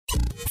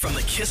From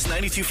the Kiss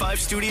 92.5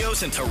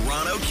 studios in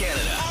Toronto,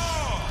 Canada.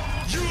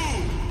 Are you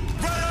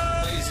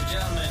ready? Ladies and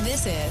gentlemen.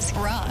 This is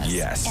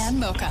Roz and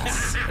Mocha.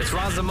 It's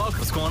Roz and Mocha.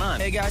 What's going on?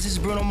 Hey guys, this is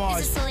Bruno Mars.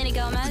 This is Selena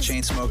Gomez. The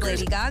Chainsmokers.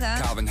 Lady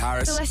Gaga. Calvin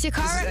Harris. Celestia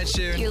Cara. This is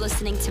Ed Sheeran. You're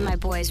listening to my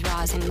boys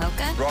Roz and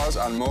Mocha. Roz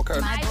and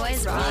Mocha. My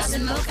boys Roz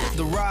and Mocha.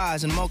 The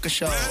Roz and Mocha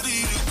Show.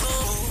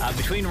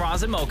 Between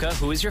Roz and Mocha,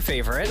 who is your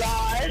favorite?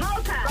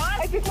 Mocha.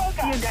 Roz, it's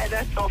Mocha. You guys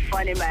are so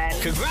funny, man.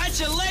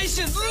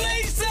 Congratulations,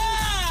 Lisa!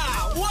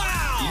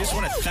 Wow! You just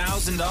won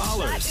 $1,000.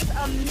 That is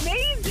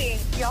amazing.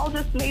 Y'all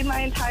just made my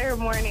entire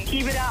morning.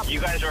 Keep it up.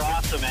 You guys are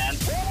awesome, man.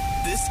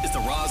 This is the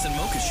Roz and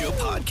Mocha Show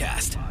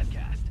podcast.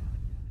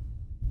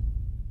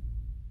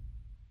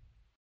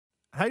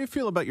 How do you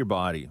feel about your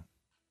body?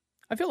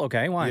 I feel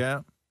okay. Why? Yeah.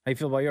 How do you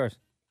feel about yours?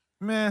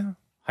 Meh.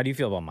 How do you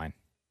feel about mine?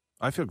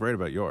 I feel great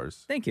about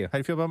yours. Thank you. How do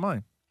you feel about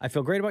mine? I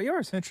feel great about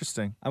yours.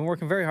 Interesting. I'm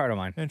working very hard on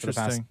mine for the past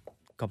Interesting.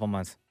 couple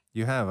months.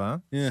 You have, huh?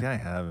 Yeah. See, I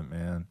haven't,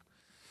 man.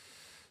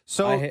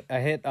 So I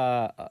hit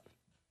a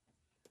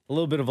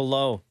little bit of a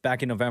low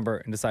back in November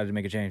and decided to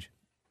make a change.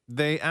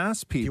 they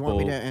ask people. Do you want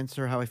me to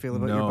answer how I feel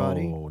about your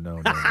body?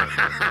 No.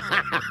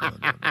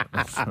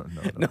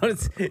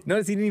 Notice he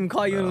didn't even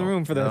call you in the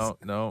room for this.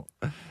 No.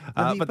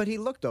 But he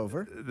looked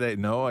over.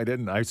 No, I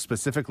didn't. I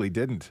specifically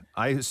didn't.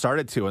 I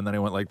started to, and then I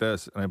went like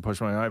this, and I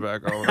pushed my eye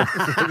back over.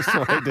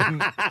 So I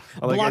didn't.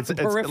 Block the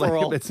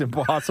peripheral. It's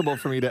impossible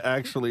for me to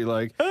actually,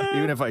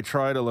 even if I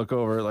try to look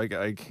over,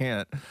 I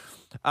can't.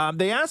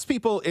 They asked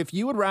people if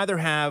you would rather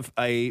have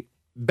a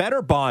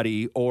better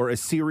body or a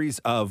series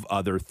of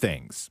other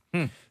things.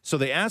 So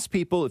they asked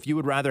people if you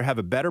would rather have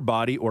a better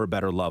body or a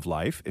better love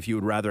life, if you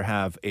would rather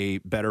have a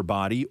better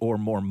body or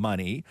more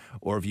money,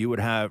 or if you would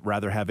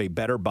rather have a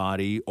better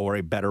body or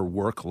a better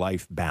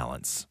work-life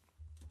balance.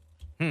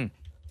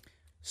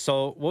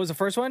 So what was the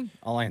first one?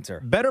 I'll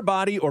answer. Better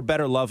body or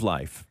better love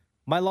life?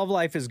 My love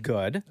life is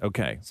good.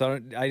 Okay. So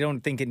I don't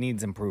think it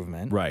needs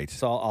improvement. Right.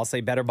 So I'll say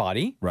better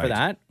body Right. for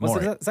that. What's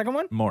Maury. the second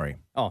one? Maury.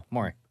 Oh,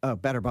 Maury. Oh,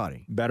 better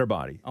body. Better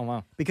body. Oh,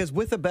 wow. Because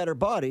with a better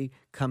body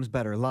comes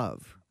better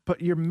love. But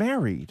you're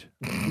married.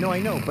 No, I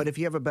know. But if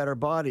you have a better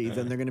body,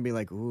 then they're going to be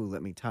like, ooh,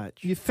 let me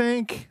touch. You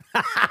think?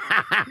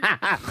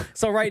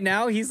 So right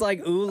now he's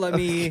like, ooh, let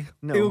me.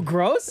 No. Ooh,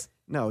 gross?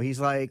 No, he's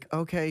like,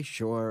 okay,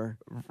 sure.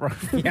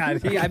 Yeah, I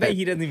bet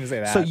he doesn't even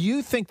say that. So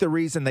you think the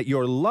reason that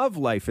your love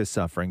life is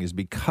suffering is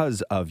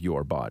because of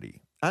your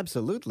body?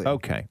 Absolutely.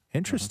 Okay.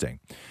 Interesting.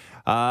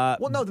 Well,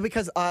 no,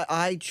 because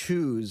I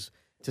choose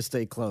to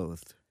stay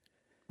clothed.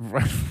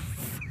 Right.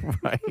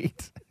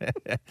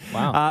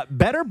 Wow.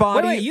 Better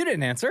body. Wait, you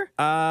didn't answer.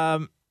 I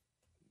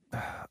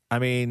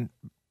mean,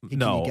 Can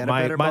no, you get a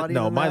better body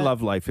than my that?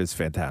 love life is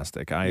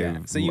fantastic. So you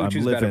would I'm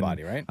choose living, better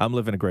body, right? I'm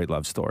living a great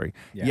love story.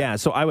 Yeah. Yeah.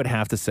 So I would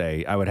have to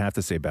say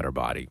better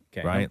body.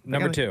 Okay, Right.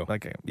 number two.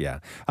 Yeah.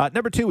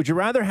 Number two. Would you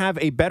rather have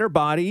a better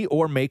body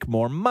or make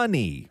more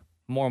money?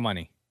 More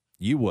money.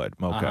 You would,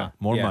 Mocha. Uh-huh.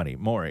 More Yeah. money,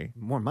 Maury.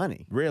 More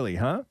money. Really,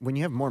 huh? When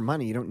you have more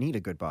money, you don't need a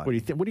good body. What do you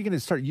think? What are you going to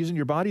start using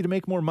your body to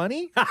make more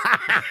money?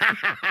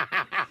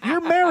 You're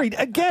married.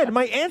 Again,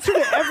 my answer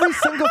to every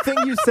single thing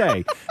you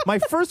say, my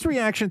first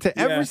reaction to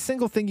every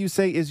single thing you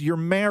say is you're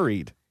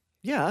married.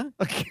 Yeah.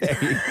 Okay.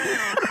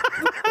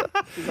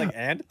 He's like,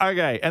 and?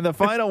 Okay. And the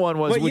final one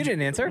was, Wait, you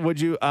didn't answer?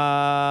 Would you,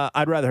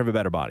 I'd rather have a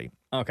better body.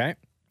 Okay.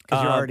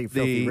 Because you're already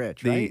filthy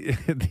rich, right?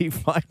 The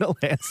final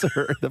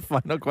answer, the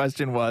final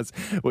question was,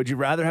 would you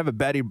rather have a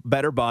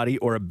better body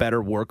or a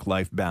better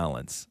work-life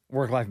balance?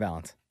 Work-life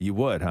balance. You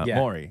would, huh? Yeah.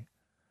 Maury?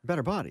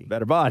 Better body.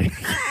 Better body.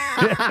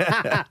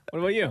 What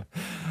about you?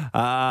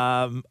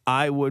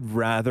 I would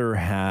rather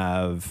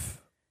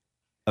have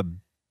a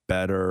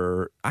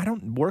better.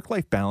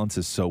 Work-life balance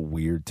is so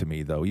weird to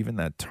me, though. Even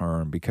that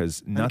term,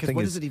 because nothing.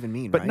 What is, does it even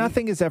mean? But right?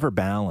 nothing is ever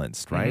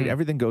balanced, right? Mhm.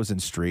 Everything goes in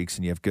streaks,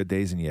 and you have good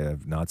days and you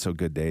have not so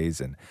good days.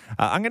 And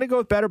I'm going to go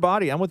with better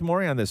body. I'm with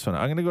Maury on this one.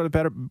 I'm going to go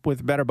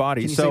with better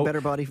body. Can you so say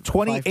better body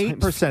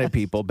 28% of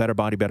people better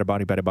body.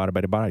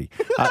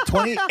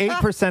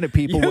 28% of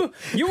people.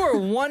 You were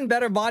one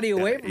better body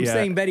away from Yeah.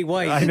 saying Betty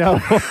White. I know.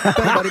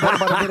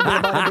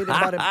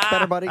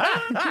 Better body.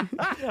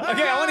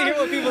 Okay, I want to hear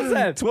what people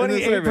said.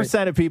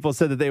 28% of people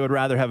said that they would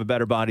rather have a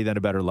better body than a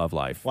better love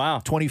life. Wow.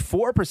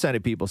 24%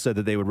 of people said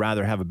that they would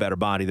rather have a better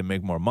body than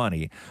make more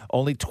money.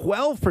 Only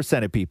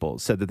 12% of people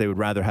said that they would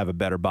rather have a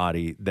better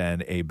body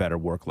than a better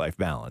work-life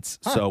balance.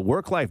 So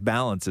work-life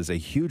balance is a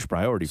huge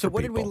priority So for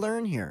what people. did we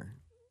learn here?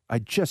 I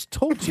just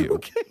told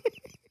you.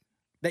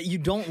 That you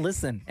don't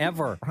listen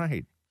ever.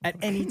 Right. At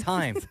any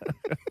time.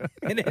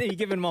 At any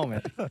given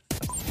moment.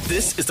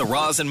 This is the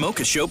Roz and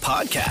Mocha Show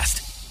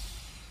podcast.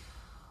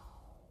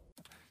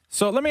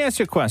 So let me ask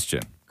you a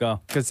question. Go.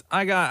 Because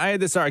I had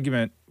this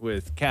argument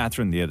with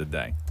Catherine the other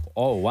day.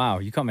 Oh, wow.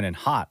 You coming in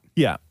hot.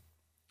 Yeah.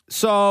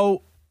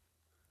 So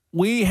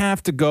we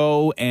have to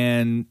go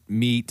and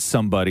meet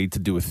somebody to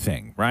do a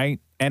thing, right?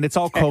 And it's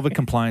all COVID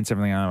compliance,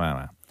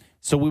 everything.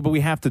 So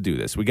we have to do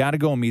this. We got to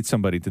go and meet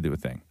somebody to do a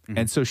thing. Mm-hmm.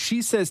 And so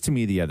she says to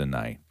me the other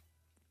night,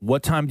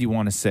 what time do you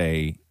want to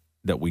say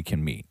that we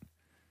can meet?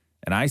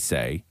 And I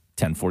say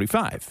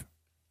 10:45.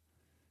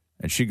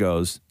 And she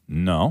goes,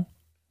 no.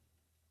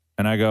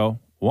 And I go,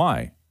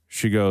 why?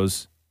 She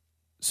goes,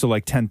 so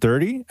like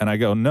 10:30? And I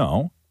go,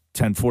 no,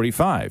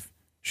 10:45.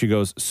 She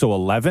goes, so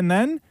 11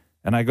 then?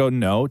 And I go,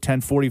 no,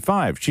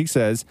 10:45. She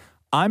says,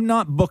 I'm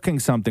not booking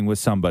something with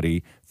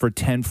somebody for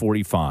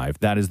 10:45.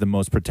 That is the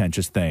most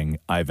pretentious thing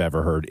I've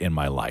ever heard in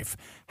my life.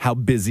 How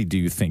busy do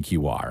you think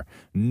you are?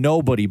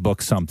 Nobody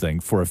books something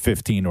for a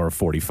 15 or a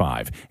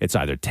 45. It's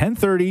either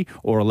 10:30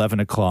 or 11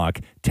 o'clock.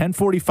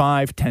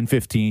 10:45,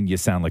 10:15, you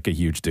sound like a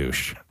huge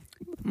douche.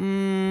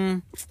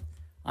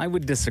 I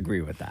would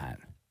disagree with that.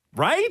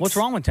 Right? What's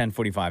wrong with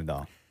 10:45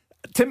 though?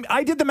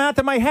 I did the math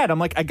in my head. I'm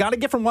like, I got to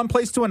get from one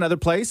place to another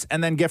place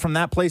and then get from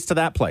that place to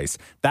that place.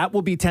 That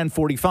will be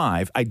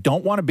 10:45. I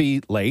don't want to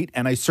be late,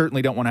 and I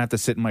certainly don't want to have to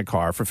sit in my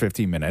car for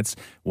 15 minutes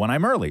when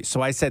I'm early.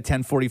 So I said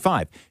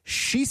 10:45.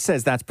 She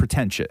says that's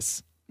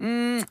pretentious.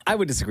 I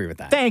would disagree with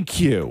that. Thank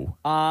you.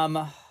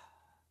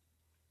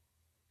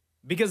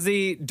 Because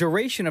the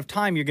duration of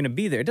time you're going to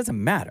be there, it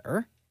doesn't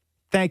matter.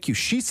 Thank you.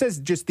 She says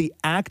just the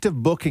act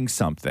of booking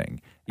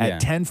something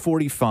at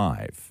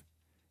 10:45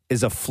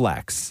 is a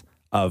flex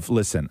of,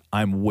 listen,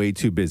 I'm way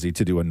too busy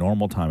to do a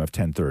normal time of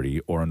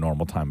 10:30 or a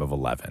normal time of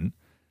 11.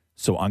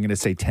 So I'm going to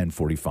say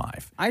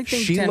 10:45. I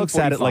think she looks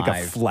at it like a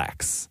 10:45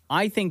 flex.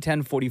 I think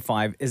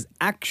 10:45 is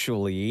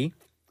actually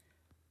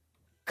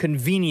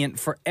convenient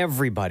for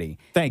everybody.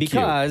 Thank you.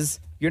 Because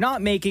you're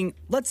not making,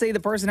 let's say the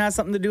person has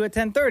something to do at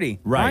 10:30,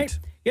 right?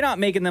 You're not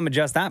making them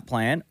adjust that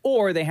plan,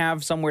 or they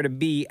have somewhere to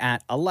be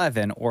at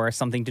 11 or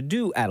something to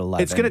do at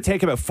 11. It's going to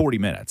take about 40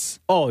 minutes.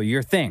 Oh,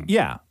 your thing.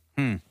 Yeah.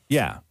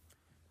 Yeah.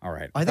 All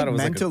right. I thought think it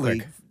was mentally,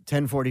 like a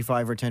quick...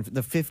 10:45 or 10,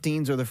 the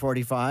 15s or the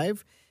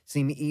 45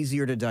 seem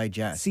easier to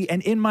digest. See,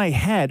 and in my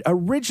head,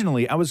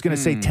 originally, I was going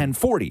to say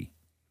 10:40.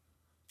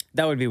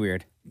 That would be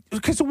weird.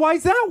 Because why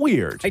is that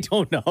weird? I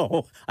don't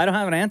know. I don't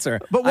have an answer.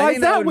 But why I think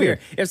is that would be weird?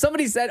 If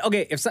somebody said,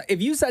 okay, if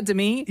you said to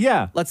me,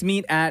 Yeah. let's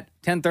meet at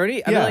 10:30,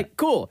 I'd be Yeah. like,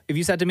 cool. If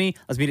you said to me,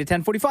 let's meet at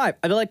 10:45,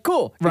 I'd be like,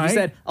 cool. If Right. you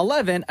said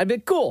 11, I'd be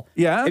like, cool.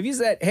 Yeah. If you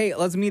said, hey,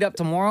 let's meet up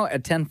tomorrow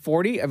at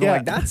 10:40, I'd be Yeah.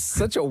 like, that's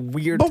such a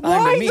weird But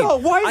time why to meet. though?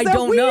 Why is I that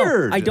don't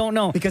weird? know. I don't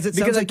know. Because it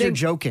sounds I like you're think-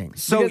 joking.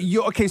 So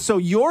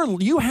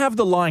you have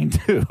the line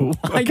too.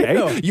 I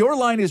Okay, do. your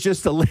line is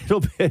just a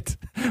little bit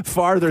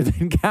farther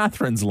than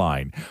Catherine's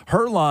line.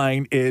 Her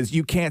line is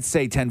you can't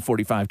say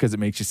 10:45 because it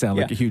makes you sound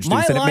like a huge My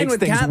douche, and it line makes with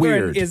things Catherine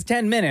weird. is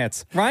 10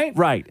 minutes, right?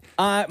 Right.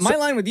 My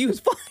line with you is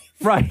 5.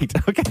 Right.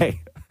 Okay.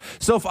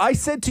 So if I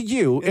said to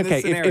you, In this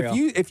okay, scenario.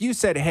 if you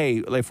said, hey,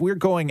 if we're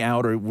going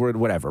out or we're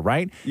whatever,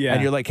 right? Yeah.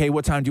 And you're like, hey,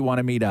 what time do you want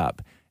to meet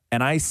up?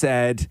 And I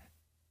said,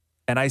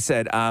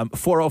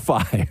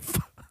 4:05.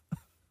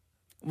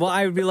 Well,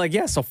 I would be like,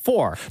 yeah, so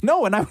 4.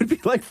 No, and I would be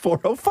like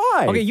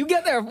 4:05. Okay, you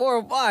get there at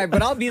 4:05,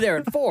 but I'll be there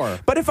at 4.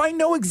 But if I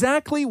know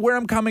exactly where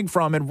I'm coming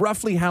from and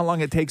roughly how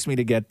long it takes me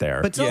to get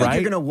there, But it's not right? like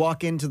you're going to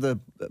walk into the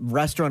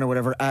restaurant or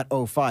whatever at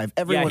 05.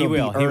 Everyone he will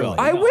will, be he early. will.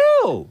 I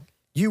will.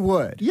 You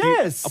would.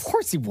 Yes. Of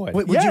course he would.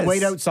 Would Yes. you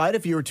wait outside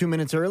if you were 2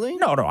 minutes early?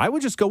 No, I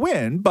would just go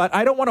in, but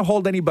I don't want to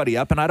hold anybody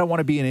up and I don't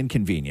want to be an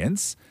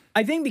inconvenience.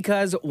 I think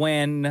because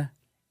when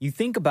you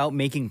think about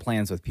making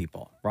plans with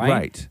people, right?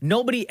 Right.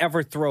 Nobody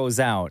ever throws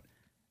out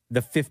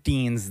the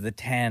 15s, the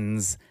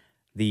 10s,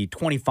 the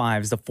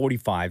 25s, the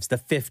 45s, the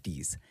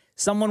 50s.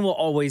 Someone will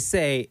always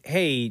say,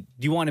 hey, do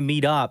you want to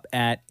meet up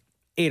at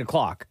 8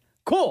 o'clock?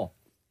 Cool.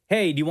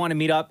 Hey, do you want to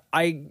meet up?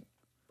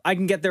 I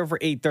can get there for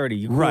 8:30.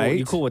 You cool? Right.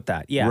 You cool with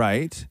that? Yeah.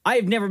 Right.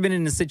 I've never been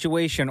in a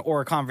situation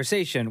or a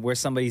conversation where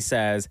somebody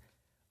says,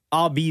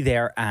 I'll be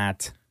there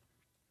at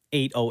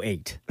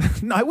 8:08.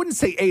 No, I wouldn't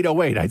say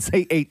 8:08. I'd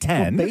say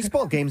 8:10. Well,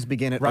 baseball games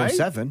begin at right?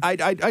 07.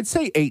 I'd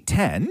say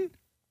 8:10,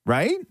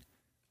 right?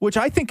 Which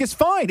I think is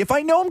fine. If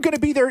I know I'm going to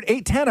be there at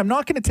 8:10, I'm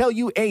not going to tell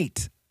you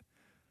 8.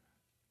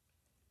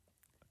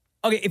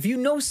 Okay, if you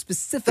know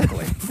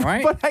specifically,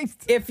 right? But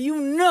if you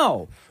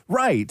know,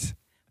 right.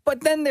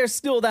 but then there's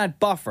still that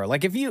buffer.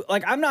 Like if you,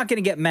 like, I'm not going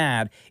to get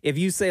mad if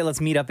you say let's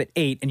meet up at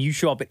 8 and you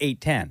show up at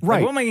 8:10. Right.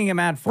 Like, what am I going to get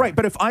mad for? Right,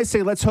 but if I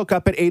say let's hook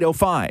up at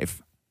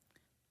 8:05.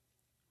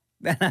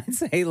 Then I'd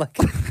say like,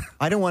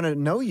 I don't want to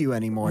know you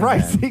anymore.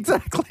 Right, then.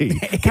 exactly.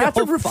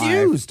 Catherine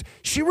refused.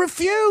 She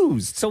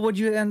refused. so what'd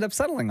you end up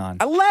settling on?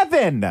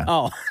 11.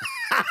 Oh,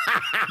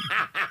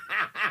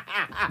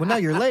 Well, now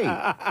you're late.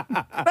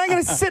 I'm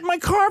going to sit in my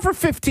car for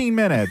 15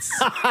 minutes.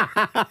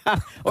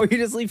 or you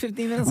just leave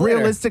 15 minutes later.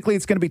 Realistically,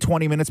 it's going to be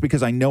 20 minutes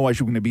because I know I'm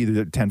going to be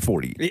there at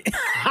 10:40.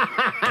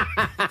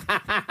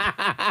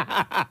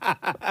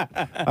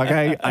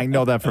 Okay? I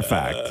know that for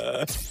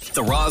fact.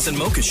 The Roz and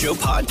Mocha Show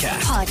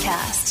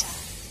podcast.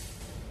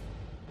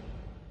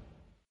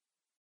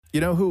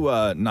 You know who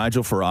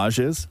Nigel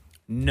Farage is?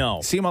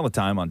 No. See him all the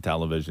time on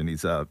television.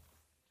 He's a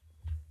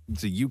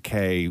UK,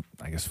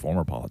 I guess,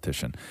 former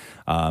politician.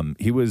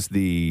 He was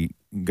the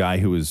guy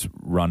who was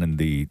running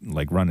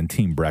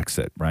Team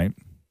Brexit, right?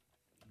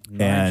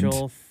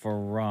 Nigel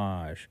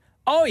Farage.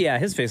 Oh, yeah.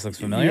 His face looks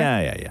familiar.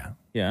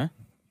 Yeah.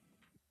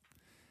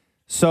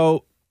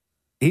 So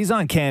he's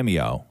on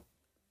Cameo.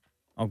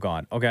 Oh,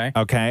 God. Okay.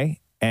 Okay.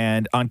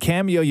 And on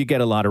Cameo, you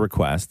get a lot of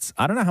requests.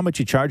 I don't know how much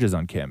he charges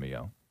on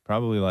Cameo.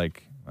 Probably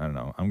like, I don't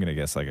know, I'm going to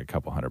guess like a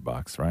couple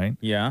 $100, right?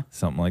 Yeah.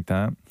 Something like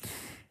that.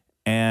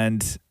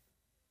 And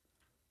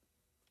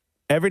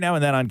every now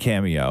and then on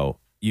Cameo,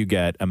 you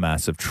get a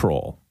massive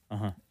troll.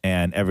 Uh-huh.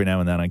 And every now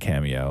and then on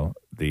Cameo,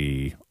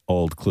 the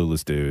old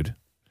clueless dude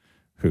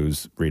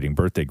who's reading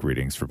birthday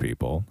greetings for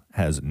people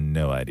has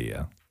no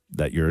idea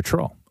that you're a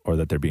troll or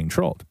that they're being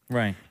trolled.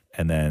 Right.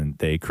 And then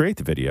they create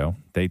the video,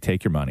 they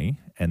take your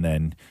money, and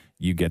then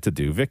you get to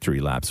do victory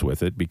laps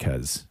with it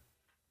because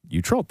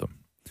you trolled them.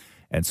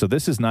 And so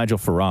this is Nigel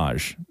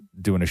Farage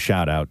doing a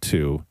shout out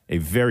to a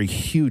very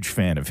huge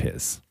fan of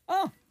his.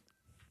 Oh.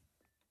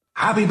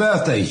 Happy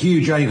birthday,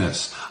 Hugh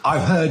Janus.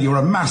 I've heard you're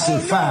a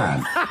massive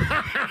fan.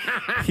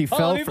 He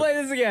Oh, let me play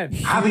this again.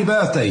 Happy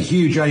birthday,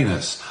 Hugh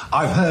Janus.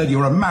 I've heard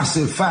you're a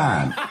massive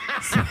fan.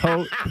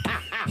 So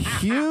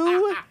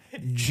Hugh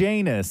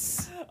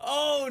Janus.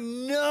 Oh,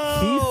 no.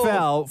 He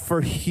fell for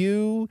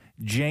Hugh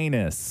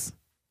Janus.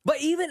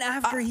 But even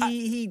after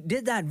he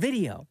did that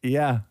video,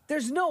 Yeah.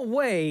 there's no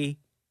way.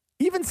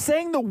 Even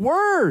saying the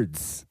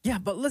words. Yeah,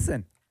 but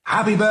listen.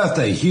 Happy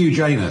birthday, Hugh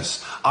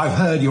Janus. I've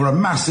heard you're a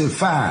massive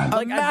fan.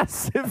 A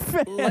massive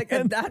fan. Like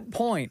at that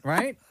point,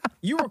 right?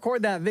 You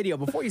record that video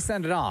before you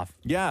send it off.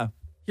 Yeah.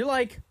 You're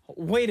like,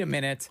 wait a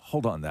minute.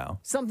 Hold on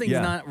now. Something's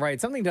not right.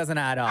 Something doesn't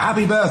add up.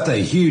 Happy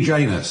birthday, Hugh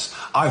Janus.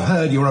 I've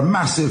heard you're a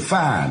massive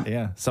fan.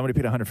 Yeah. Somebody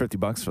paid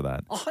 $150 for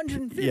that.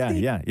 150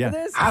 Yeah. for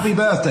this? Happy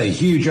birthday,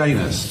 Hugh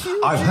Janus.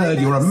 I've heard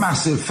you're a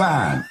massive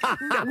fan.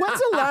 When's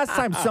the last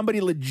time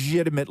somebody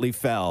legitimately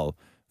fell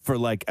for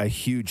like a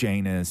Hugh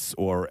Janus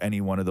or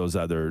any one of those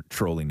other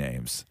trolley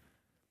names?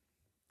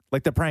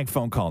 Like the prank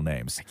phone call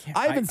names.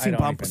 I haven't seen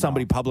don't even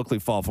somebody know. publicly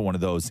fall for one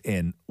of those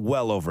in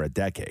well over a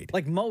decade.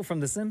 Like Mo from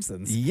The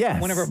Simpsons.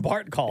 Yes. Whenever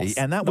Bart calls.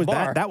 And that the was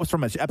bar. that was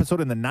from an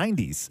episode in the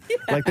 90s.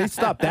 Like they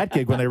stopped that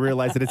gig when they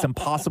realized that it's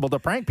impossible to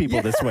prank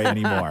people this way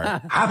anymore.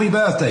 Happy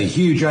birthday,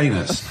 Hugh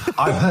Janus.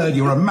 I've heard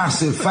you're a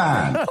massive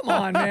fan. Come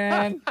on,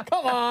 man.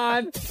 Come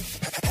on.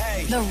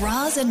 The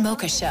Roz and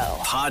Mocha Show.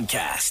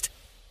 Podcast.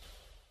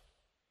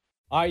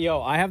 All right,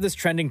 yo, I have this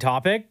trending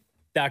topic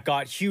that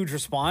got huge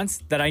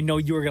response that I know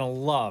you're going to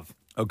love.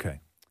 Okay.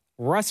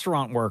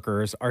 Restaurant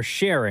workers are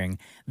sharing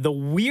the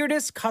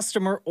weirdest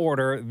customer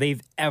order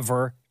they've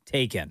ever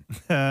taken.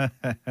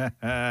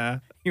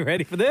 You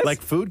ready for this?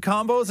 Like food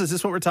combos? Is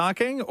this what we're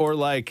talking? Or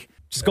like...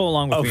 Just go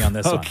along with me on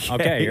this one.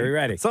 Okay, are you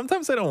ready?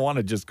 Sometimes I don't want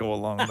to just go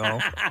along,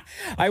 though.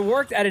 I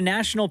worked at a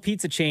national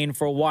pizza chain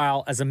for a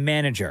while as a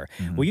manager.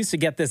 We used to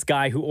get this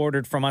guy who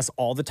ordered from us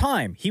all the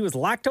time. He was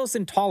lactose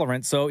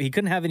intolerant, so he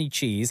couldn't have any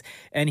cheese,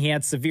 and he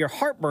had severe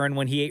heartburn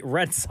when he ate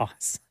red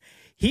sauce.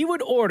 He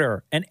would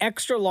order an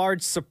extra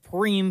large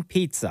Supreme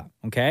pizza,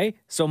 okay?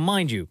 So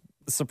mind you,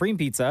 the Supreme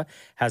pizza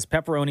has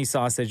pepperoni,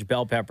 sausage,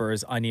 bell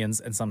peppers, onions,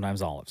 and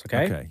sometimes olives,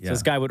 okay? Okay, yeah. So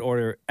this guy would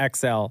order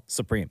XL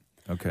Supreme.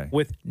 Okay.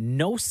 With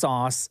no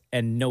sauce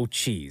and no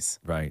cheese.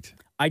 Right.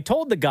 I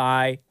told the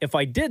guy if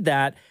I did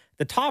that,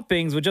 the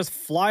toppings would just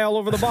fly all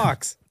over the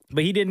box,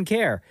 but he didn't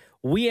care.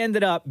 We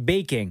ended up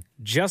baking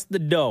just the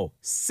dough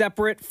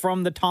separate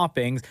from the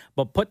toppings,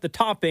 but put the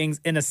toppings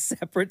in a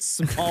separate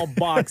small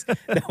box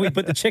that we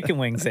put the chicken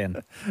wings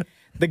in.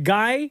 The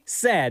guy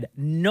said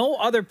no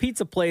other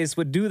pizza place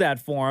would do that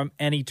for him,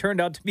 and he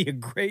turned out to be a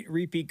great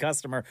repeat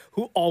customer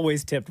who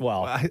always tipped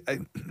well.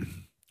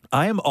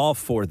 I am all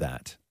for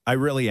that. I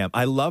really am.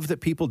 I love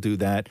that people do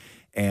that,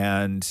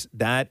 and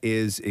that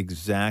is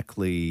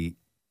exactly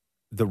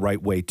the right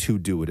way to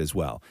do it as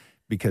well.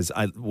 Because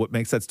what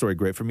makes that story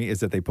great for me is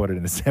that they put it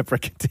in a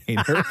separate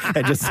container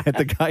and just sent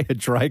the guy a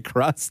dry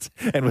crust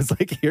and was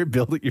like, here,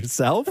 build it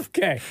yourself.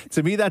 Okay.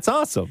 To me, that's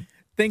awesome.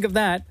 Think of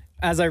that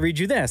as I read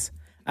you this.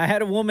 I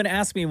had a woman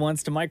ask me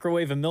once to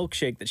microwave a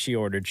milkshake that she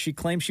ordered. She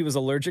claimed she was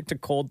allergic to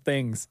cold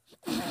things.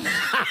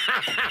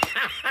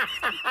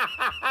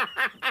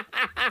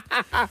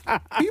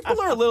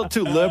 People are a little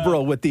too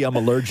liberal with the I'm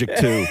allergic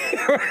to.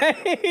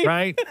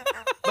 Right?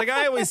 Like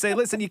I always say,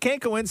 listen, you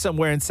can't go in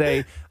somewhere and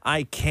say,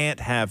 I can't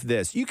have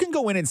this. You can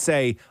go in and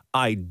say,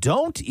 I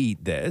don't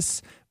eat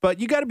this, but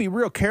you got to be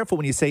real careful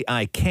when you say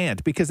I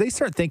can't because they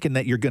start thinking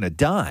that you're going to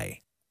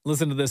die.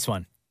 Listen to this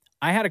one.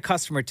 I had a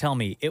customer tell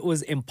me it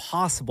was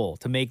impossible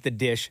to make the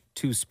dish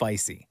too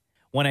spicy.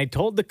 When I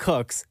told the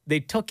cooks, they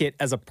took it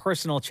as a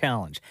personal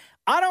challenge.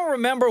 I don't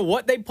remember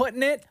what they put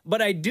in it,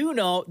 but I do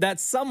know that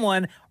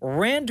someone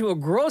ran to a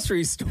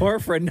grocery store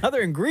for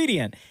another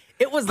ingredient.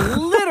 It was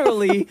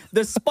literally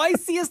the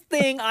spiciest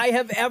thing I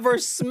have ever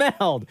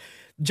smelled.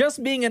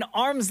 Just being an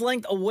arm's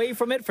length away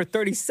from it for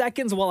 30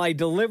 seconds while I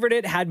delivered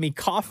it had me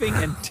coughing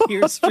and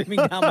tears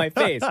streaming down my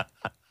face.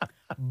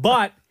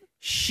 But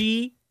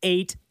she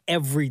ate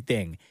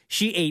everything.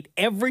 She ate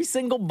every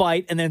single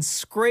bite and then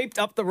scraped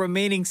up the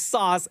remaining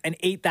sauce and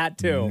ate that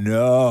too.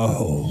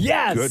 No.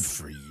 Yes. Good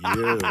for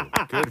you.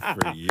 Good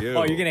for you.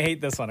 Oh, you're going to hate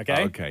this one,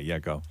 okay? Okay, yeah,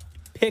 go.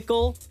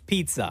 Pickle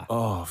pizza.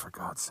 Oh, for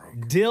God's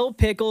sake. Dill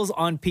pickles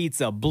on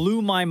pizza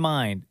blew my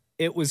mind.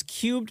 It was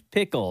cubed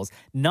pickles,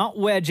 not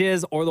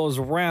wedges or those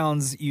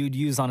rounds you'd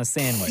use on a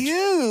sandwich.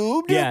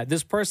 Cubed? Yeah,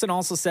 this person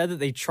also said that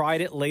they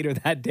tried it later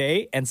that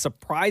day and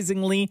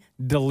surprisingly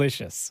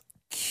delicious.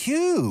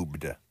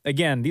 Cubed.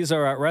 Again, these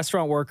are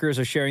restaurant workers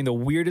are sharing the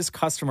weirdest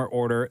customer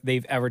order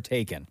they've ever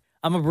taken.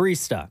 I'm a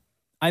barista.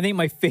 I think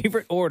my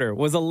favorite order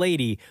was a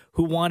lady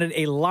who wanted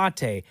a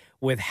latte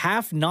with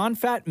half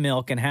non-fat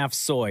milk and half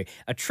soy,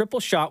 a triple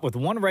shot with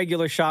one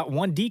regular shot,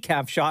 one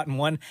decaf shot, and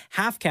one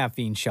half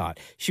caffeine shot.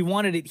 She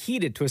wanted it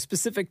heated to a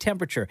specific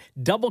temperature,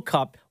 double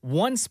cupped,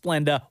 one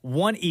Splenda,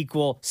 one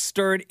equal,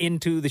 stirred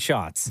into the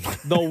shots.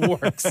 The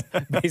works,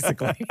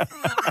 basically.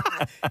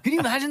 Can you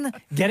imagine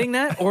getting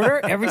that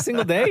order every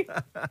single day?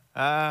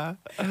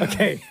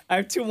 Okay, I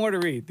have two more to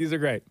read. These are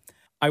great.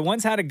 I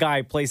once had a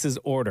guy place his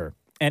order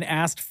and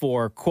asked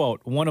for, quote,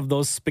 one of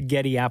those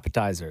spaghetti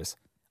appetizers.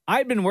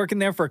 I'd been working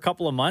there for a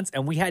couple of months,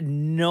 and we had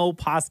no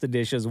pasta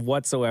dishes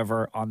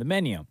whatsoever on the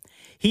menu.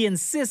 He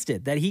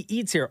insisted that he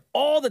eats here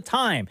all the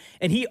time,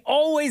 and he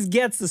always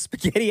gets the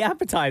spaghetti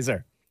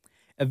appetizer.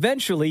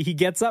 Eventually, he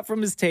gets up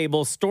from his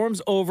table,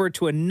 storms over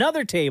to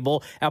another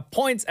table, and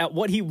points at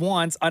what he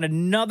wants on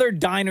another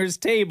diner's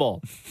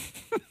table.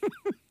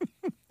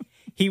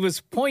 He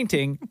was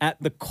pointing at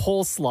the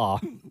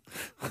coleslaw.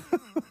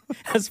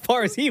 As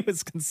far as he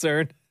was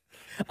concerned,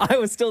 I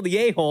was still the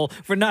a-hole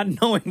for not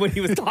knowing what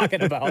he was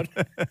talking about.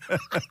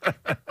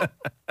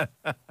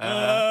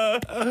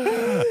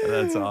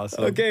 That's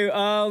awesome. Okay,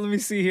 let me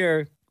see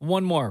here.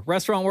 One more.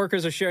 Restaurant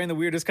workers are sharing the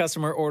weirdest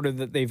customer order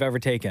that they've ever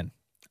taken.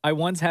 I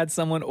once had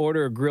someone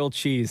order a grilled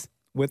cheese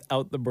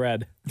without the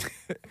bread.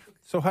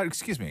 So, how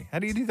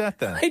do you do that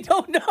then? I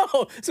don't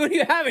know. So what are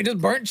you having? Just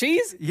burnt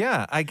cheese?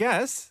 Yeah, I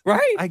guess.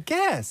 Right? I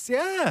guess,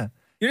 yeah.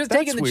 You're just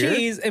That's taking the weird.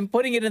 cheese and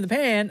putting it in the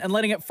pan and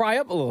letting it fry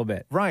up a little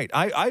bit. Right.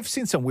 I've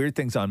seen some weird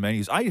things on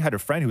menus. I had a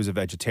friend who was a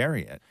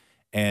vegetarian,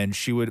 and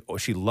she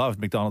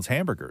loved McDonald's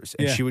hamburgers,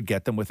 and she would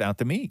get them without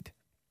the meat.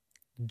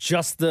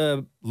 Just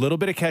the little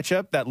bit of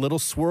ketchup, that little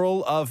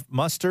swirl of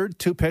mustard,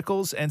 2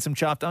 pickles, and some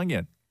chopped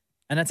onion.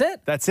 And that's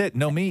it? That's it.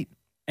 No meat.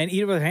 And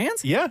eat it with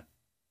hands? Yeah.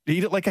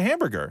 Eat it like a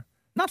hamburger.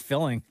 Not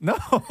filling. No,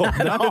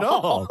 not at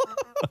all.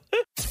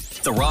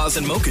 The Roz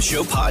and Mocha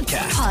Show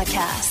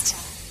podcast.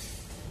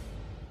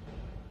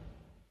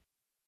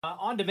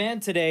 On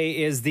demand today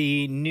is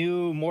the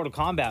new Mortal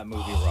Kombat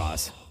movie,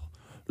 Ross.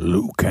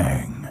 Liu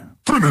Kang.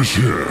 Finish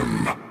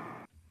him.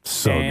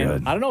 So And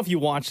good. I don't know if you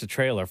watched the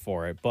trailer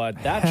for it,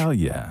 but that Hell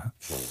yeah.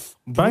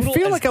 But I brutal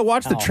feel as like I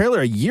watched the hell.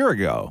 trailer a year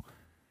ago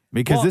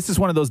because Well- this is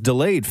one of those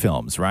delayed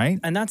films, right?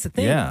 And that's the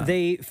thing. Yeah.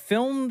 They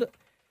filmed,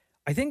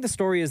 I think the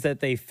story is that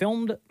they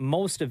filmed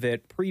most of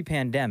it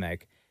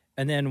pre-pandemic.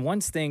 And then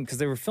because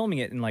they were filming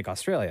it in like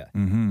Australia.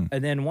 Mm-hmm.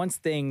 And then once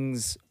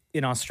things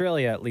in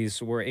Australia, at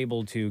least, were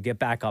able to get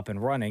back up and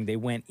running, they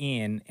went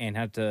in and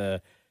had to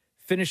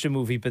finish the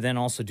movie, but then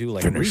also do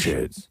like Finish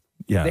reshoots. it.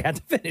 Yeah. They had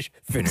to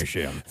finish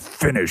him.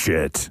 Finish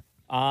it.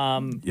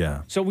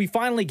 Yeah. So we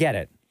finally get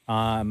it.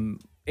 HBO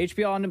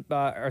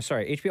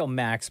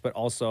Max, but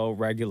also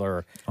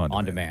regular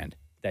on demand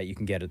that you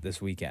can get it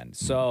this weekend.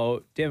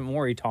 So David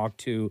Morey talked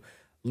to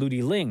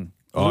Ludi Lin.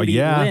 Oh, Ludi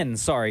yeah. Lin,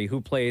 who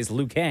plays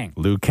Liu Kang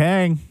Liu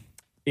Kang.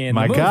 in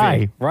My the movie,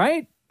 guy.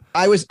 right?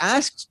 I was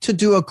asked to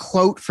do a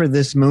quote for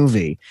this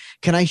movie.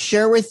 Can I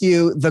share with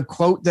you the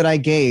quote that I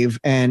gave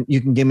and you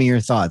can give me your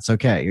thoughts?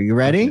 Okay. Are you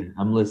ready?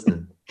 I'm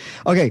listening.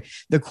 Okay.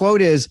 The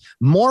quote is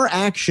more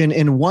action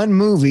in one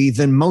movie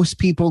than most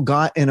people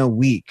got in a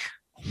week.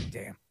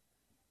 Damn.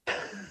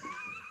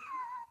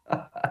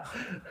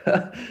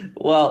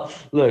 Well,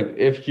 look,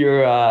 if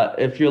you're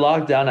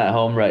locked down at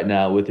home right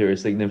now with your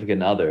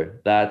significant other,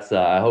 that's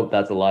I hope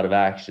that's a lot of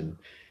action.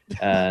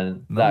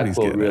 And that Nobody's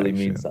quote getting really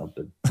action. means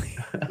something.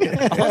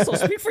 Also,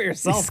 speak for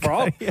yourself,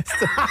 bro.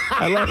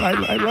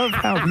 I love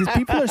how these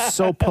people are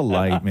so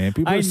polite, man.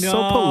 People I are so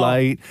know.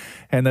 polite,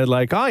 and they're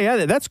like, "Oh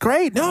yeah, that's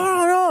great." No.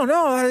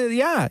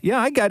 Yeah,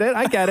 I get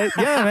it.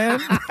 Yeah,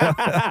 man.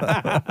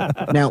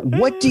 Now,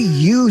 what do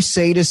you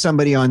say to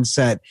somebody on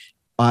set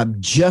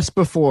just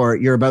before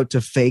you're about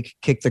to fake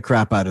kick the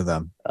crap out of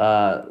them?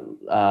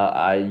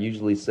 I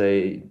usually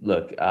say,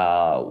 look,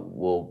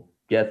 we'll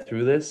get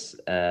through this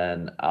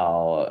and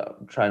I'll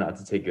try not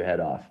to take your head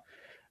off.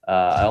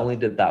 I only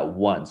did that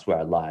once where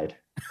I lied.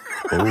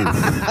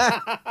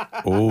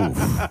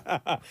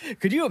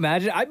 Could you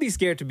imagine? I'd be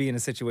scared to be in a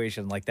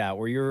situation like that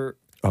where you're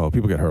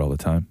People get hurt all the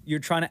time.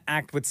 trying to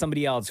act with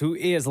somebody else who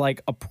is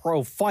like a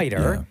pro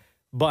fighter,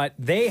 but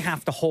they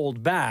have to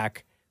hold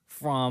back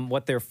from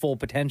what their full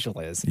potential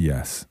is,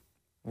 Yes.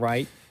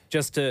 right?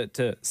 Just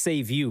to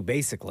save you,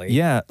 basically.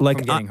 Yeah, like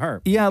from getting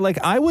hurt. Yeah, like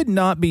I would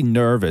not be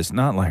nervous.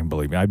 Not like,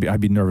 believe me,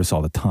 I'd be nervous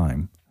all the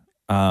time.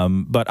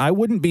 But I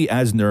wouldn't be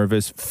as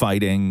nervous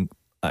fighting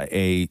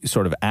a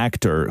sort of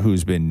actor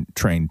who's been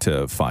trained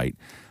to fight.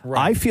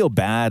 I feel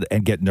bad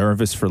and get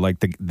nervous for like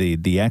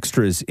the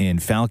extras in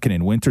Falcon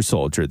and Winter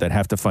Soldier that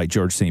have to fight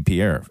George St.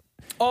 Pierre.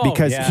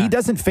 because yeah. he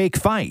doesn't fake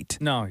fight.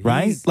 No,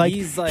 right?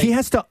 he's like- He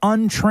has to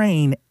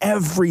untrain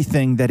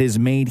everything that has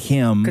made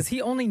him. Because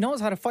he only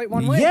knows how to fight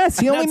one way. Yes,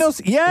 he only knows.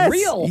 That's Yes,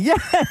 real.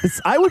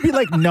 Yes, I would be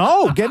like,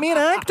 no, get me an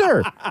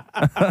actor.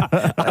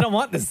 I don't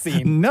want this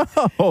scene. No.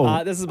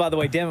 This is, by the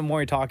way, Dammit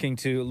Mori talking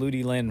to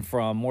Ludi Lin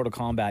from Mortal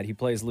Kombat. He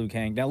plays Liu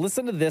Kang. Now,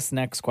 listen to this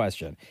next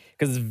question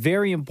because it's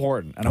very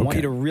important, and I want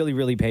you to really,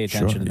 really pay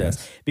attention to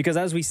this because,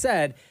 as we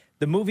said,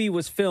 the movie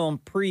was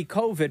filmed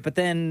pre-COVID, but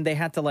then they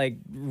had to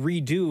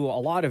redo a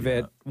lot of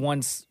it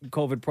once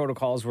COVID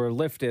protocols were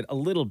lifted a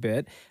little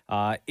bit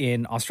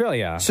in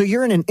Australia. So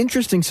you're in an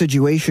interesting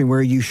situation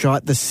where you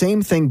shot the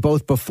same thing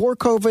both before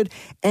COVID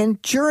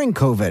and during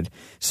COVID.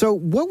 So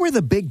what were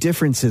the big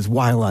differences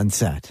while on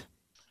set?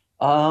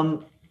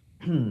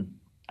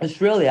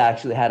 Australia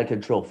actually had it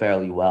controlled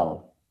fairly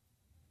well.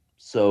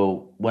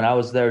 So when I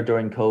was there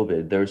during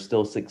COVID, there were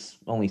still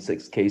only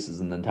 6 cases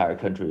in the entire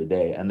country a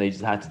day, and they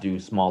just had to do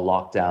small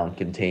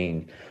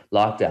contained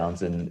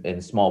lockdowns in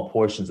small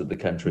portions of the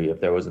country if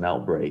there was an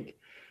outbreak.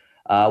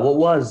 What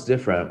was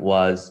different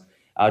was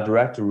our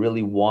director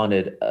really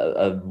wanted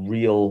a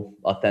real,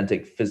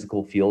 authentic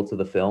physical feel to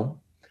the film.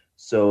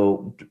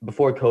 So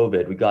before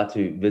COVID, we got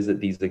to visit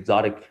these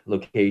exotic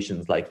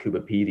locations like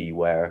Kupapiti,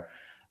 where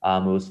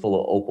it was full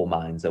of opal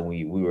mines, and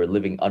we were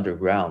living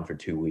underground for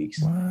 2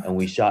 weeks. What? And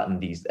we shot in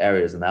these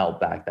areas in the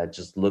outback that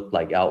just looked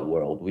like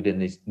Outworld. We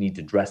didn't need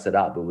to dress it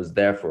up. It was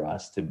there for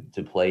us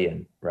to play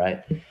in,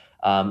 right?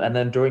 And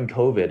then during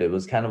COVID, it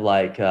was kind of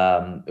like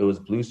it was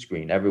blue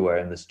screen everywhere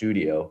in the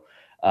studio.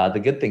 The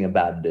good thing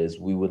about it is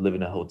we would live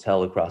in a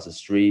hotel across the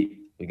street.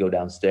 We go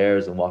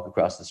downstairs and walk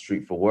across the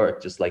street for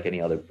work, just like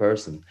any other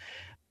person.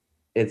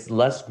 It's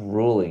less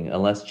grueling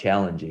and less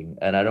challenging.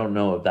 And I don't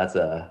know if that's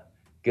a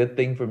good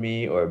thing for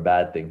me or a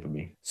bad thing for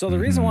me. So the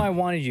reason why I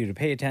wanted you to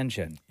pay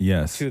attention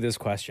to this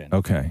question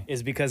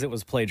is because it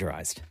was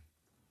plagiarized.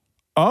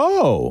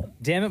 Oh.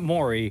 Dammit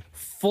Mori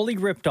fully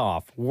ripped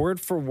off, word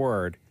for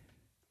word,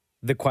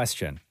 the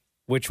question,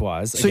 which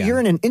was... So you're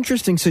in an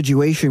interesting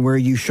situation where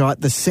you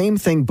shot the same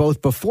thing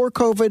both before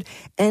COVID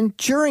and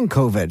during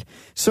COVID.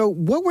 So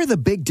what were the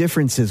big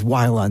differences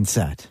while on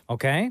set?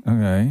 Okay.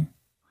 Okay.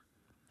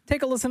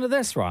 Take a listen to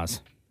this,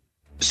 Roz.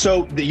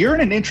 So you're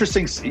in an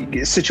interesting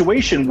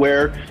situation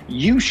where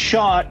you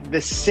shot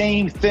the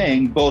same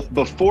thing both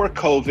before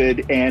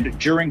COVID and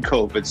during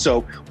COVID.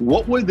 So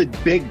what were the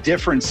big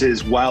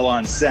differences while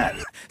on set?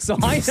 So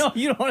I know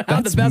you don't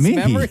have the best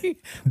memory,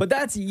 but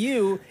that's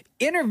you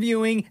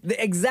interviewing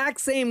the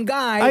exact same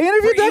guy. I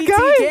interviewed for that ET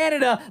guy?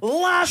 Canada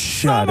last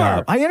Shut summer.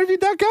 up. I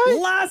interviewed that guy?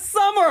 Last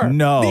summer.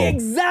 No. The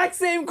exact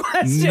same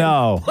question.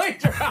 No.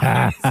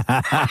 Plagiarized.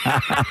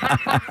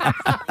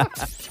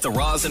 The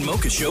Roz and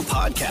Mocha Show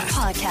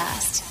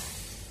podcast.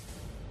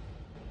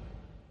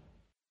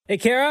 Hey,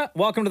 Kara,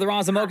 welcome to the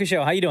Roz and Mocha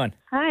Show. How you doing?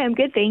 Hi, I'm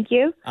good, thank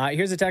you.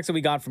 Here's a text that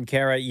we got from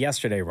Kara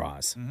yesterday,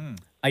 Roz.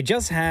 I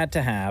just had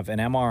to have an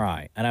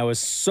MRI, and I was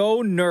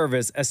so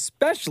nervous,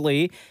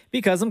 especially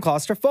because I'm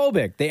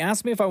claustrophobic. They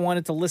asked me if I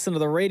wanted to listen to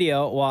the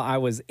radio while I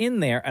was in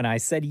there, and I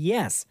said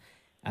yes.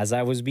 As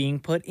I was being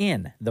put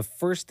in, the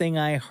first thing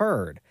I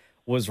heard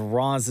was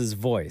Roz's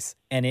voice,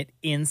 and it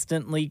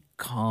instantly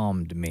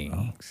calmed me.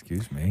 Oh,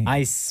 excuse me.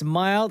 I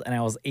smiled, and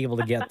I was able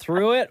to get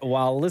through it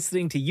while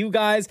listening to you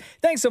guys.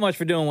 Thanks so much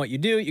for doing what you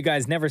do. You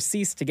guys never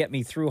cease to get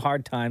me through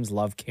hard times.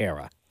 Love,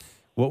 Kara.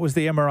 What was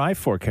the MRI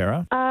for,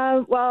 Kara?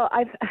 Well,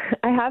 I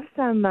have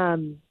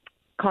some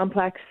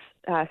complex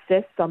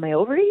cysts on my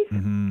ovaries,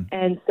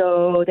 and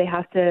so they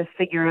have to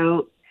figure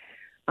out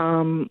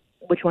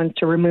which ones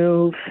to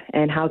remove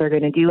and how they're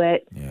going to do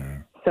it. Yeah.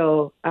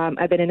 So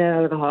I've been in and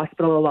out of the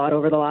hospital a lot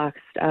over the last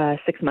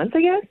 6 months,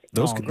 I guess.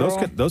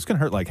 Those can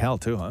hurt like hell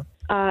too, huh?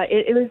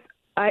 It was.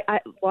 I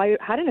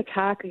had an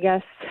attack, I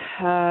guess,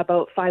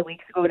 about 5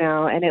 weeks ago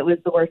now, and it was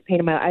the worst pain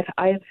in my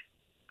life.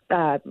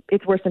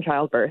 It's worse than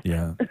childbirth.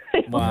 Yeah.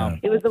 Wow.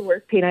 It was the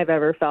worst pain I've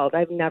ever felt.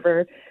 I've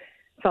never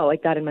felt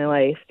like that in my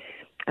life.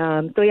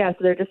 So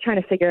they're just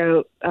trying to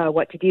figure out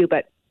what to do.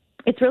 But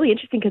it's really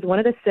interesting because one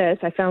of the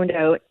cysts I found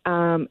out,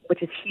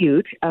 which is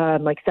huge,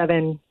 like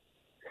 7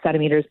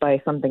 centimeters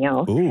by something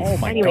else. Ooh, oh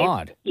my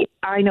God.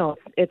 I know,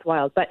 it's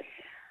wild. But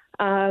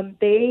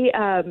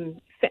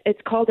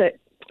it's called it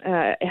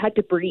had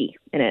debris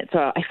in it.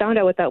 So I found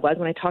out what that was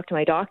when I talked to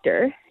my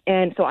doctor.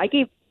 And so I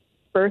gave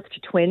birth to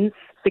twins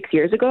 6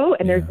 years ago,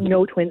 and there's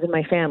no twins in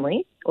my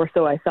family, or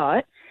so I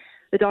thought.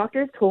 The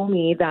doctors told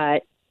me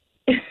that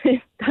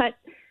that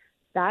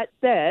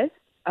cyst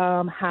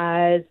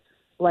has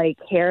like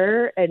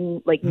hair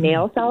and like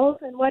nail cells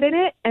and what in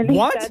it. And they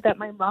said that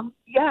my mom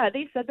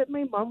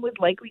was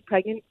likely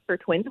pregnant for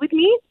twins with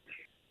me,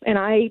 and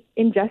I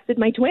ingested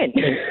my twin.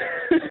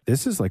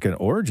 This is like an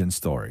origin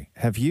story.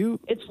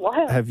 It's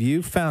wild. Have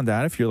you found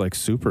out if you're like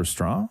super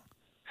strong?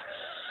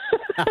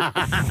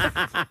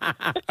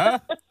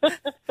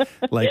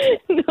 Like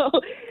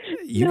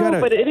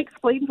but it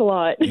explains a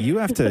lot. you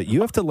have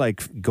to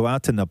like go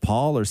out to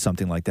Nepal or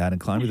something like that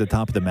and climb to the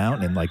top of the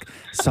mountain, and like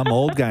some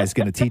old guy's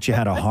going to teach you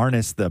how to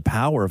harness the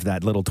power of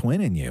that little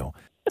twin in you.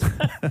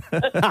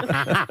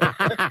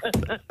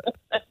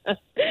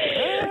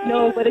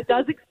 No, but it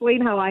does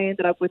explain how I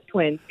ended up with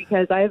twins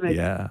because I have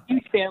a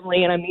huge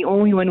family and I'm the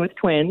only one with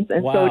twins.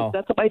 And so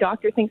that's what my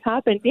doctor thinks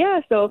happened.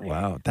 Yeah. So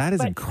Wow. That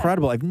is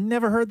incredible. I've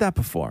never heard that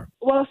before.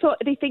 Well, so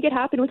they think it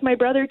happened with my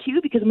brother too,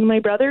 because when my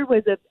brother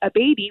was a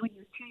baby, when he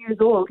was 2 years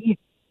old, he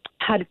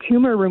had a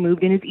tumor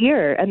removed in his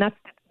ear. And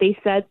they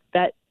said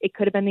that it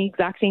could have been the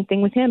exact same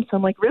thing with him. So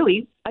I'm like,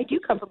 really? I do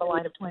come from a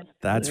line of twins.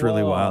 That's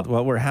really wild.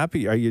 Well, we're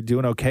happy. Are you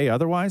doing okay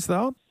otherwise,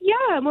 though? Yeah,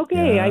 I'm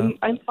okay. Yeah.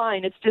 I'm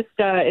fine. It's just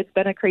it's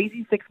been a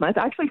crazy 6 months.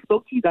 I actually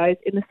spoke to you guys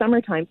in the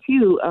summertime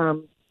too,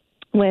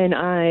 when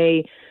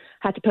I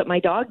had to put my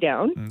dog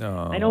down.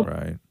 No, I know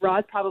right.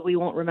 Roz probably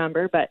won't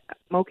remember, but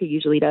Mocha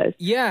usually does.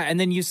 Yeah, and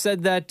then you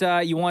said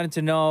that you wanted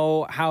to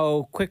know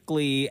how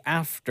quickly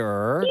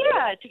after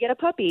Yeah, to get a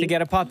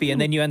puppy.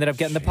 and then you ended up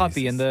getting the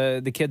puppy, and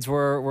the kids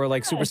were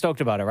like super stoked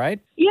about it, right?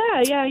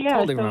 Yeah.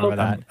 Totally remember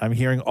that. I'm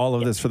hearing all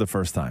of this for the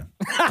first time.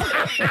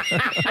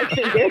 I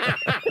figured.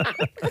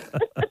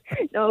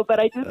 No, but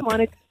I just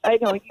wanted, I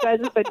know you guys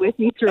have been with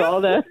me through all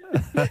the.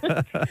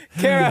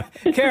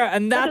 Kara,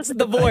 and that's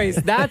the voice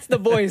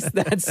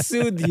that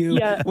soothed you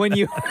when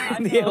you were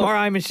in the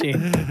MRI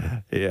machine.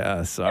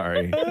 Yeah,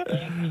 sorry.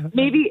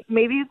 Maybe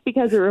it's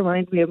because it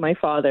reminds me of my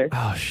father.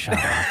 Oh, shut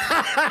up.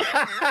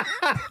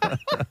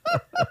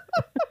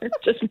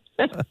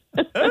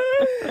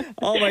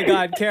 Oh my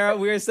God, Kara,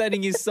 we are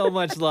sending you so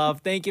much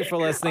love. Thank you for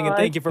listening and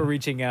thank you for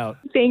reaching out.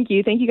 Thank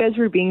you guys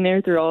for being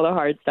there through all the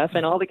hard stuff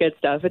and all the good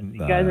stuff. You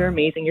guys are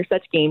amazing. You're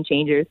such game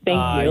changers.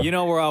 Thank you. You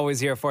know we're always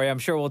here for you. I'm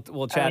sure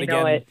we'll chat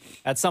again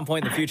at some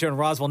point in the future, and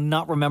Roz will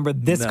not remember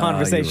this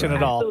conversation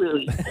at all.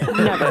 Absolutely,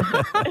 never.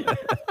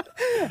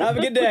 Have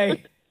a good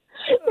day.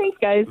 Thanks,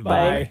 guys.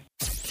 Bye.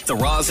 The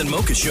Roz and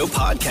Mocha Show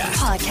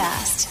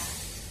podcast.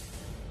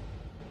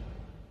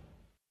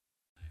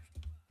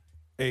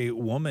 A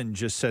woman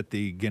just set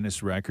the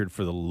Guinness record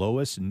for the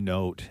lowest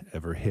note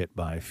ever hit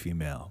by a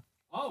female.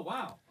 Oh,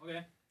 wow.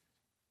 Okay.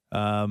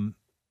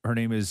 Her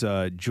name is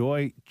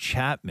Joy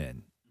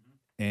Chapman,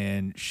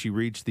 and she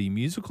reached the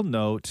musical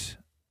note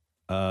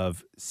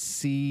of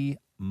C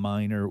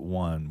minor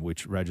 1,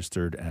 which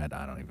registered at,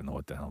 I don't even know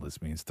what the hell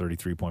this means,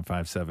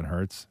 33.57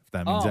 hertz, if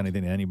that means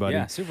anything to anybody.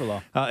 Yeah, super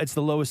low. It's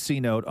the lowest C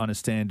note on a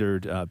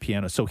standard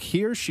piano. So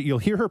here you'll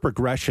hear her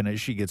progression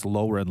as she gets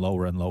lower and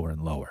lower and lower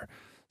and lower.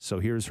 So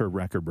here's her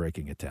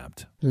record-breaking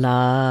attempt.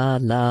 La,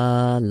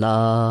 la,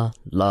 la,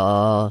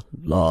 la,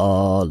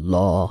 la, la,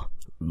 la,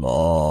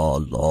 la, la,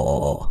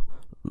 la,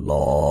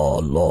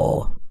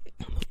 la,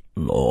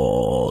 la,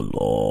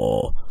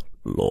 la,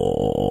 la,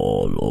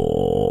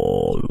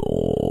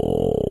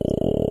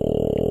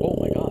 Oh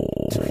my God.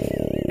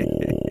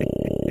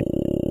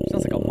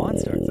 Sounds like a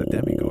monster. It's a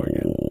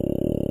Demigorgon.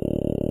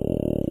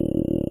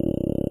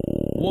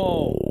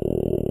 Whoa.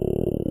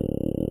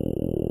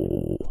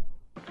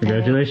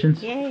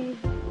 Congratulations. Yay.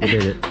 You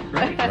did it.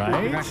 Right?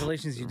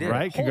 Congratulations, you did it.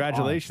 Right?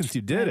 Congratulations,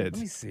 you did it.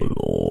 Let me see.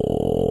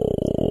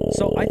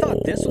 So I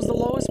thought this was the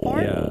lowest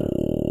part? Yeah.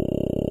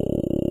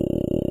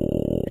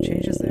 It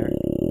changes there.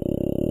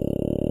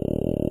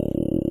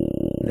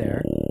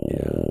 There.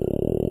 Yeah.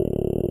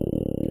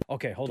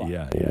 Okay, hold on.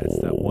 Yeah, it's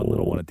that one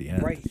little one at the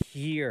end. Right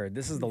here.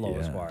 This is the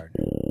lowest Yeah. part.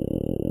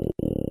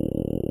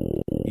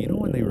 You know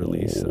when they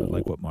release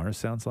like what Mars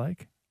sounds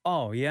like?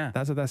 Oh, yeah.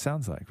 That's what that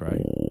sounds like, right?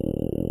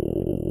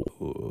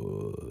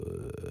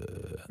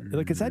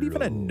 Like, is that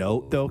even a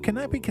note, though? Can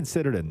that be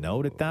considered a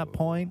note at that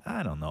point?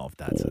 I don't know if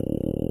that's a...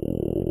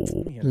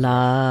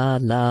 La,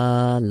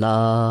 la, la,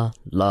 la,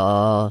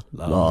 la,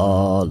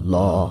 la, la,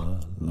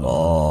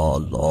 la,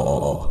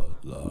 la,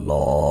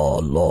 la,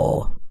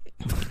 la,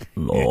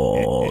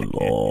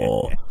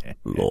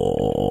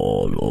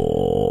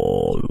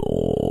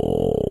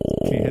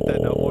 Can you hit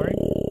that note, Maury?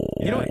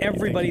 You know, Yeah,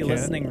 everybody you think you can?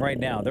 listening right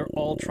now, they're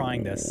all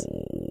trying this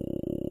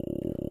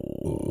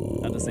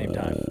at the same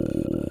time.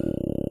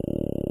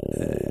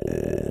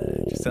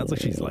 It just sounds like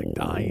she's like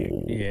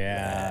dying.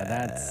 Yeah,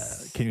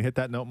 that's... Can you hit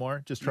that note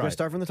more? Just try. Gotta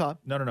start from the top.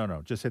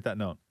 No. Just hit that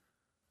note.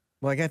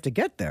 Well, I have to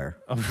get there.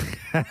 You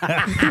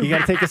got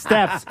to take the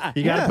steps.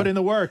 You got to put in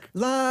the work.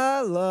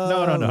 La la. No.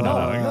 la,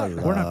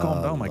 We're not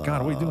going. la, Oh my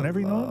God, are we doing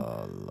every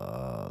note?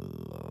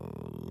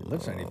 Your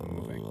lips aren't even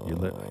moving. I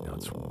know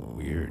it's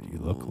weird. You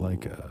look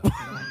like a.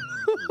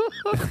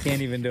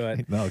 Can't even do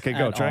it. No. Okay,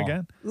 go. At Try all.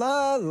 again.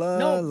 La la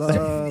No. la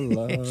la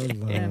la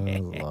Damn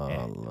it. la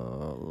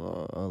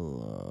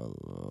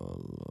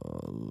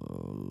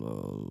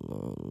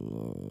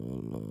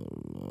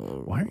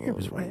Why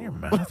are your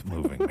mouth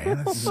moving,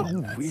 man? That's so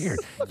weird.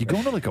 You go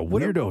into like a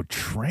weirdo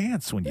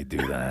trance when you do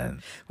that.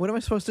 What am I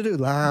supposed to do?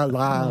 La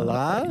la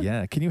la.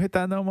 Yeah. Can you hit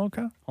that note,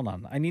 Mocha? Hold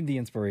on. I need the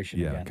inspiration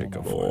Yeah. again. Okay, Hold go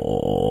on. for it.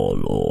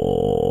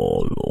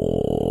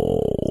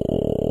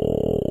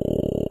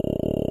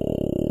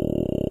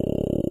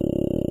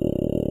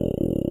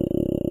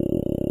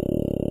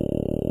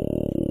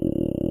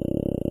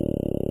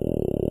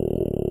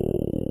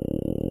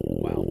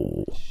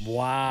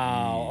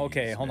 Wow.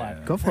 Okay, hold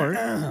on. Go for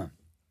it.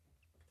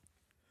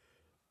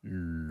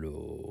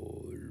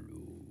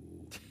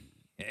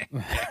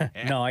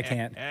 No, I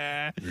can't.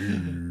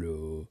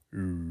 Low.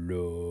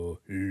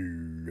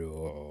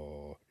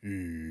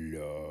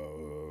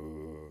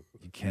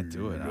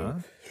 do it, huh?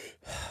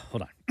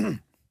 Hold on.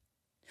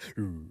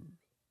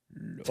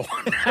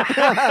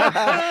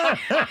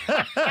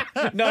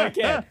 No, I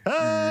can't.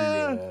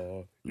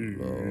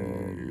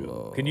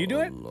 Can you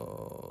do it?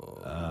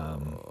 Hold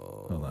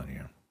on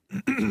here.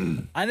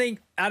 I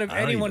think out of I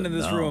don't anyone in even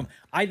this know. room,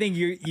 I think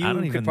you I don't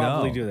could even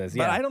probably know. do this.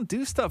 But Yeah. I don't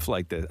do stuff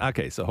like this.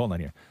 Okay, so hold on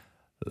here.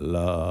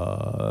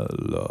 La la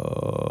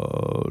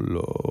la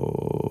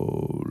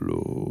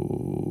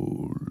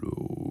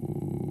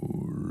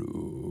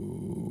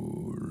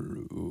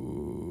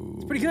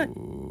It's pretty good.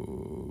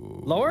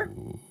 Lower?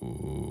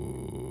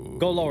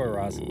 Go lower,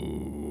 Roz.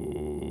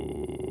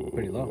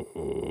 Pretty low.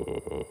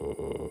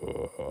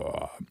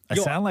 I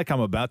sound like I'm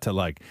about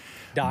to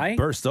die,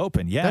 burst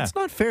open. Yeah, That's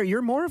not fair.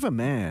 You're more of a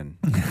man.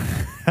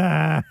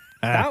 That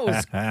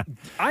was.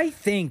 I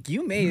think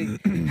you may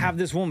have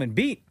this woman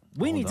beat.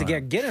 We need to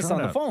get Guinness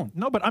on the phone.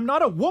 No, but I'm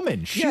not a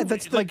woman. Yeah,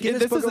 that's the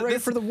Guinness Book of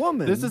Records for the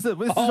woman. This is a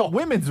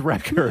women's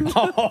record.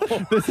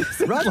 This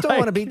isn't Russ don't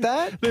want to beat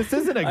that. This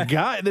isn't a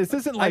guy. This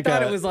isn't like I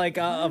thought it was like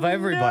of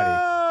everybody.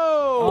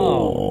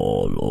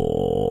 No.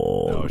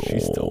 No,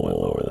 she still went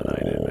lower than I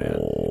did, man.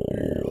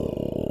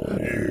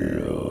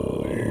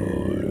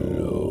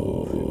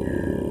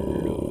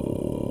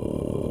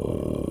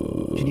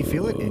 Can you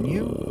feel it in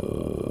you?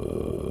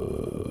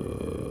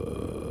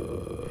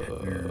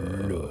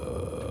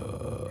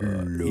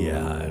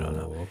 Yeah, I don't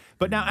know.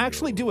 But now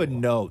actually do a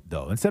note,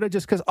 though. Instead of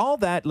just, because all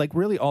that, like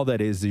really all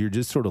that is you're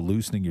just sort of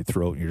loosening your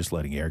throat and you're just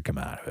letting air come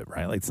out of it,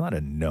 right? Like it's not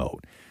a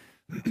note.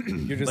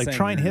 You're just like saying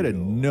try and hit a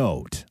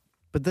note.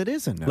 But that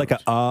is a note. Like a,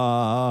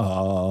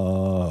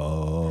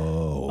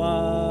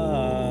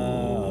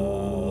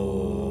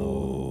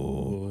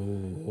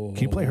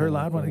 Can you play her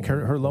loud one,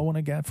 her low one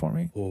again for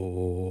me?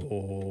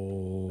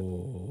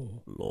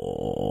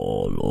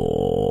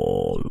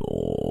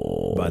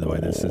 By the way,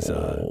 this is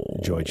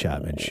Joy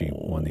Chapman. She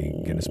won the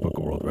Guinness Book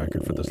of World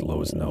Record for the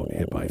lowest note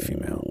hit by a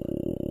female.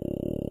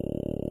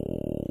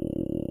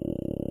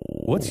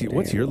 What's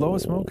your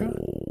lowest, Mocha?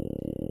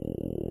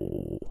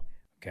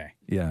 Okay.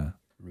 Yeah.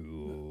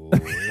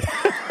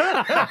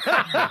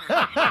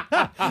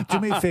 Do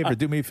me a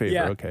favor,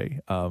 Yeah. okay?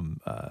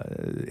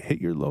 Hit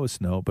your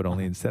lowest note, but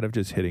only instead of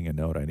just hitting a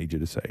note, I need you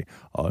to say,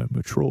 I'm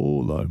a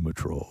troll, I'm a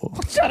troll.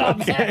 Shut up,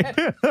 okay.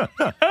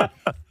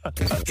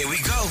 Here we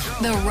go.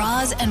 The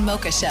Roz and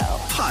Mocha Show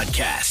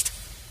Podcast.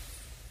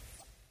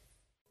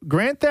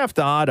 Grand Theft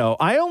Auto,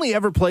 I only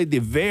ever played the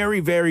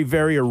very, very,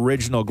 very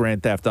original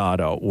Grand Theft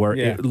Auto where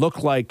it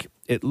looked like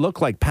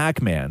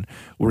Pac-Man,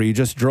 where you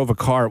just drove a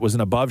car. It was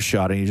an above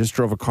shot, and you just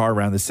drove a car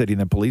around the city, and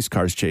then police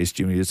cars chased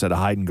you, and you just had to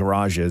hide in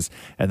garages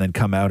and then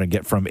come out and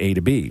get from A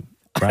to B.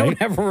 Right? I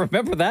don't ever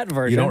remember that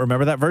version. You don't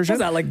remember that version? Was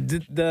that like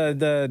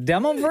the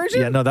demo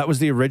version? Yeah, no, that was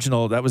the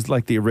original. That was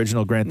like the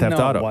original Grand Theft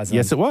No, it Auto. wasn't.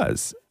 Yes, it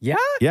was. Yeah?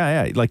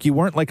 Yeah. Like you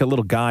weren't like a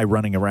little guy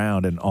running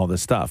around and all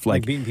this stuff.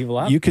 Like beating people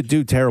up? You could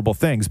do terrible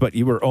things, but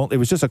you were. It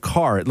was just a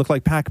car. It looked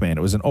like Pac-Man.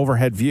 It was an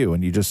overhead view,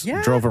 and you just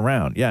drove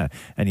around. Yeah,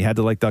 and you had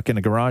to like duck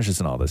into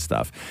garages and all this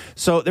stuff.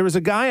 So there was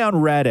a guy on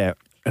Reddit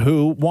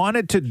who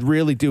wanted to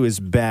really do his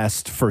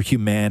best for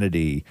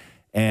humanity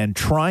and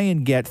try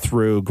and get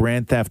through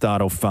Grand Theft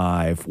Auto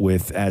 5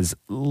 with as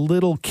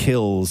little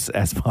kills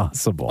as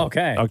possible.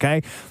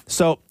 Okay.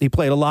 So he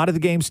played a lot of the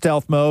game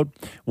stealth mode.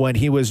 When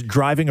he was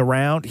driving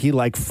around, he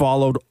like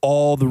followed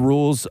all the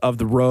rules of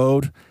the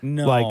road.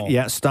 No.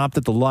 Like, stopped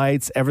at the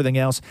lights, everything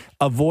else.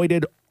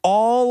 Avoided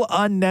all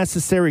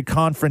unnecessary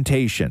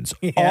confrontations.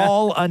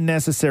 All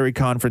unnecessary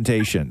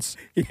confrontations.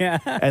 Yeah.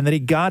 And then he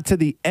got to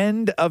the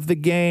end of the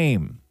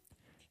game,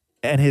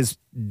 and his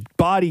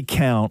body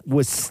count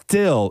was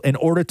still, in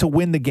order to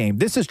win the game.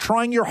 This is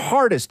trying your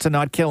hardest to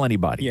not kill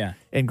anybody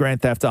in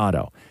Grand Theft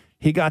Auto.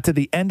 He got to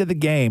the end of the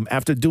game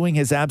after doing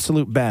his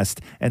absolute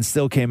best and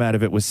still came out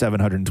of it with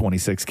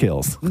 726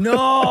 kills.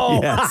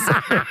 No! Yes.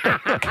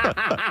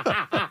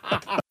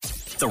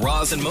 The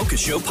Roz and Mocha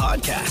Show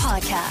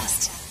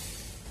podcast.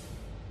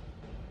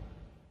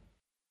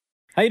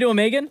 How you doing,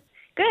 Megan?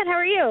 Good. How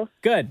are you?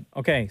 Good.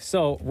 Okay,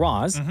 so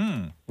Roz,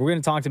 we're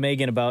going to talk to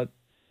Megan about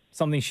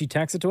something she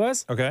texted to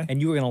us. Okay.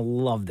 And you were going to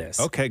love this.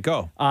 Okay,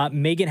 go.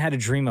 Megan had a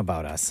dream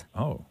about us.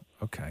 Oh,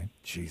 okay.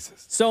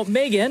 Jesus. So,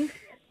 Megan,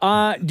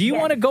 do you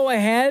want to go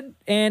ahead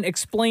and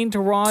explain to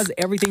Roz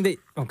everything that...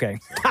 Okay.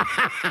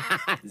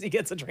 As he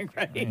gets a drink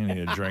ready. I need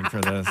a drink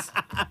for this.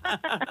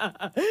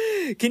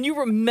 Can you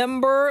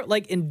remember,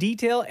 like, in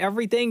detail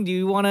everything? Do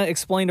you want to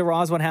explain to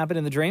Roz what happened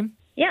in the dream?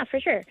 Yeah, for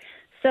sure.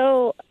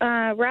 So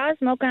Roz,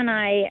 Mocha, and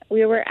I,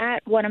 we were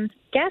at what I'm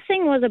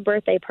guessing was a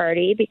birthday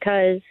party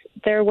because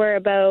there were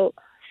about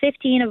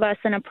 15 of us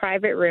in a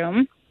private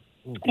room.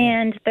 Okay.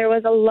 And there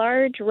was a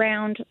large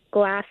round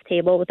glass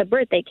table with a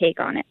birthday cake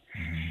on it.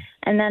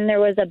 And then there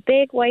was a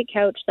big white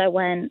couch that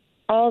went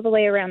all the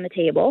way around the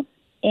table.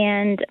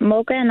 And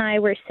Mocha and I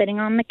were sitting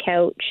on the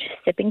couch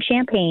sipping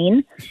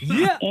champagne.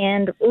 Yeah.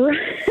 And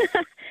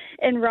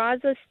Roz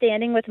was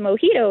standing with a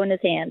mojito in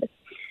his hand.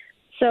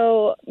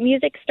 So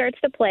music starts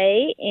to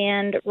play,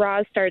 and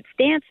Roz starts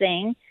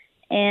dancing,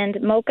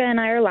 and Mocha and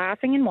I are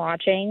laughing and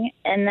watching,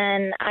 and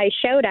then I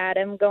shout at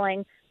him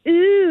going,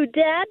 ooh,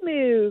 dad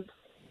moves.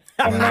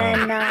 And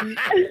then,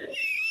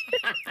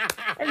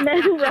 and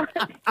then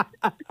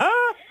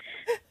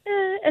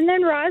and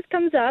then Roz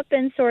comes up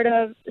and sort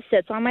of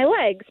sits on my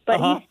legs, but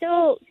he's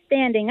still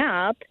standing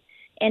up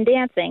and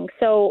dancing.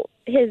 So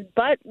his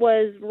butt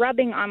was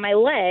rubbing on my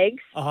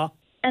legs.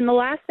 And the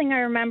last thing I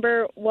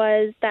remember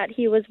was that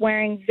he was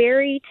wearing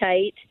very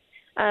tight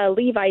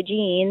Levi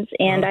jeans,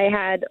 and I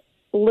had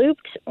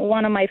looped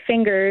one of my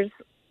fingers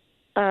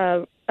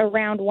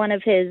around one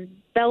of his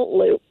belt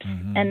loops,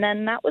 and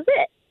then that was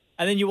it.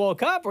 And then you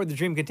woke up, or the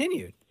dream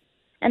continued?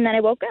 And then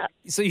I woke up.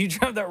 So you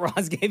dreamt that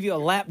Roz gave you a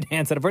lap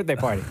dance at a birthday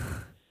party?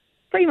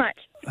 Pretty much.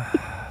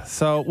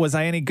 So was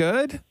I any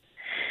good?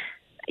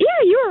 Yeah,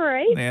 you were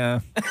right. Yeah.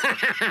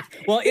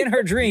 Well, in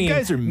her dream, You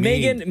guys are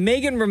mean.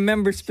 Megan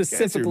remembers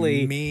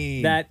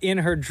specifically that in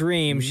her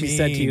dream she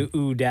said to you,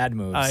 "Ooh, dad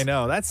moves." I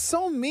know. That's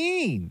so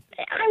mean.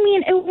 I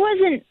mean, it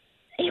wasn't.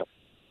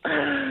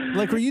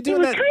 Like, were you It doing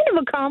was that? kind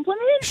of a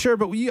compliment. Sure,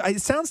 but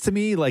it sounds to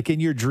me like in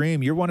your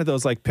dream, you're one of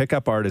those like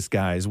pickup artist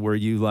guys where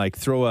you like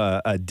throw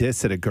a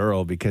diss at a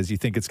girl because you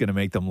think it's going to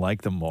make them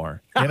like them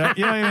more. You know what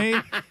I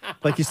mean?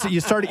 Like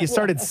you start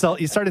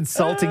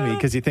insulting me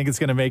because you think it's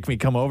going to make me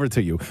come over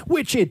to you,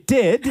 which it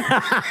did.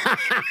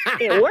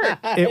 It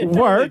worked. It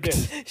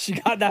worked. She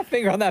got that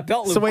finger on that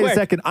belt loop. So wait quick. a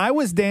second. I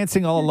was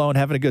dancing all alone,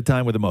 having a good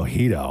time with a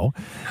mojito,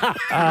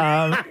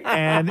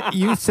 and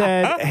you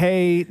said,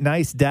 "Hey,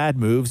 nice dad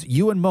moves."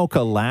 You and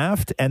Mocha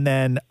laughed, and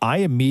then I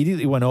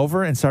immediately went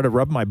over and started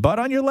rubbing my butt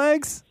on your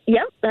legs.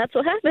 Yep, that's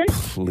what happened.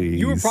 Please,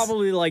 You were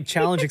probably like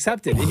challenge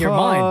accepted in your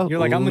mind. You're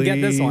like, I'm gonna get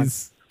this one.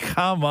 Please.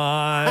 Come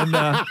on.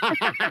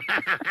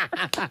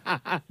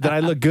 Did I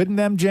look good in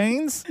them,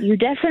 Janes? You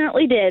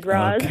definitely did,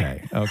 Roz.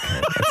 Okay.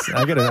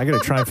 I gotta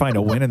try and find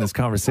a win in this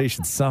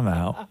conversation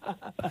somehow.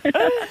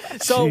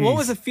 So, what Jeez.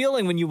 was the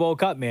feeling when you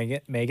woke up,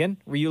 Megan?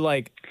 Were you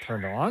like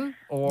turned on,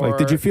 or Like,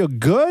 did you feel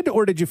good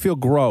or did you feel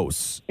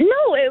gross? No,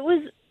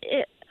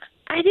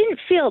 I didn't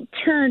feel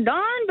turned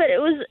on, but it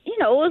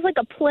was like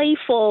a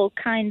playful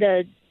kind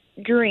of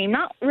dream,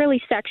 not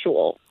really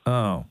sexual.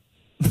 Oh.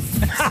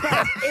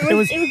 It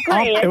was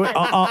great. It was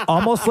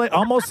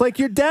almost like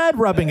your dad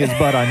rubbing his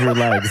butt on your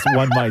legs,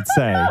 one might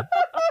say.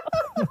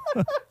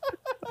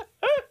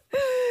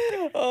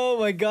 Oh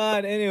my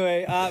God!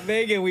 Anyway,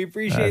 Megan, we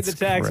appreciate That's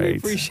the text. We great.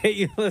 appreciate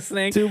you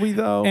listening. Do we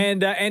though?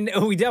 And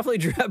we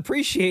definitely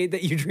appreciate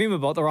that you dream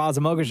about the Roz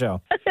and Mocha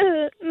show.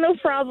 No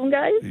problem,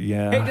 guys.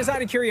 Yeah. Hey, just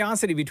out of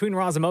curiosity, between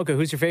Roz and Mocha,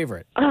 who's your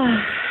favorite?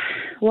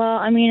 Well,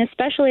 I mean,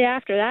 especially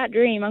after that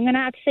dream, I'm going to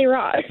have to say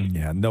Roz.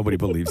 Yeah, nobody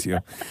believes you.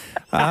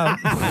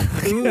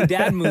 Ooh,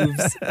 dad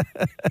moves.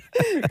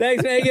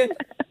 Thanks, Megan.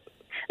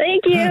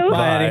 Thank you.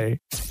 Bye.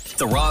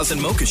 The Roz and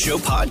Mocha Show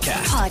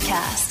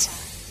podcast.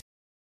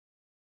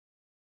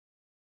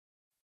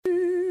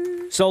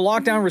 So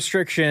lockdown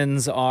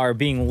restrictions are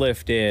being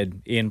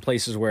lifted in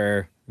places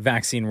where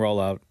vaccine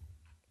rollout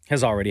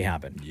has already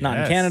happened. Not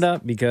in Yes.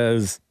 Canada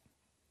because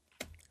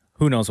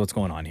who knows what's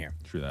going on here.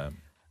 True that.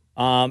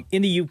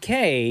 In the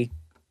UK,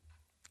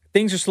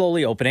 things are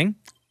slowly opening,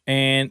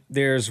 and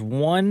there's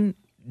one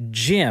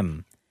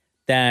gym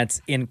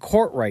that's in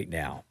court right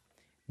now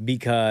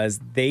because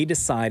they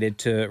decided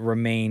to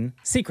remain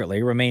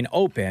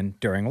open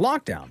during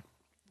lockdown.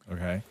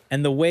 Okay.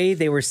 And the way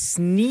they were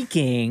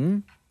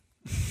sneaking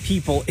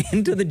people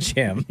into the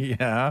gym.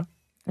 Yeah.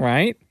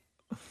 Right?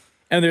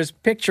 And there's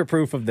picture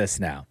proof of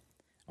this now.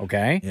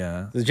 Okay?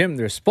 Yeah. The gym,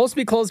 they're supposed to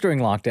be closed during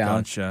lockdown.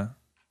 Gotcha.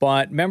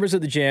 But members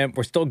of the gym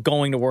were still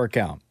going to work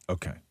out.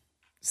 Okay.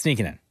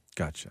 Sneaking in.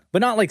 Gotcha. But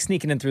not like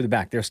sneaking in through the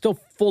back. They're still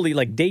fully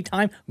like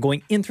daytime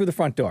going in through the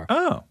front door.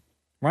 Oh.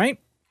 Right?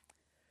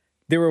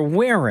 They were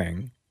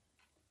wearing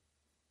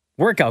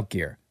workout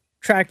gear.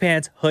 Track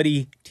pants,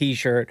 hoodie,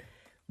 t-shirt,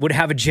 would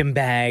have a gym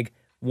bag,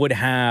 would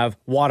have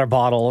water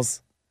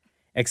bottles,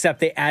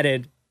 except they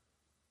added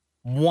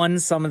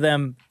some of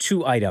them,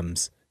 2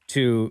 items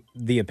to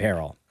the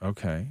apparel.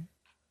 Okay.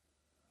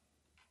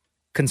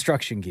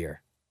 Construction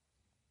gear.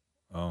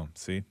 Oh,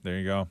 see, there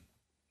you go.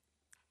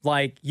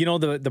 Like, you know,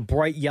 the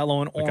bright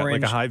yellow and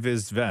orange. Like a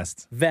high-vis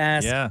vest.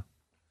 Yeah.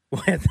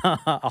 With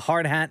a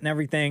hard hat and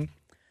everything.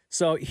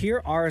 So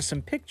here are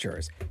some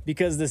pictures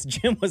because this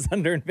gym was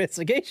under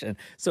investigation.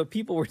 So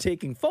people were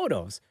taking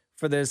photos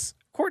for this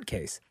court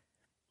case.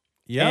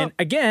 Yeah. And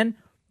again,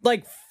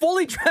 like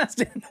fully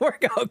dressed in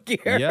workout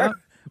gear, Yeah.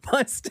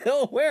 but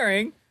still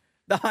wearing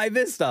the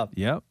high-vis stuff.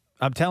 Yep.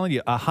 I'm telling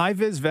you, a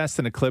high-vis vest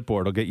and a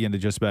clipboard will get you into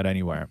just about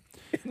anywhere.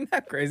 Isn't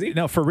that crazy?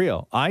 No, for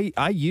real.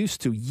 I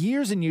used to,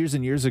 years and years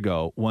and years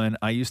ago, when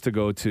I used to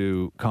go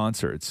to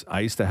concerts, I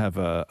used to have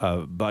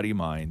a buddy of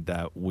mine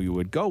that we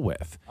would go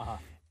with.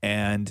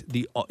 And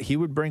he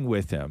would bring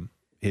with him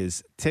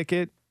his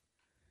ticket,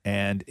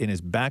 and in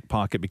his back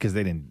pocket, because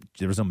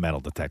there was no metal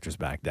detectors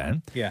back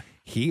then. Yeah.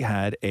 He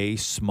had a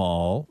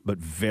small but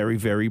very,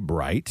 very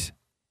bright,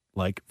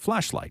 like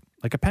flashlight,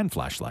 like a pen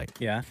flashlight.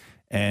 Yeah.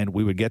 And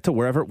we would get to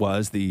wherever it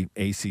was, the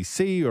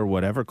ACC or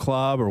whatever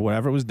club or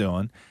whatever it was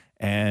doing,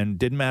 and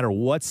didn't matter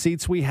what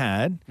seats we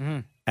had.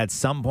 At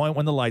some point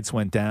when the lights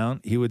went down,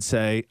 he would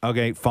say,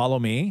 okay, follow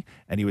me.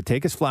 And he would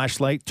take his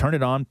flashlight, turn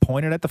it on,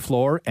 point it at the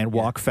floor, and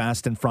walk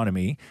fast in front of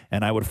me.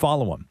 And I would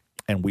follow him.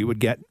 And we would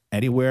get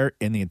anywhere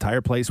in the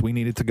entire place we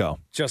needed to go.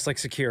 Just like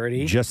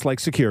security. Just like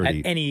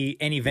security. At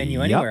any venue,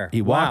 Yep. anywhere.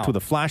 He walked Wow. with a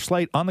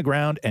flashlight on the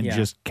ground and Yeah.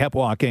 just kept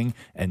walking,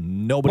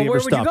 and nobody Well,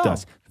 ever where would you stopped go?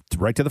 us.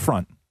 Right to the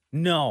front.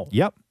 No.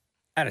 Yep.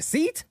 At a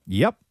seat?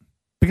 Yep.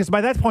 Because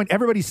by that point,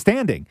 everybody's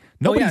standing.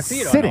 Nobody's oh, yeah, so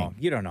you sitting. Don't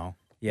know. You don't know.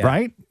 Yeah.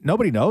 Right?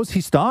 Nobody knows. He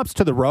stops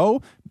to the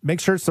row, make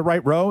sure it's the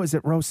right row. Is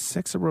it row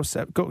 6 or row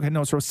 7? No,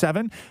 it's row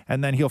 7.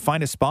 And then he'll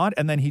find a spot,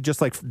 and then he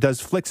just like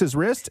flicks his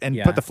wrist and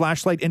Yeah. put the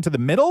flashlight into the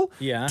middle.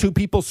 Yeah. 2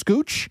 people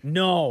scooch.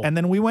 No. And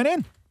then we went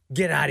in.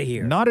 Get out of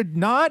here.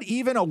 Not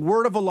even a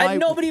word of a lie.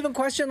 And nobody even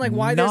questioned like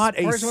why Not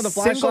this a person with a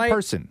single flashlight,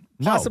 person.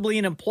 No. possibly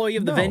an employee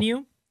of the No.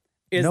 venue,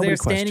 is Nobody there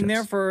standing questions.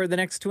 there for the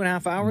next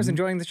 2.5 hours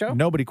enjoying the show?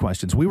 Nobody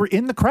questions. We were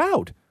in the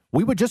crowd.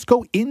 We would just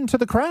go into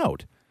the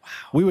crowd. Wow.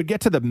 We would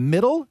get to the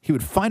middle. He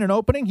would find an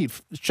opening. He'd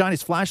shine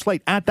his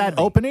flashlight at that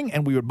opening,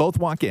 and we would both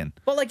walk in.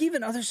 But like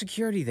even other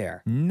security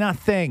there,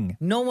 Nothing.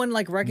 no one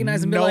like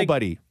recognized him. Be like,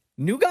 Nobody.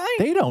 new guy?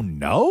 They don't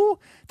know.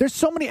 There's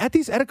so many at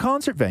a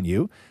concert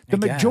venue. The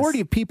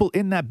majority of people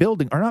in that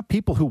building are not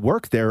people who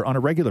work there on a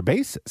regular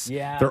basis.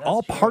 Yeah, they're that's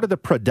all part of the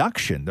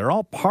production. They're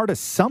all part of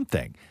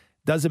something.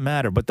 Doesn't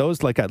matter. But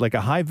those like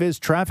a high vis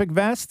traffic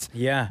vest,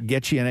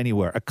 get you in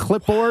anywhere. A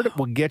clipboard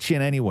will get you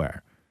in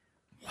anywhere.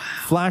 Wow.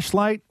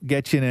 Flashlight,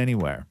 get you in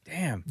anywhere.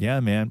 Damn. Yeah,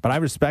 man. But I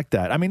respect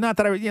that. I mean, not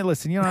that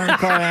listen, you know what I'm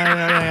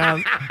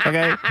calling,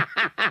 okay?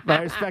 But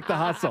I respect the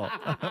hustle.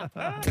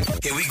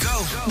 Here we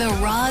go. The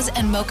Roz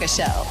and Mocha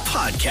Show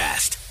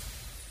Podcast.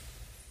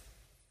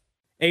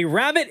 A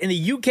rabbit in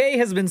the UK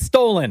has been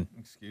stolen.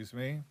 Excuse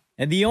me?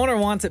 And the owner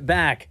wants it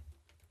back.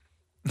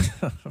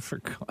 For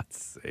God's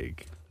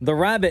sake. The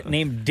rabbit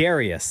named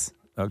Darius.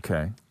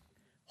 Okay.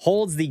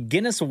 Holds the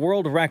Guinness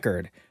World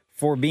Record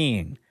for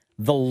being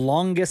the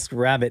longest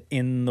rabbit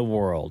in the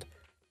world.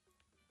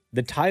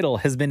 The title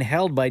has been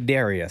held by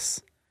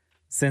Darius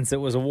since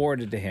it was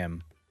awarded to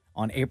him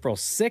on April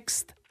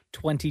 6th,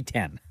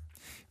 2010.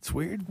 It's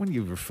weird when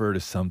you refer to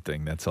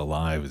something that's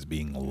alive as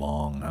being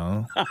long,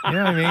 huh? You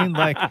know what I mean?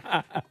 Like,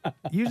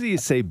 usually you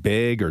say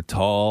big or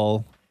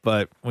tall,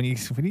 but when you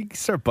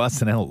start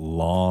busting out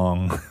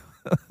long.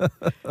 You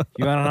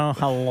want to know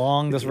how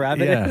long this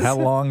rabbit Yeah, is? how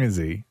long is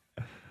he?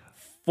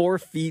 4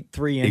 feet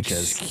 3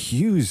 inches.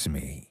 Excuse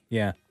me.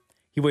 Yeah.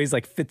 He weighs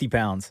like 50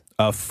 pounds.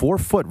 A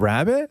 4-foot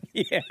rabbit?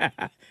 Yeah.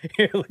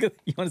 Here, look at.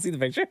 You want to see the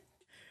picture?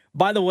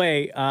 By the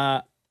way,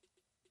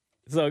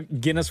 so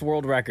Guinness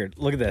World Record.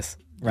 Look at this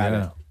rabbit.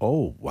 Yeah.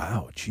 Oh,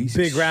 wow. Jesus.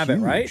 Big rabbit,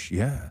 huge. right?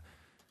 Yeah.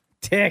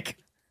 Tick.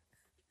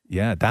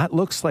 Yeah, that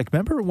looks like.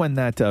 Remember when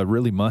that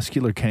really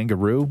muscular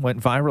kangaroo went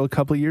viral a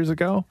couple of years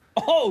ago?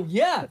 Oh,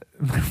 yeah.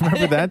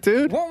 Remember that,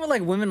 dude? Weren't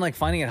like women like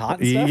finding it hot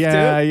and stuff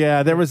Yeah, too?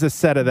 yeah. There was a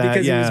set of that.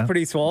 Because yeah. he was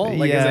pretty swole.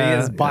 Like yeah.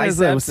 his biceps.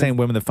 Those same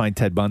women that find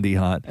Ted Bundy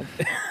hot.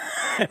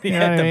 He You know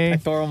had what the I mean?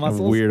 pectoral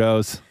muscles.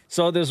 Weirdos.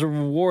 So there's a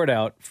reward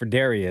out for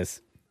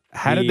Darius.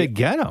 How did they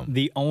get him?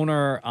 The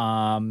owner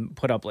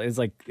put up is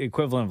like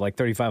equivalent of like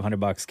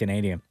 $3,500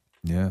 Canadian.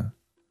 Yeah.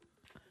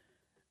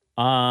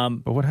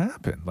 But what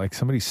happened? Like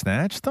somebody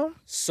snatched them?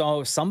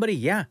 So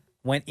somebody,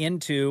 went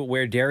into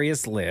where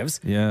Darius lives.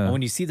 Yeah. And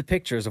when you see the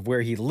pictures of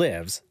where he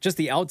lives, just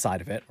the outside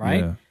of it,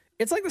 right? Yeah.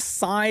 It's like the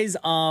size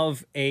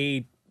of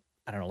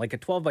like a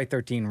 12 by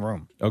 13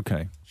 room.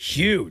 Okay.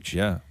 Huge.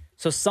 Yeah.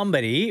 So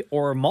somebody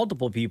or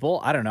multiple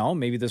people, I don't know,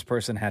 maybe this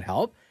person had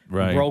help,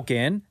 Right. broke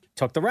in,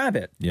 took the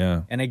rabbit.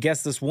 Yeah. And I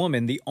guess this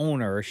woman, the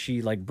owner,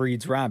 she like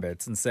breeds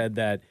rabbits and said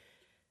that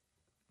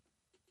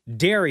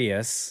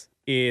Darius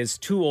is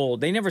too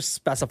old. They never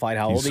specified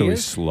how old he he's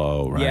is.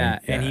 slow, right? Yeah,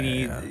 and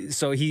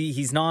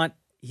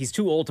he's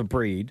too old to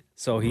breed,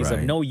 so he's of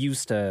Right. no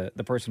use to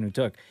the person who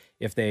took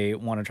if they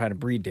want to try to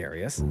breed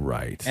Darius.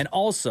 Right. And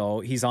also,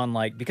 he's on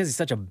because he's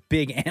such a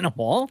big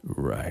animal.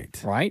 Right.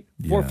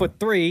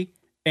 4'3"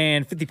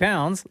 and 50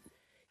 pounds.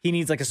 He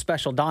needs like a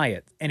special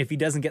diet, and if he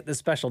doesn't get this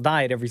special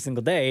diet every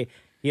single day,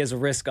 he has a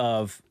risk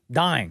of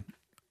dying.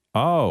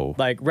 Oh.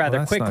 Rather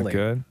that's quickly. not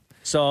good.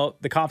 So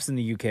the cops in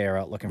the UK are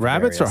out looking for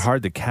Rabbits Darius. are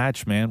hard to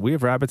catch, man. We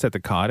have rabbits at the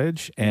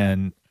cottage,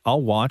 and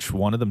I'll watch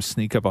one of them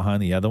sneak up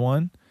behind the other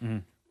one.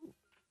 Mhm.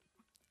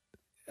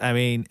 I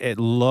mean, it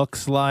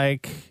looks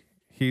like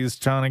he's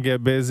trying to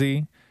get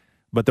busy,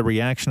 but the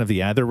reaction of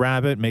the other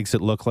rabbit makes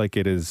it look like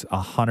it is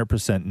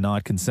 100%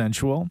 not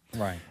consensual.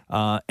 Right.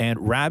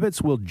 And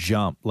rabbits will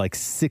jump like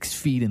 6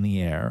 feet in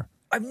the air.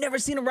 I've never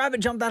seen a rabbit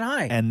jump that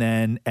high. And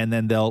then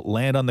they'll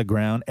land on the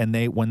ground, and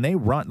when they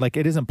run, like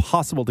it is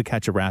impossible to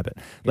catch a rabbit.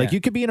 Like Yeah.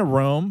 you could be in a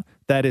room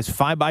that is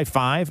 5 by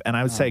 5, and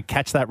I would say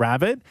catch that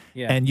rabbit,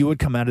 Yeah. and you would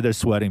come out of there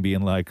sweating,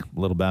 being like,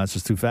 "Little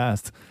bastard's too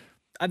fast."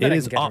 I bet It I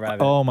is can catch a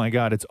rabbit. Oh my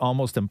god, it's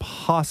almost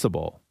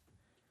impossible.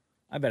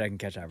 I bet I can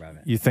catch that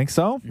rabbit. You think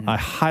so? Mm-hmm. I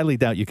highly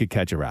doubt you could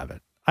catch a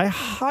rabbit. I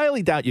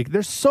highly doubt you.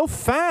 They're so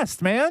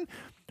fast, man.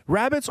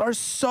 Rabbits are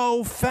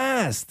so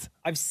fast.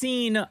 I've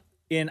seen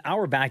in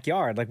our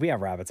backyard, like we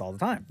have rabbits all the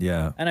time.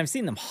 Yeah. And I've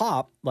seen them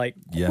hop like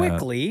Yeah.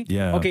 quickly.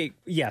 Yeah. Okay,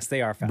 yes,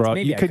 they are fast. Bro,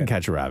 Maybe you I couldn't could.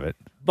 catch a rabbit.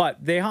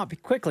 But they hop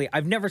quickly.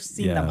 I've never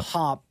seen them Yeah.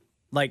 hop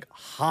like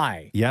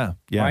high. Yeah,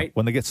 yeah. Right?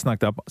 When they get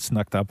snuck up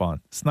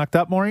on. Snucked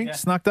up, Maureen? Yeah.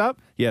 Snucked up?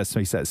 Yes, so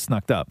he says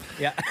snucked up.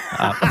 Yeah.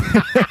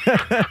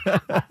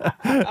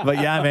 But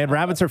yeah, man,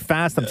 rabbits are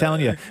fast, I'm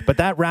telling you. But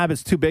that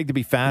rabbit's too big to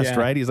be fast, Yeah.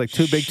 right? He's like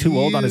too big, too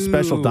old on his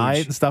special Huge.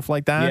 diet and stuff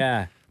like that.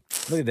 Yeah.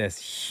 Look at this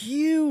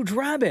huge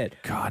rabbit.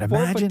 God,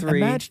 4'3",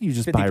 imagine you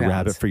just 50 buy a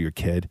rabbit pounds. for your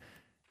kid,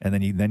 and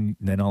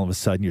then all of a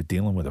sudden you're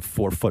dealing with a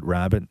 4-foot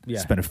rabbit, Yeah.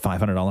 spending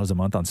 $500 a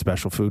month on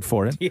special food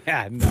for it.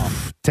 Yeah, no.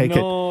 Take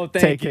no, it.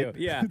 thank Take you. it.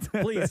 Yeah,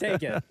 please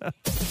take it.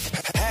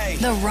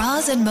 The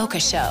Roz and Mocha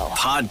Show.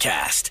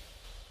 Podcast.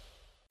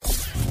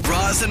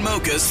 Roz and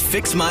Mocha's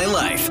Fix My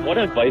Life. What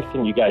advice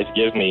can you guys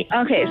give me?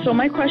 Okay, so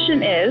my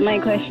question is,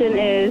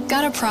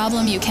 Got a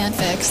problem you can't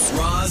fix?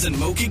 Roz and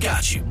Mocha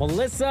got you.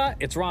 Melissa,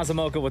 it's Roz and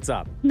Mocha. What's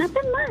up?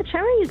 Nothing much. How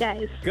are you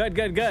guys? Good,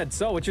 good, good.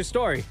 So, what's your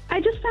story?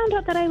 I just found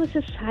out that I was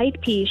his side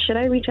piece. Should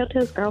I reach out to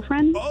his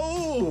girlfriend?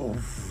 Oh,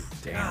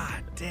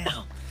 God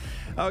damn.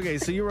 Okay,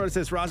 so you wrote, it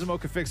says,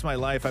 Razamoka fixed my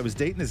life. I was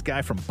dating this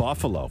guy from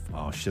Buffalo.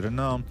 Oh, should have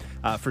known.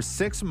 For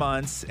 6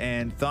 months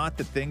and thought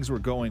that things were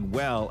going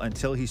well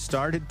until he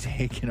started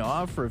taking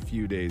off for a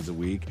few days a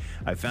week.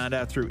 I found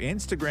out through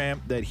Instagram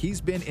that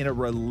he's been in a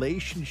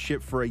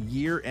relationship for 1.5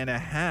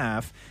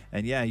 years.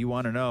 And yeah, you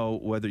want to know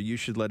whether you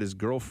should let his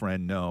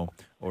girlfriend know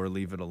or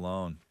leave it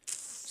alone.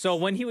 So,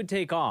 when he would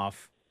take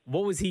off,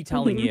 what was he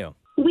telling you?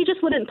 We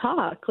just wouldn't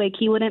talk. Like,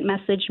 he wouldn't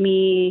message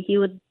me. He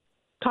would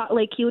talk,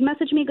 like, he would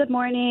message me, good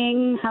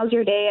morning, how's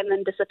your day, and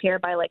then disappear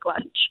by, like,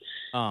 lunch.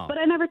 Oh. But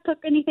I never took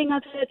anything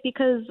of it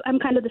because I'm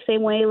kind of the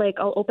same way. Like,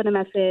 I'll open a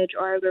message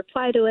or I would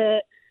reply to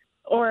it,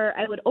 or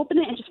I would open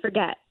it and just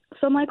forget.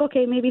 So I'm like,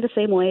 okay, maybe the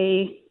same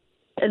way.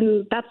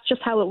 And that's just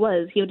how it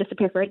was. He would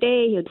disappear for a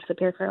day. He would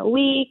disappear for a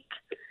week.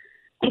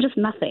 And just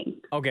nothing.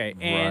 Okay,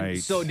 and Right.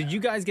 so did you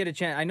guys get a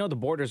chance? I know the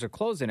borders are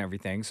closed and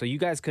everything, so you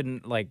guys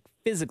couldn't, like,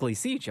 physically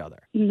see each other.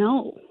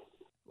 No.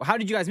 How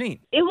did you guys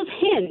meet? It was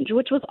Hinge,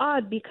 which was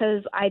odd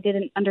because I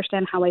didn't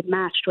understand how I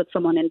matched with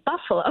someone in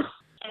Buffalo.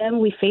 And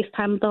we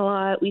FaceTimed a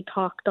lot. We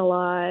talked a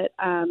lot.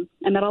 I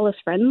met all his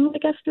friends, I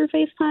guess, through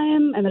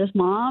FaceTime. I met his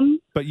mom.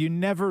 But you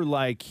never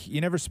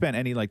spent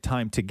any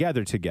time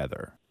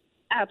together.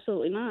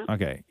 Absolutely not.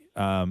 Okay.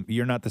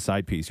 You're not the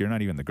side piece. You're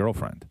not even the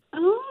girlfriend.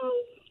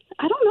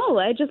 I don't know.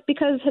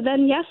 Because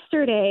then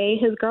yesterday,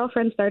 his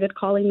girlfriend started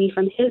calling me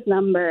from his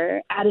number,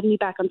 added me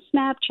back on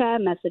Snapchat,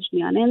 messaged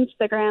me on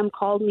Instagram,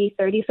 called me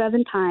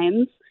 37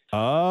 times.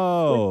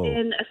 Oh.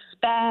 Within a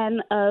span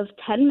of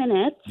 10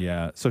 minutes.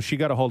 Yeah. So she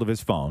got a hold of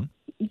his phone.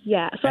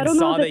 Yeah. So I And don't know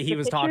saw if that it's he the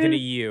was talking to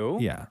pictures. you.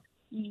 Yeah.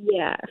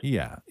 Yeah.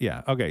 Yeah.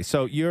 Yeah. Okay.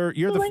 So you're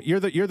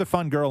the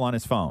fun girl on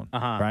his phone,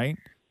 right?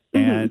 Mm-hmm.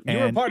 And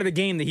You were part of the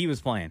game that he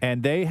was playing.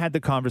 And they had the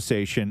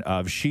conversation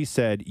of, she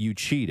said you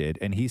cheated,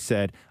 and he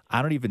said,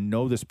 I don't even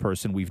know this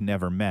person, we've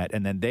never met.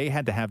 And then they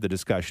had to have the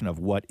discussion of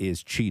what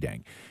is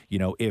cheating. You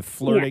know, if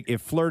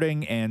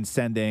flirting and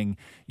sending,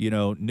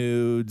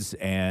 nudes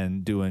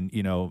and doing,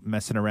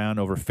 messing around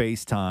over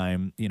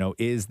FaceTime,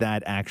 is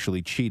that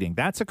actually cheating?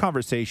 That's a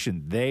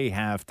conversation they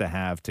have to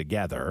have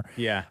together.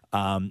 Yeah.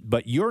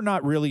 But you're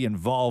not really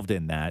involved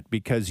in that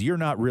because you're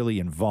not really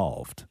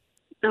involved.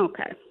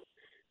 Okay.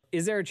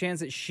 Is there a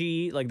chance that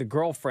she, like the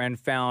girlfriend,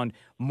 found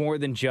more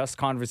than just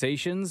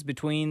conversations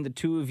between the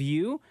two of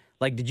you?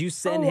 Like, did you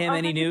send him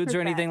any nudes or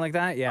 100%. anything like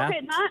that? Yeah.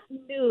 Okay, not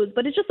nudes,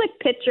 but it's just like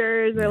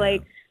pictures or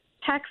like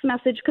text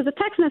message, because the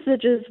text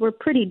messages were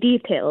pretty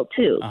detailed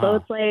too. So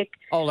it's like,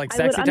 Oh, like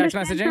I would sexy text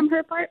understand messaging? from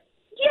her part.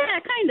 Yeah,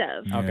 kind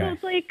of. Okay. So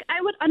it's like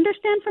I would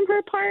understand from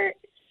her part,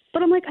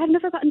 but I'm like, I've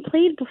never gotten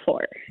played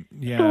before.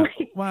 Yeah.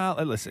 Well,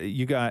 listen,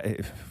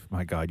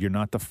 my God, you're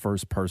not the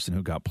first person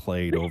who got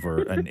played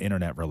over an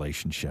internet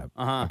relationship.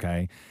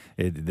 Okay.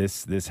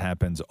 This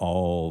happens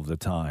all the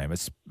time,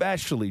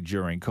 especially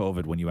during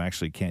COVID when you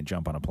actually can't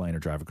jump on a plane or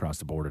drive across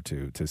the border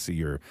to see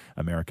your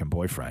American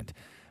boyfriend.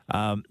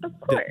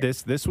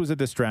 This was a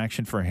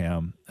distraction for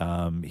him.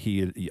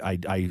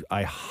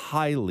 I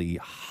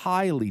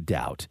highly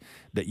doubt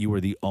that you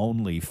were the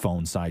only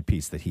phone side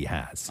piece that he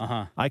has.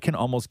 I can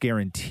almost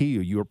guarantee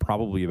you were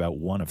probably about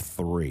one of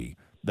 3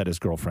 that his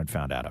girlfriend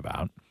found out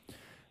about.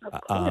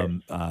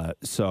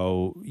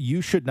 So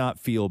you should not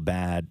feel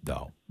bad,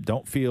 though.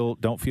 Don't feel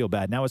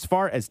bad. Now, as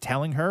far as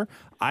telling her,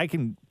 I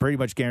can pretty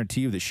much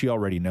guarantee you that she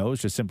already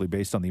knows, just simply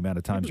based on the amount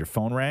of times your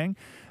phone rang.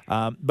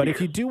 But if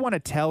you do want to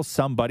tell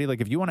somebody, like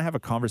if you want to have a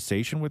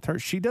conversation with her,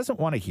 she doesn't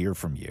want to hear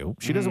from you.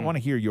 She doesn't want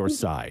to hear your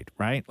side,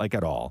 right? Like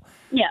at all.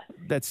 Yeah.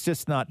 That's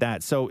just not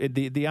that. So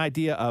the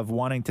idea of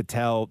wanting to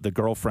tell the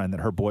girlfriend that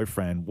her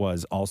boyfriend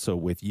was also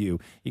with you,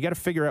 you got to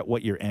figure out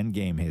what your end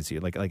game is here.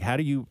 Like how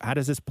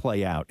does this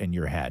play out in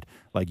your head?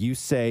 Like you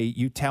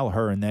tell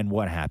her, and then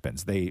what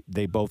happens? They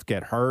both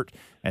get hurt,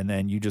 and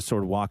then you just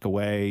sort of walk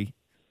away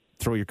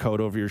throw your coat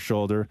over your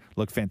shoulder,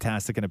 look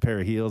fantastic in a pair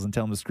of heels, and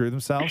tell them to screw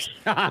themselves?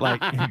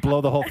 Like blow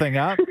the whole thing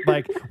up?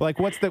 Like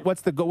what's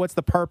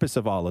the purpose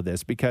of all of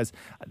this? Because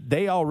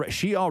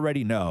she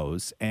already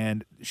knows,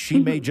 and she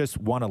may just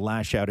want to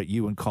lash out at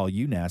you and call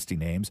you nasty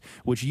names,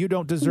 which you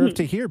don't deserve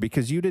to hear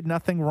because you did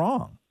nothing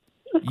wrong.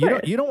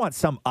 You don't want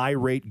some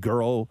irate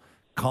girl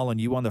calling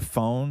you on the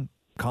phone,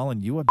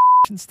 calling you a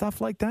bitch and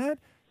stuff like that.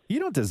 You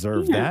don't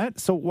deserve that.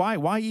 So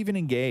why even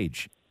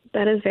engage?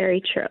 That is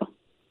very true.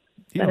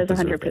 That is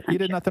 100%. You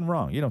did nothing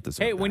wrong. You don't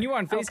deserve Hey, that. when you were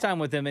on FaceTime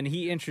with him and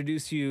he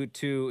introduced you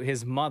to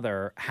his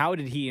mother, how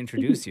did he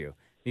introduce you?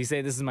 Did he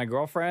say, this is my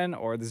girlfriend,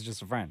 or this is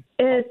just a friend?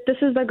 This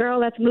is the girl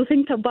that's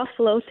moving to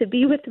Buffalo to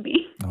be with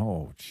me.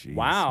 Oh, jeez.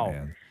 Wow.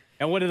 Man.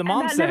 And what did the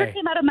mom that say? never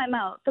came out of my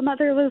mouth. The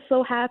mother was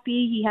so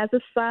happy. He has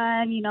a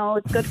son. You know,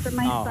 it's good for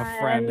my son. A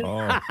friend.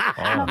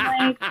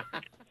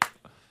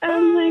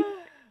 I'm like,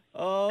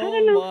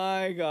 oh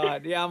my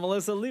God. Yeah,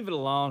 Melissa, leave it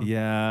alone.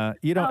 Yeah,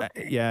 you don't.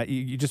 Yeah,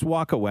 you just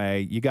walk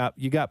away. You got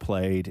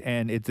played,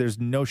 and there's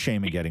no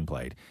shame in getting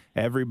played.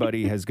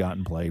 Everybody has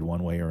gotten played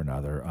one way or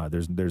another.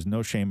 There's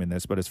no shame in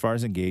this. But as far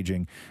as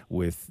engaging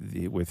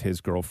with his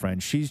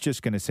girlfriend, she's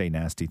just going to say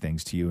nasty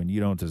things to you, and you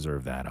don't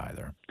deserve that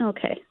either.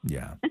 okay.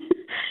 Yeah.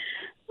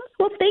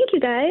 Well, thank you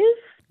guys.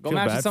 Go Feel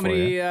match bad with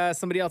for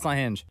somebody else on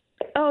Hinge.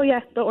 Oh yeah,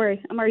 don't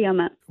worry. I'm already on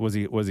that. Was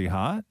he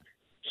hot?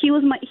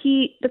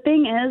 The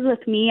thing is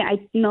with me, I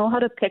know how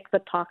to pick the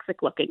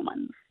toxic looking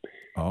ones.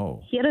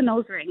 Oh. He had a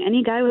nose ring.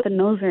 Any guy with a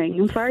nose ring.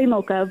 I'm sorry,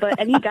 Mocha, but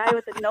any guy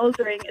with a nose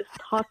ring is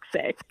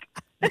toxic.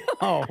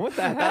 Oh, what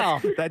the hell?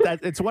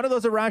 It's one of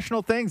those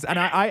irrational things. And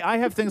I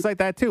have things like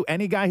that too.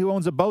 Any guy who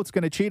owns a boat's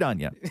going to cheat on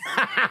you.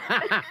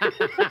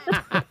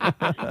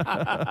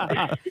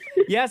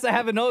 Yes, I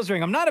have a nose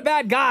ring. I'm not a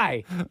bad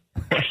guy.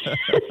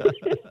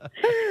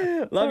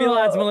 Love you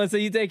lots, Melissa.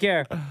 You take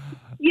care.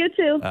 You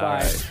too.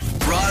 Bye.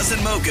 Roz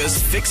and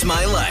Mocha's Fix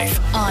My Life.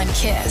 On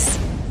Kiss.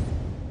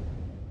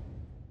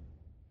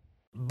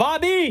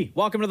 Bobby,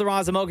 welcome to the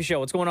Roz and Mocha Show.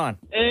 What's going on?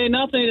 Hey,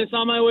 nothing. It's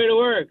on my way to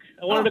work.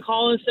 I wanted to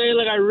call and say,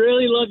 I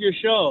really love your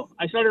show.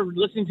 I started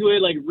listening to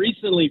it,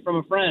 recently from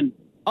a friend.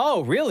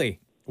 Oh,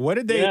 really? What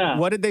did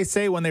they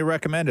say when they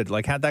recommended?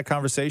 How'd that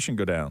conversation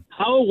go down?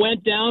 How it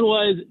went down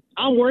was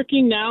I'm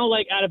working now,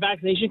 at a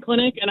vaccination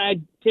clinic, and I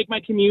take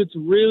my commutes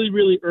really,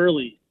 really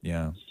early.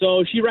 Yeah.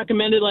 So she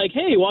recommended,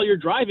 hey, while you're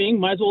driving,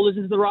 might as well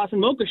listen to the Roz and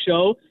Mocha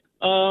Show.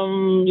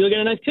 You'll get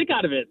a nice kick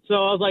out of it. So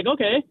I was like,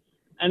 okay.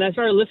 And I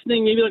started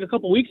listening maybe a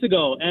couple weeks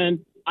ago.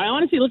 And I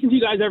honestly listen to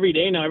you guys every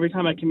day now, every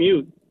time I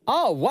commute.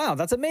 Oh, wow.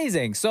 That's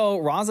amazing. So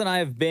Roz and I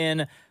have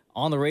been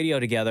on the radio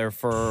together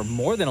for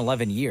more than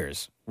 11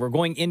 years. We're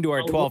going into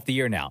our 12th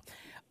year now.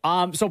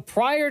 So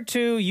prior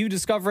to you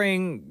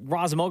discovering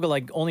Roz and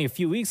Mocha, only a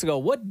few weeks ago,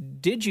 what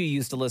did you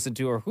used to listen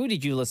to, or who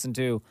did you listen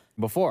to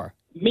before?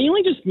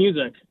 Mainly just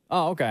music.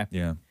 Oh, okay.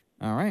 Yeah.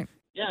 All right.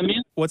 Yeah,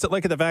 man. What's it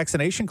like at the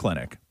vaccination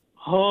clinic?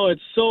 Oh,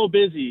 it's so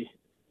busy.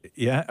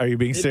 Yeah? Are you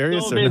being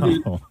serious so or busy.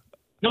 no?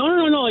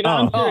 No.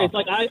 I'm serious.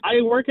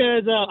 I work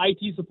as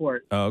IT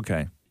support. Oh,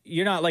 okay.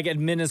 You're not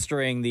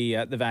administering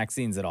the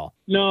vaccines at all?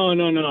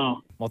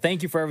 No. Well,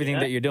 thank you for everything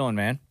that you're doing,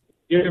 man.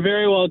 You're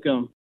very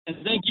welcome. And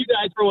thank you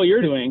guys for what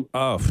you're doing.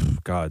 Oh,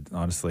 God.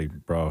 Honestly,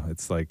 bro,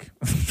 it's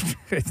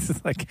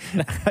it's like.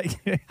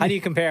 How do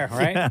you compare,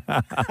 right? Yeah,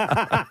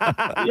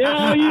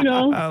 I'm you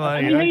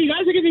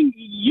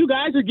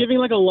guys are giving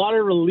a lot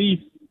of relief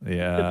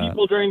to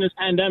people during this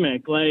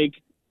pandemic.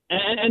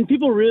 And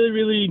people really,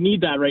 really need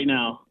that right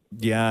now.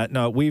 Yeah,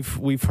 no,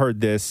 we've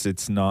heard this.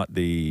 It's not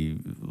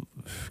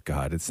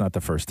it's not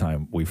the first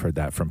time we've heard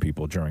that from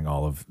people during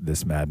all of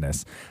this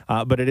madness.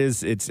 But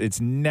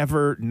it's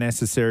never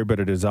necessary, but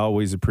it is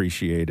always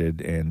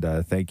appreciated. And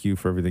thank you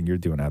for everything you're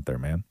doing out there,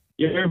 man.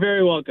 You're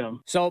very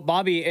welcome. So,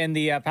 Bobby, in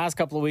the past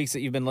couple of weeks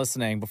that you've been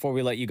listening, before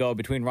we let you go,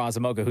 between Roz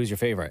and Mocha, who's your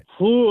favorite?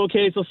 Ooh,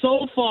 okay. So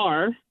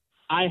far,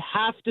 I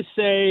have to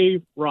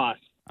say Roz.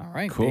 All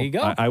right, Cool. There you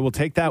go. I will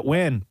take that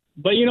win.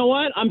 But you know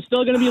what? I'm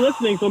still going to be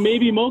listening. So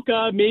maybe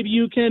Mocha, maybe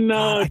you can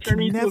turn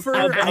me into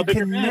I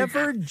can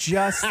never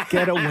just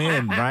get a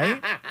win, right?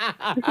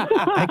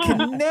 I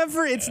can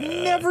never. It's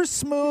never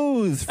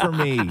smooth for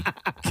me.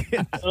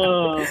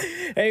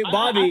 Hey,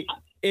 Bobby.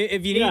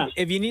 If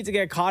you need to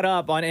get caught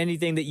up on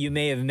anything that you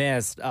may have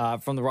missed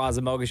from the Roz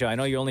and Mocha Show, I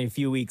know you're only a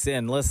few weeks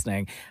in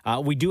listening.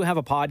 We do have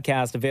a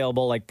podcast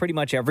available pretty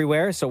much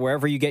everywhere. So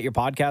wherever you get your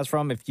podcast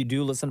from, if you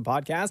do listen to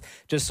podcasts,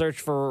 just search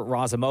for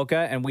Roz and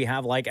Mocha, and we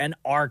have an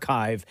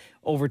archive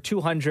over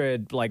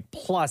 200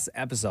 plus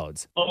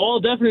episodes. I'll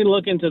definitely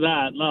look into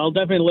that. I'll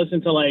definitely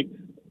listen to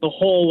the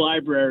whole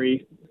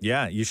library.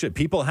 Yeah, you should.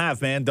 People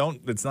have, man.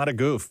 It's not a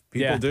goof.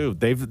 People do.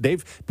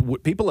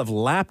 People have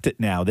lapped it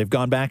now. They've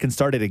gone back and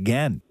started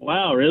again.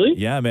 Wow, really?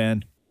 Yeah,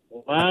 man.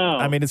 Wow.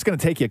 I mean, it's going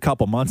to take you a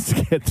couple months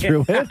to get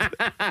through it.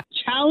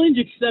 Challenge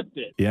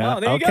accepted. Yeah. Oh,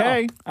 there you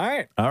okay. Go.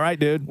 All right,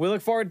 dude. We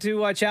look forward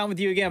to chatting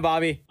with you again,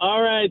 Bobby.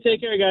 All right.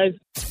 Take care, guys.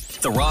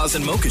 The Roz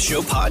and Mocha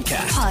Show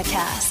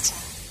podcast.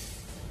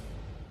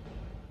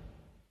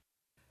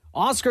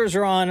 Oscars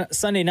are on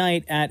Sunday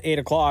night at 8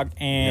 o'clock,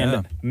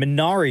 and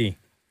Minari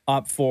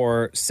up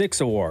for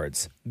 6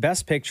 awards: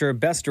 Best Picture,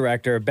 Best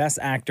Director, Best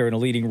Actor in a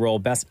Leading Role,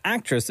 Best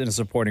Actress in a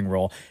Supporting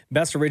Role,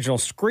 Best Original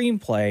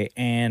Screenplay,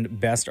 and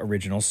Best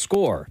Original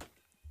Score.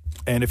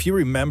 And if you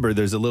remember,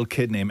 there's a little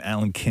kid named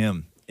Alan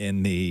Kim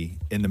in the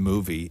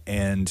movie,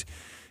 and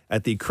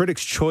at the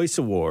Critics' Choice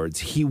Awards,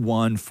 he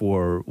won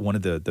for one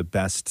of the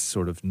best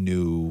sort of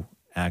new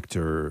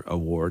actor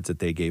awards that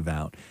they gave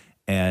out.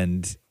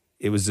 And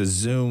it was a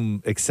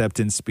Zoom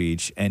acceptance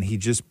speech, and he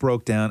just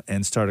broke down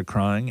and started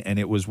crying. And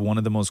it was one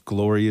of the most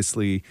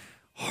gloriously,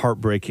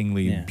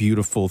 heartbreakingly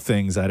beautiful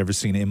things I'd ever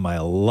seen in my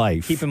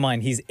life. Keep in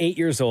mind, he's 8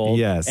 years old.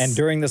 Yes. And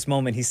during this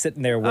moment, he's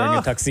sitting there wearing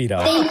a tuxedo.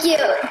 Thank you.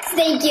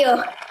 Thank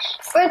you.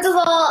 First of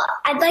all,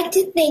 I'd like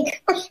to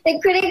thank the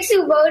critics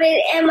who voted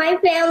and my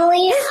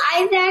family,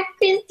 Isaac,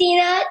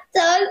 Christina,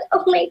 Doug.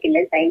 Oh my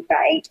goodness, I'm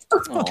crying.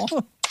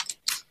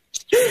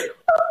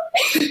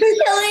 Kelly,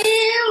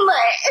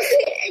 my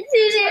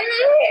Susan,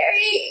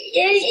 Harry,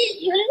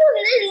 you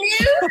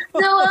know,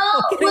 Noel,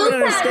 I don't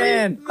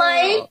understand.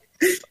 Mike,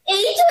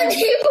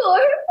 H24,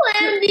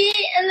 Plan B,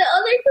 and the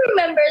other crew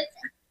members.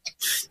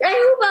 I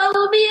hope I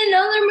will be in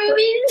other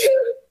movies.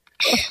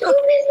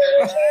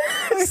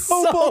 I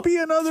hope I'll be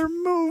in other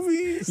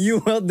movies. You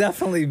will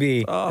definitely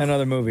be in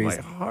other movies.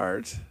 My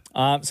heart.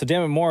 So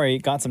Dammit Maury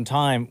got some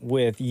time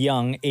with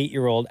young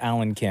 8-year-old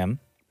Alan Kim,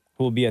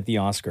 who will be at the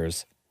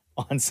Oscars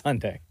on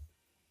Sunday.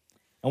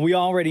 And we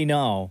already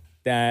know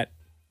that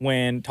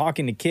when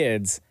talking to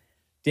kids,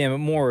 Dammit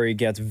Maury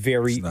gets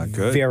very,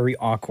 very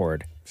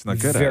awkward. It's not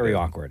good. Very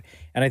awkward.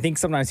 And I think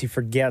sometimes he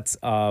forgets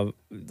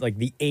like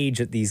the age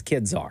that these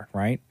kids are,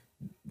 right?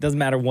 Doesn't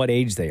matter what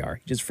age they are.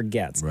 He just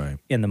forgets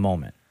in the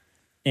moment.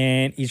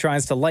 And he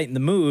tries to lighten the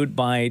mood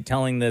by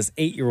telling this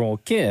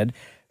 8-year-old kid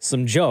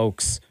some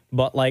jokes,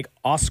 but like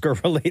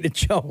Oscar-related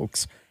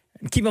jokes.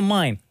 And keep in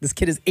mind, this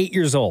kid is 8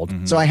 years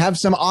old. So I have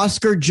some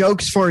Oscar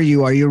jokes for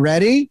you. Are you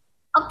ready?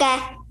 Okay.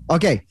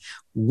 Okay.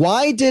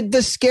 Why did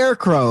the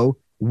Scarecrow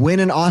win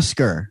an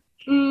Oscar?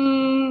 I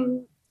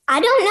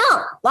don't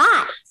know.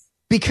 Why?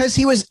 Because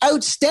he was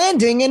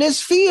outstanding in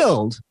his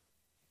field.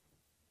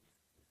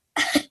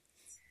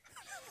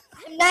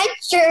 I'm not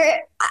sure.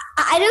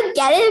 I don't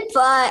get it,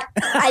 but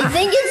I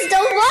think it's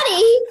still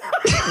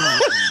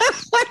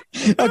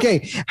funny.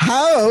 Okay.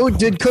 How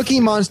did Cookie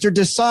Monster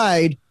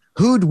decide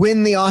who'd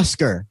win the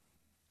Oscar?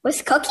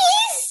 With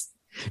cookies?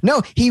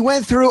 No, he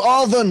went through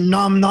all the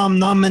nom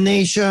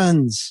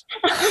nominations.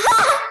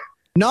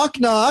 Knock,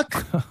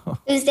 knock.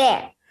 Who's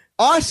there?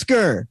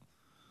 Oscar.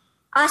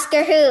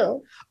 Oscar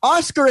who?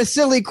 Oscar, a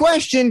silly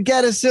question,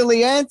 get a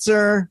silly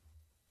answer.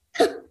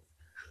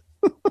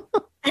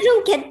 I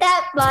don't get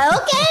that,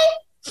 but okay.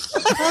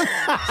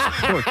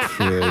 Poor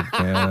kid,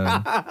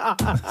 man.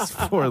 This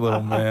poor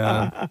little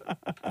man.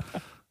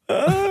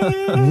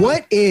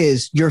 What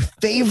is your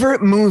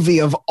favorite movie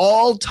of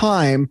all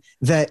time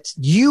that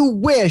you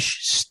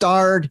wish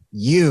starred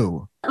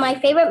you? My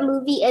favorite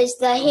movie is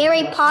the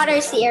Harry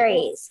Potter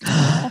series.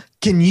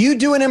 Can you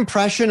do an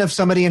impression of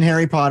somebody in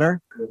Harry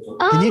Potter?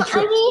 I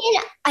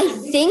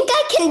think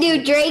I can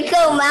do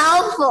Draco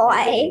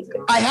Malfoy.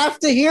 I have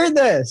to hear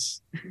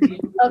this.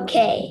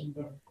 Okay.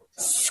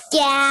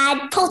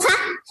 Scad Potter.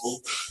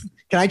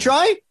 Can I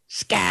try?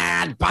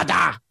 Scad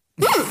Potter.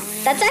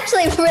 That's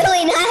actually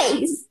really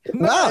nice.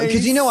 Wow,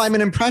 because you know I'm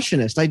an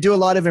impressionist. I do a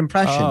lot of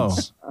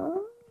impressions.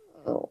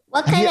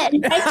 What kind of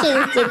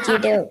impressions did you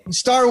do?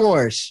 Star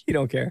Wars. You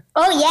don't care.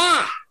 Oh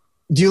yeah.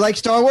 Do you like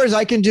Star Wars?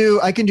 I can do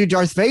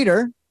Darth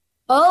Vader.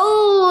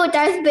 Oh,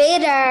 Darth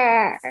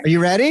Vader. Are you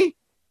ready?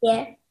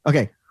 Yeah.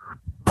 Okay.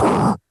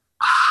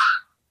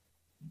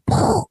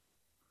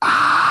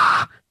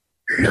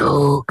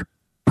 Luke.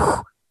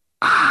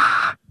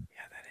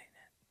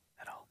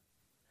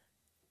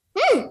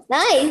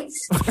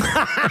 Nice.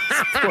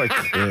 Poor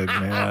kid,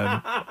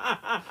 man.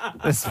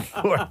 This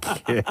poor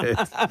kid.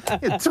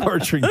 You're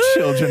torturing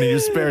children in your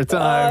spare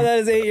time. That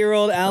is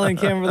 8-year-old Alan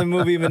Kim for the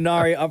movie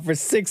Minari, up for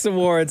 6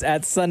 awards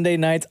at Sunday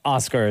night's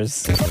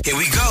Oscars. Here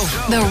we go.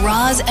 The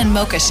Roz and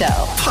Mocha Show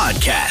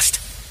Podcast.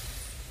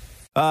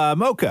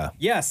 Mocha.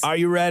 Yes. Are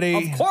you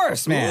ready? Of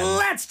course, man.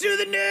 Let's do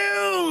the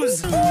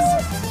news.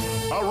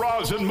 A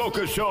Roz and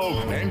Mocha Show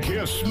and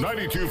Kiss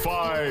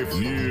 92.5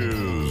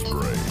 News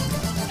Break.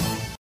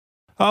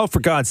 Oh,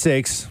 for God's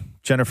sakes.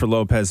 Jennifer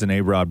Lopez and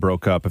A-Rod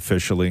broke up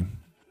officially.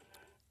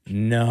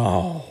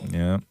 No.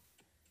 Yeah.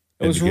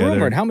 It was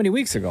rumored how many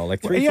weeks ago?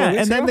 Like 3-4 weeks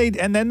ago?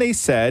 And then they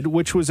said,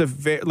 which was a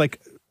very,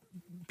 like,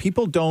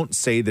 people don't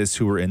say this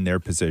who are in their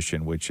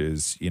position, which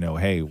is, you know,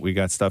 hey, we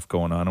got stuff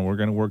going on and we're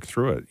going to work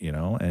through it, you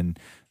know, and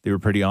they were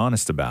pretty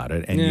honest about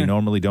it. And you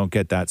normally don't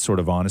get that sort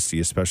of honesty,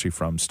 especially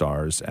from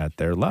stars at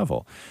their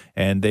level.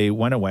 And they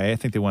went away. I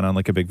think they went on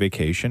like a big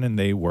vacation and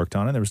they worked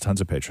on it. There was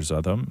tons of pictures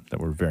of them that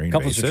were very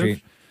Couples invasive.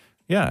 retreat.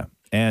 Yeah.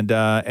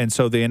 And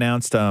so they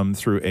announced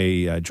through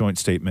a joint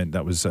statement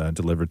that was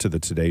delivered to the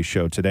Today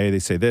Show today. They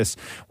say this: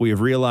 "We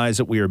have realized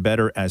that we are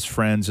better as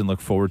friends and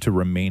look forward to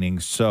remaining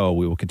so.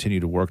 We will continue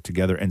to work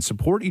together and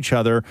support each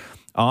other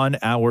on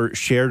our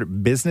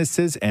shared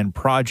businesses and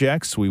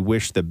projects. We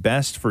wish the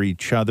best for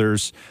each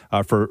other's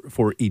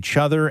for each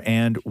other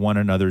and one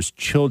another's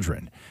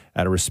children.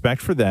 Out of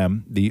respect for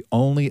them, the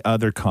only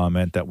other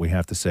comment that we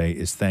have to say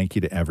is thank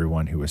you to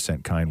everyone who has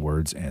sent kind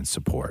words and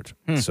support."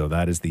 So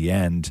that is the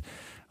end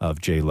of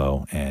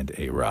J-Lo and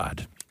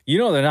A-Rod. You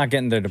know they're not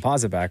getting their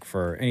deposit back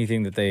for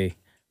anything that they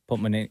put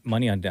money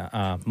down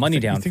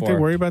You think for. they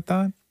worry about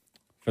that?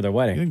 For their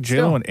wedding. You think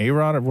J-Lo and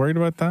A-Rod are worried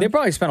about that? They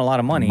probably spent a lot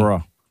of money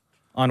Bro.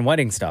 on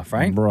wedding stuff,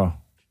 right? Bro.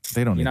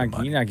 They don't need you're the not,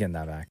 money. You're not getting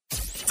that back.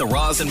 The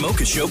Roz and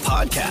Mocha Show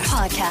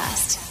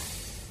podcast.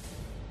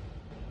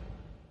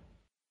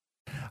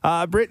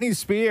 Britney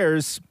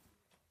Spears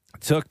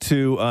took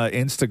to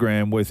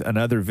Instagram with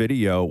another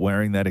video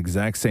wearing that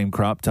exact same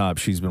crop top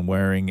she's been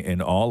wearing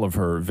in all of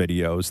her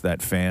videos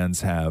that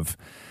fans have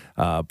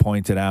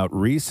pointed out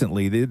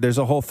recently. There's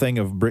a whole thing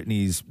of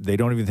Britney's. They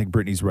don't even think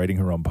Britney's writing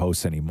her own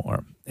posts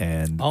anymore.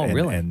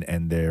 Really?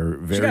 And they're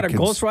very. She got a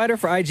ghostwriter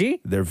for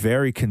IG? They're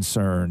very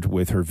concerned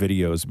with her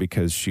videos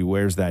because she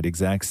wears that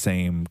exact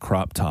same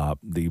crop top,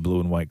 the blue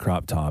and white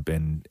crop top,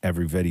 in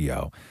every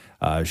video.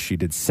 She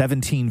did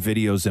 17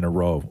 videos in a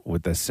row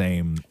with the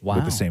same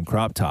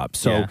crop top.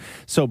 So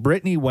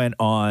Britney went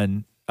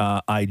on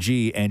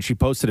IG and she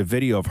posted a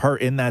video of her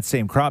in that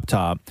same crop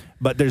top,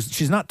 but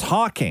she's not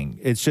talking.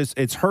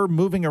 It's her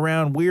moving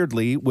around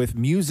weirdly with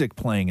music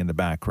playing in the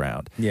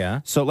background. Yeah.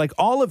 So like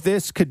all of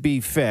this could be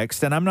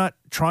fixed, and I'm not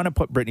trying to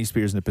put Britney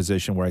Spears in a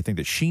position where I think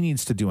that she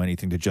needs to do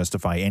anything to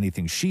justify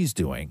anything she's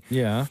doing.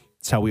 Yeah.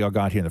 It's how we all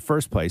got here in the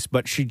first place.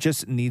 But she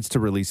just needs to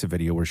release a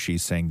video where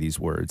she's saying these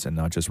words and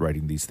not just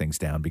writing these things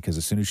down, because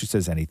as soon as she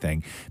says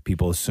anything,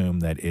 people assume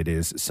that it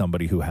is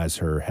somebody who has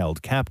her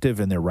held captive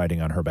and they're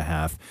writing on her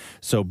behalf.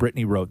 So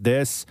Britney wrote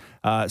this.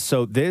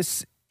 So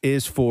this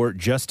is for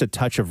Just a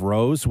Touch of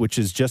Rose, which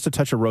is Just a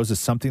Touch of Rose is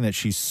something that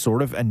she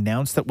sort of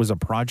announced that was a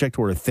project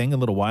or a thing a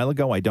little while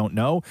ago. I don't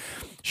know.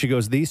 She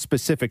goes, "These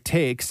specific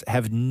takes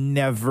have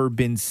never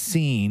been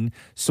seen,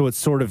 so it's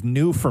sort of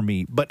new for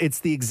me." But it's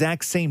the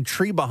exact same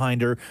tree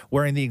behind her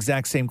wearing the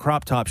exact same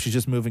crop top. She's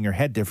just moving her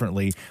head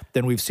differently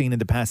than we've seen in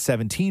the past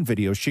 17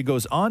 videos. She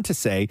goes on to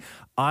say,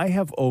 "I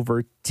have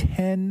over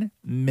 10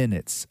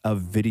 minutes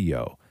of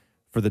video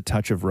for the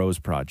Touch of Rose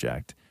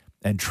project.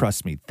 And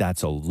trust me,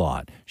 that's a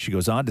lot." She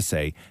goes on to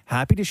say,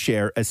 "Happy to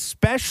share,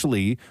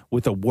 especially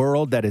with a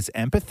world that is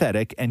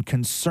empathetic and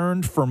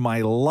concerned for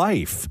my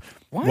life.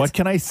 What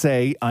can I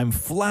say? I'm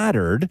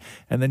flattered."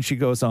 And then she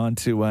goes on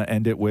to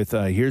end it with,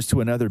 "Here's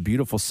to another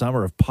beautiful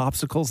summer of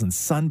popsicles and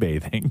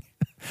sunbathing."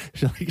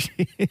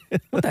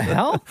 What the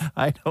hell?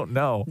 I don't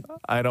know.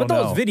 I don't know.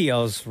 But those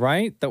videos,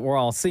 right, that we're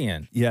all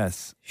seeing.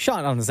 Yes.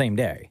 Shot on the same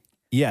day.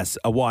 Yes,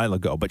 a while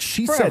ago. But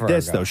she Forever said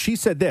this, ago. though. She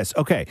said this.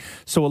 Okay,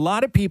 so a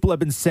lot of people have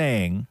been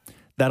saying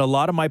that a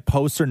lot of my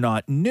posts are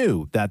not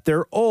new, that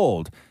they're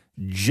old.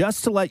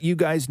 Just to let you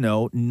guys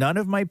know, none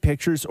of my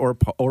pictures or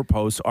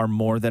posts are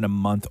more than a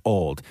month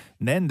old.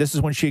 And then this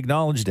is when she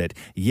acknowledged it.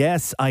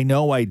 "Yes, I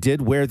know I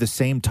did wear the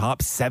same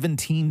top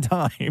 17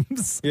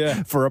 times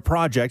for a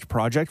project,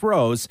 Project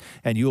Rose,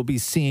 and you'll be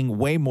seeing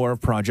way more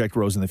of Project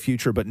Rose in the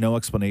future, but no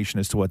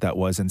explanation as to what that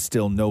was, and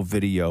still no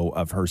video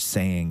of her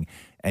saying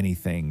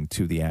anything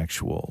to the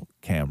actual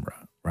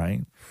camera,"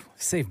 right?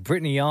 Save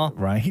Britney, y'all.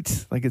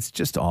 Right? Like, it's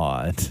just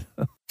odd.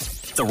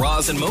 The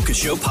Roz and Mocha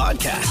Show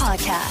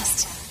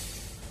podcast.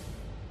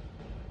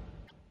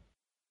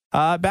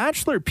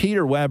 Bachelor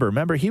Peter Weber,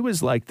 remember he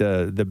was like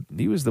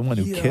he was the one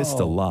who kissed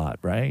a lot,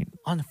 right?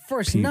 On the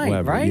first Pete night,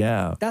 Weber, right?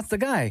 yeah. That's the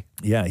guy.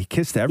 Yeah, he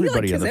kissed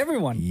everybody. He kissed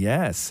everyone.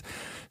 Yes.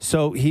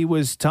 So he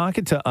was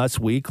talking to Us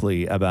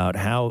Weekly about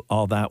how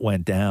all that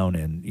went down,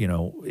 and, you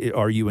know,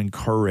 are you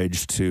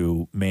encouraged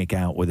to make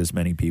out with as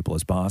many people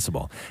as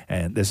possible?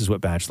 And this is what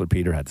Bachelor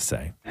Peter had to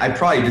say. I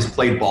probably just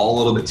played ball a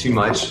little bit too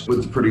much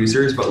with the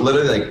producers, but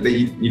literally, like,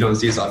 you don't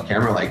see us off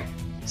camera, like,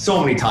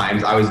 so many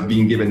times I was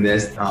being given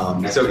this.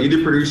 So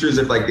either producers,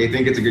 if like they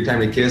think it's a good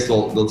time to kiss,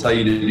 they'll tell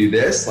you to do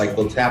this, like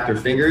they'll tap their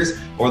fingers,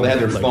 or they have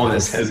their phone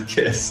that says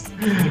kiss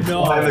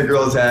behind the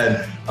girl's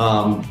head.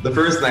 The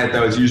first night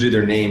though, it's usually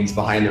their names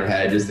behind their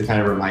head just to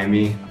kind of remind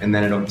me, and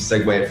then it'll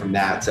segue from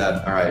that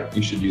to, all right,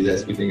 you should do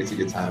this. We think it's a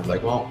good time. I'm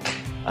like, well,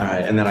 all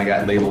right. And then I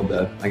got labeled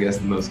the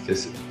most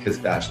kiss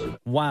bachelor.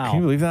 Wow. Can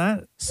you believe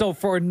that? So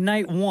for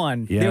night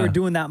one, they were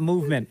doing that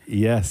movement.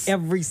 Yes.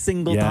 Every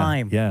single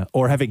time. Yeah.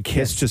 Or having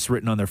kiss just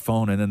written on their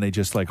phone, and then they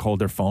just like hold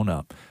their phone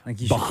up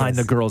Like, you should behind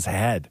the kiss. girl's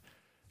head.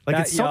 Like,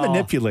 That- it's so y'all.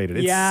 manipulated.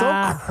 It's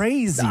Yeah. so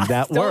crazy, I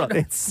that don't world. know.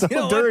 It's so You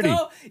know what, dirty.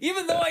 though?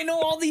 Even though I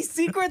know all these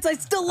secrets, I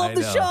still love I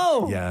the know.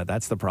 show. Yeah,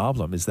 that's the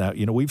problem, is that,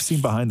 you know, we've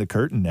seen behind the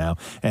curtain now,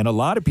 and a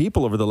lot of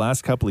people over the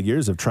last couple of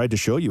years have tried to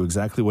show you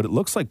exactly what it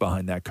looks like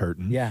behind that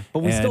curtain. Yeah, but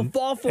we still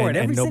fall for it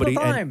every single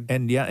time.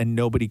 And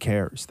nobody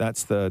cares.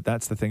 That's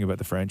the thing about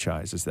the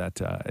franchise, is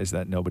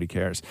that nobody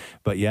cares.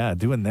 But yeah,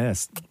 doing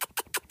this.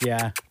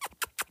 Yeah.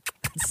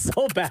 It's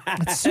so bad.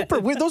 It's super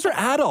weird. Those are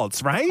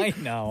adults, right?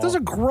 I know. Those are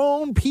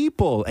grown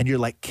people. And you're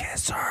like,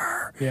 kiss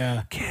her.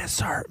 Yeah. Kiss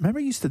her. Remember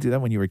you used to do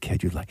that when you were a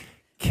kid? You'd like,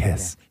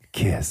 kiss,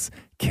 kiss,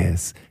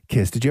 kiss,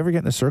 kiss. Did you ever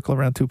get in a circle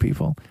around two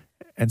people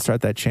and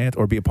start that chant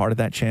or be a part of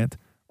that chant?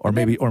 Or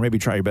maybe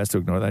try your best to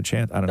ignore that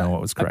chant. I don't know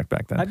what was correct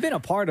back then. I've been a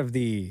part of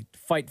the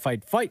fight,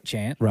 fight, fight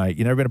chant. Right.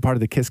 You never been a part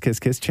of the kiss,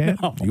 kiss, kiss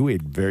chant? No. You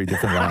had very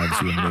different lives,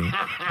 you and me.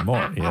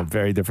 More. You had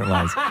very different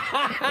lives.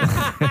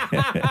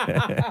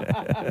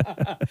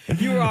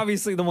 You were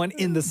obviously the one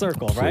in the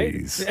circle, right?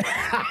 Please,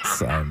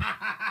 son.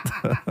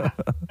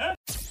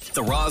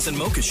 The Roz and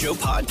Mocha Show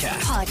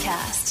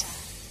podcast.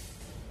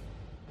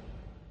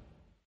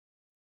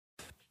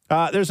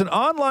 There's an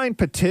online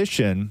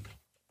petition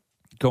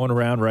going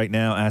around right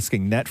now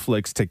asking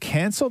Netflix to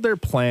cancel their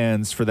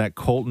plans for that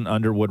Colton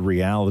Underwood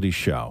reality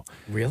show.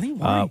 Really?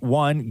 Why?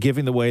 One,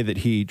 given the way that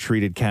he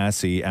treated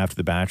Cassie after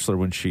The Bachelor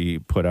when she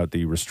put out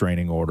the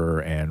restraining order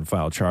and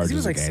filed charges He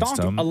was like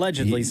against him.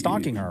 allegedly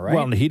stalking her, right?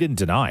 Well, he didn't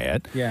deny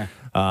it. Yeah.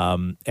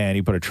 And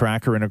he put a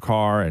tracker in her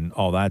car and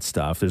all that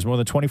stuff. There's more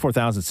than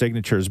 24,000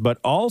 signatures, but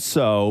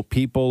also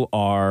people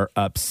are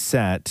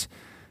upset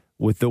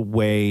with the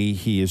way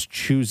he is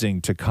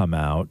choosing to come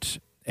out.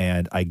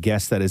 And I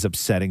guess that is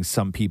upsetting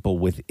some people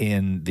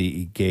within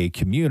the gay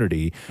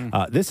community.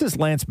 This is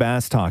Lance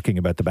Bass talking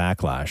about the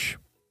backlash.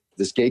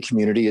 This gay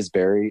community is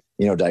very,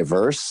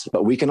 diverse,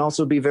 but we can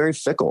also be very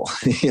fickle.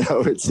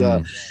 It's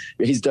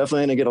he's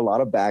definitely going to get a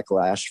lot of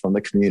backlash from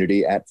the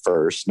community at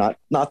first, not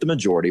the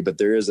majority, but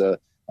there is a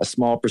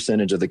small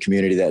percentage of the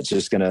community that's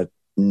just going to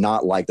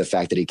not like the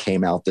fact that he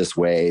came out this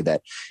way,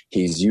 that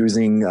he's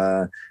using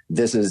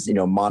this as,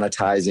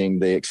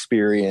 monetizing the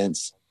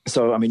experience.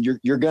 So, I mean,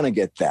 you're going to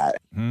get that.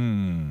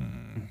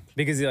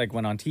 Because he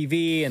went on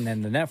TV and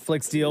then the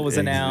Netflix deal was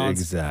announced.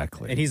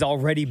 Exactly. And he's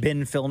already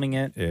been filming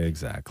it.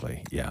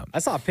 Exactly. Yeah. I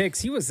saw pics.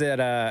 He was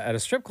at a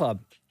strip club,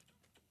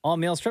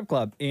 all-male strip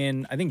club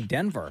in, I think,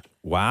 Denver.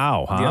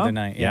 Wow. Huh? The other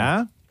night.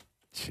 Yeah.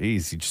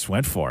 Jeez, he just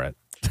went for it.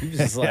 He was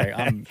just like,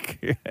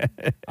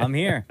 I'm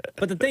here.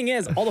 But the thing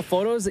is, all the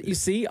photos that you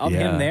see of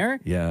him there,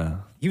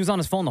 he was on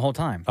his phone the whole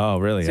time. Oh,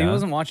 really? So he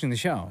wasn't watching the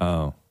show.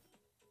 Oh.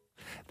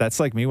 That's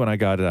like me when I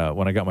got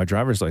my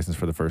driver's license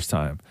for the first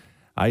time.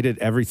 I did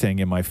everything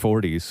in my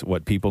 40s,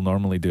 what people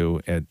normally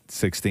do at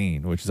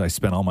 16, which is I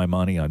spent all my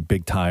money on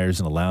big tires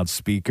and a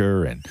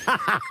loudspeaker and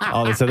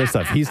all this other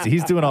stuff.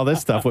 He's doing all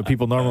this stuff, what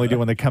people normally do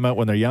when they come out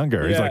when they're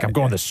younger. He's like, I'm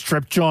going to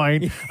strip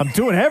joint. I'm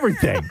doing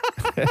everything.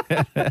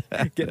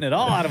 Getting it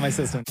all out of my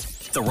system.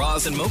 The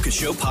Roz and Mocha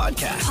Show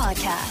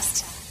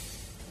podcast.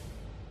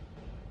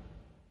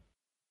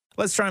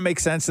 Let's try and make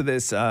sense of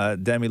this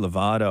Demi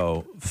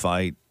Lovato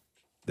fight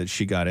that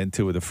she got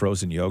into with a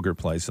frozen yogurt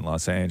place in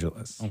Los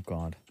Angeles. Oh,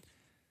 God.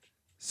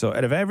 So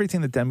out of everything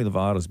that Demi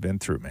Lovato's been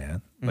through,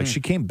 man, like she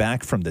came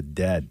back from the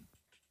dead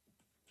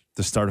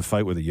to start a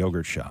fight with a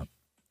yogurt shop,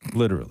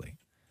 literally.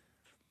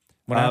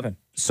 What happened?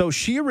 So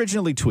she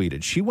originally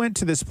tweeted. She went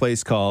to this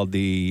place called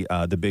the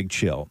Big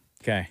Chill.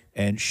 Okay.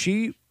 And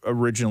she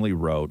originally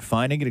wrote,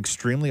 finding it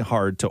extremely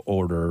hard to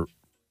order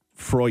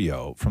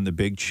froyo from the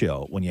Big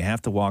Chill when you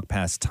have to walk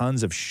past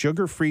tons of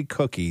sugar-free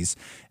cookies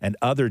and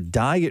other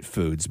diet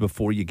foods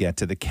before you get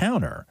to the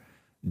counter.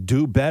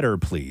 Do better,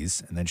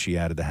 please. And then she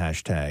added the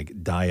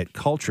hashtag diet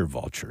culture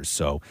vultures.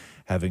 So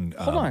having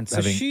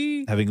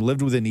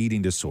lived with an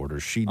eating disorder,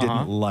 she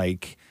didn't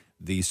like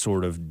the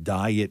sort of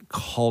diet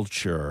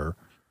culture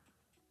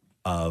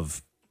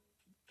of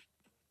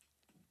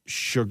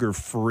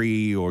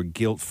sugar-free or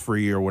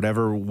guilt-free or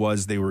whatever it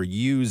was they were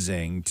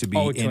using to be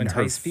in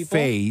her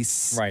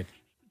face. Right.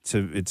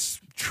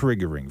 It's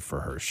triggering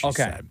for her, she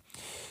said.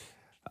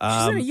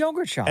 She's in a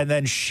yogurt shop. And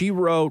then she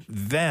wrote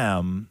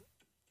them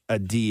a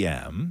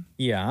DM.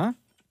 Yeah.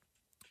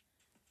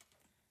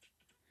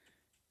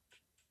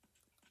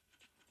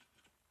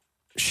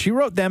 She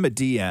wrote them a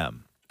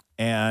DM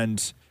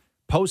and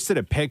posted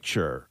a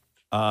picture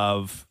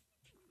of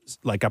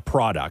like a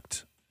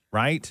product,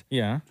 right?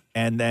 Yeah.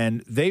 And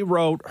then they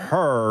wrote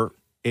her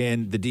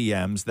in the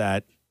DMs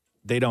that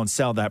they don't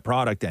sell that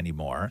product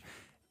anymore.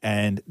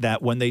 And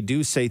that when they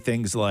do say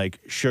things like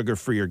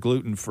sugar-free or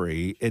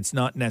gluten-free, it's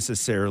not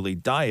necessarily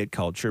diet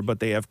culture, but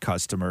they have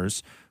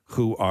customers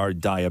who are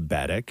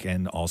diabetic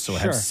and also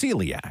have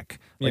celiac.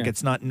 Like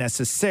it's not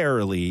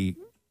necessarily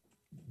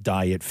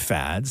diet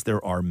fads.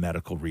 There are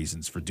medical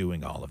reasons for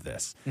doing all of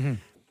this. Mm-hmm.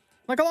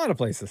 Like a lot of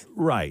places.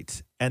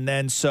 Right. And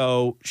then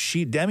so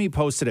Demi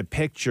posted a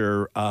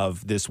picture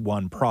of this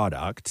one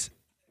product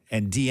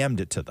and DM'd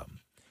it to them.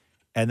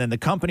 And then the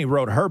company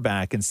wrote her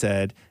back and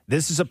said,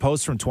 this is a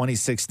post from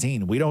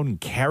 2016. We don't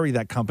carry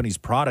that company's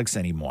products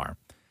anymore.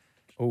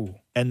 Oh.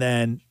 And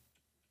then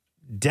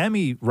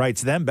Demi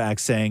writes them back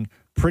saying,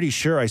 pretty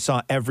sure I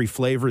saw every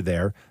flavor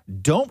there.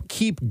 Don't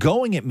keep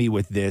going at me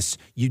with this.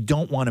 You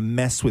don't want to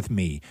mess with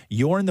me.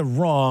 You're in the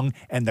wrong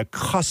and the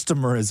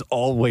customer is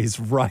always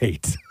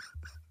right.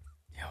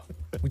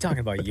 We're talking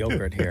about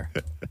yogurt here.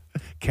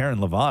 Karen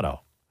Lovato,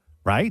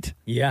 right?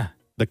 Yeah.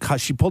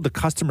 She pulled the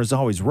customer's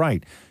always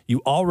right.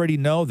 You already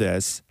know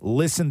this.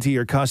 Listen to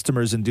your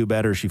customers and do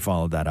better. She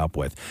followed that up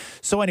with.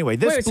 So anyway,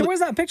 so where's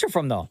that picture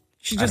from, though?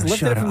 She just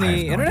lifted it from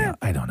the internet?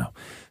 I don't know.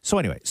 So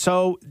anyway,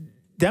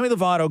 Demi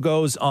Lovato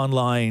goes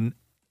online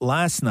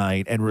last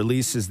night and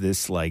releases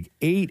this like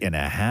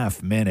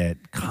 8.5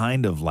 minute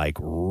kind of like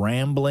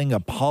rambling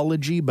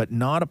apology, but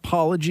not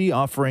apology,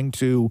 offering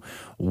to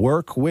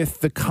work with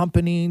the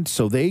company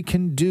so they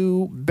can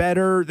do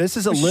better. This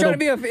is a little trying to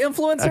be an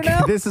influencer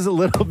now? This is a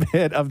little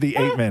bit of the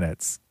 8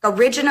 minutes.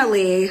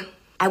 Originally,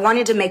 I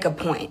wanted to make a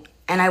point,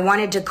 and I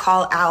wanted to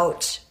call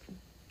out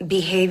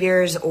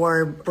behaviors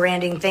or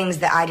branding things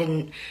that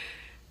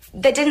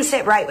didn't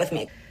sit right with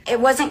me. It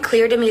wasn't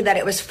clear to me that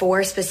it was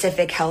for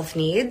specific health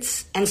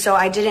needs, and so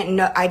I didn't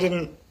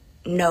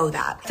know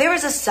that. If there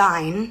was a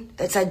sign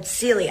that said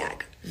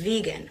celiac,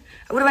 vegan,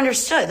 I would have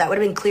understood. That would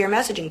have been clear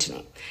messaging to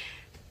me.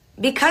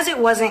 Because it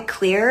wasn't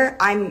clear,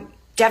 I'm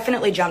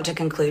definitely jumped to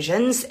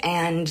conclusions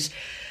and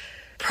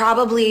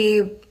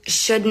probably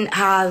shouldn't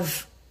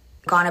have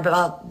gone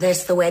about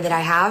this the way that I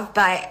have,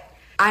 but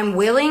I'm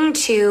willing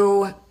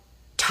to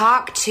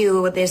talk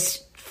to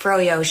this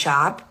froyo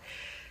shop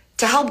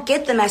to help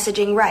get the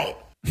messaging right.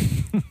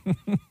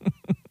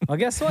 Well,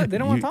 guess what? They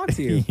don't want to talk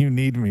to you. You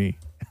need me.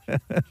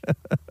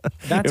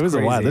 That's it was crazy.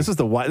 a while. This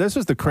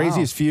was the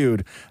craziest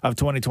feud of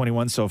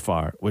 2021 so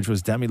far, which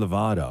was Demi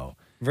Lovato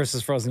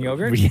versus frozen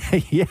yogurt.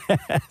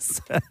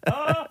 Yes.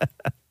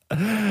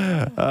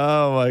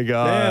 Oh my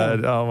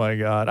God. Damn. Oh my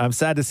God. I'm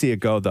sad to see it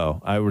go,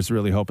 though. I was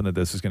really hoping that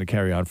this was going to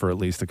carry on for at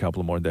least a couple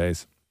of more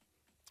days.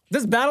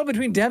 This battle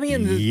between Demi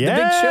and the Big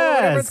Show,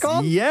 whatever it's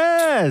called?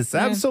 Yes,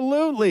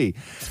 absolutely.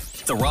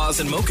 The Roz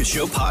and Mocha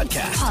Show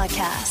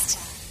podcast.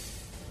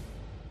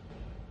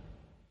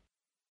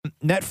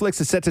 Netflix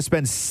is set to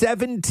spend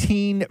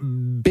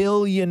 $17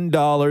 billion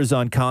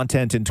on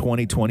content in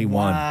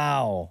 2021.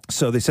 Wow.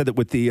 So they said that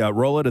with the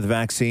rollout of the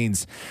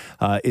vaccines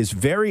is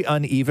very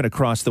uneven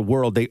across the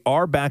world. They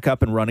are back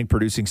up and running,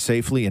 producing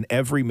safely in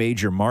every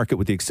major market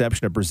with the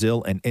exception of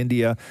Brazil and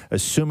India.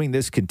 Assuming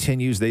this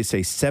continues, they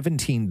say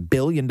 $17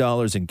 billion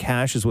in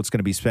cash is what's going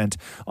to be spent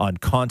on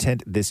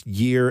content this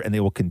year, and they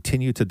will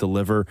continue to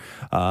deliver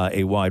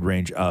a wide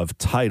range of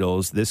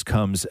titles. This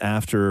comes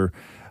after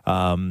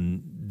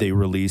they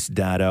released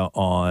data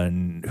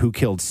on Who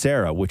Killed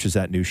Sarah, which is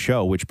that new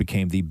show, which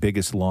became the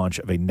biggest launch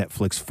of a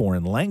Netflix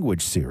foreign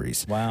language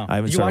series. Wow.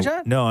 Did you watch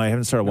that? No, I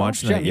haven't started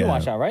watching that yet. You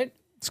watch that, right?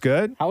 It's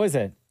good? How is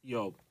it?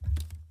 Yo.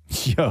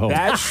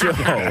 That show, Oh,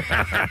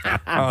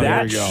 there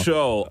that we go.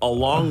 show,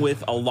 along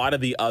with a lot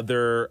of the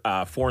other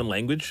foreign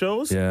language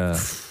shows, Yeah.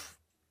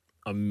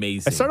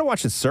 amazing. I started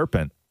watching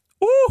Serpent.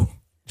 Ooh.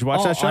 Did you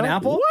watch that show? on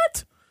Apple?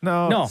 What?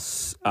 No. No,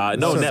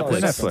 Serpent.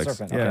 Netflix.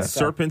 Netflix. Yeah.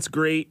 Serpent's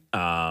great.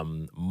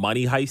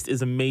 Money Heist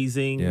is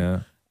amazing.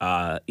 Yeah.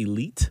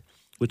 Elite,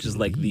 which is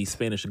like the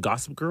Spanish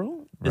Gossip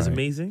Girl, is Right.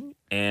 amazing.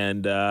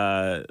 And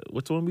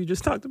what's the one we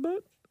just talked about?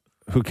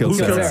 Who Killed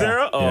Sarah?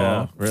 Sarah? Oh,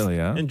 Yeah, really,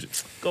 yeah. And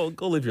go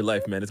live your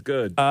life, man. It's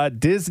good.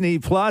 Disney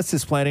Plus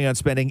is planning on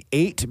spending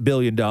 $8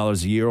 billion a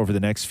year over the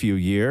next few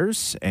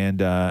years,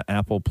 and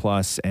Apple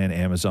Plus and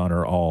Amazon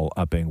are all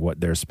upping what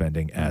they're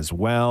spending as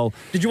well.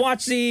 Did you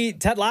watch the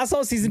Ted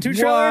Lasso season 2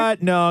 trailer?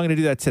 What? No, I'm going to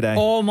do that today.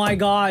 Oh my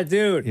God,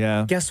 dude.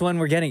 Yeah. Guess when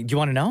we're getting, do you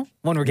want to know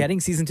when we're getting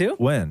season 2?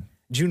 When?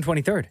 June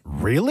 23rd.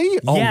 Really?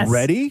 Yes.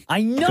 Already?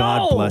 I know.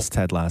 God bless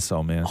Ted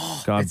Lasso, man.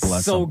 God It's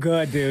bless so him.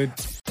 good, dude.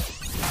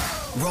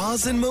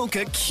 Roz and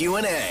Mocha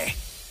Q&A.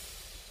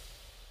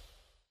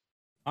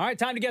 All right,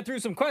 time to get through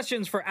some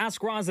questions for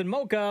Ask Roz and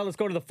Mocha. Let's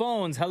go to the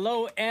phones.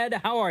 Hello,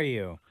 Ed. How are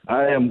you?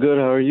 I am good.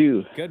 How are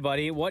you? Good,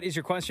 buddy. What is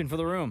your question for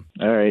the room?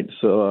 All right.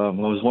 So I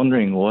was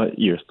wondering what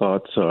your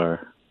thoughts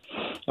are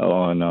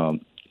on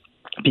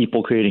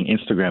people creating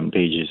Instagram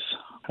pages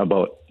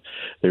about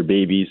their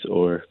babies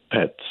or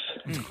pets.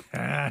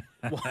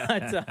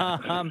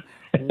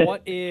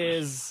 What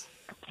is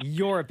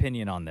your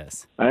opinion on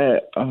this?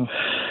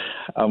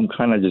 I'm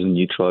kind of just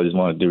neutral. I just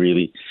wanted to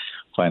really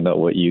find out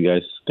what you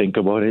guys think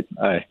about it.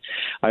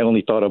 I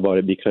only thought about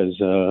it because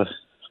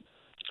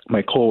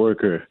my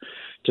coworker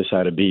just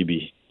had a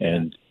baby,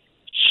 and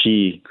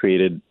she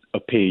created a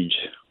page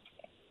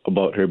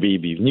about her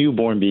baby,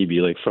 newborn baby,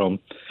 like from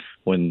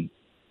the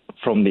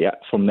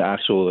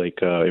actual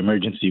like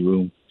emergency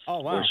room.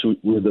 Oh wow!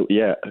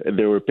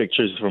 There were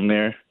pictures from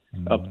there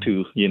up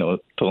to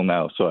till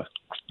now. So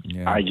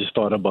I just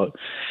thought about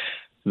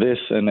this,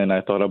 and then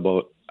I thought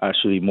about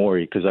Ashley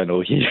Maury because I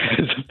know he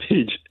has a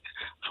page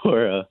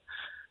for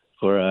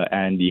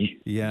Andy.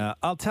 Yeah,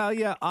 I'll tell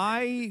you,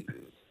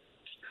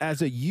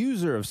 as a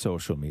user of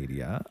social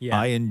media,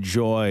 I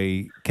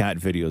enjoy cat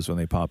videos when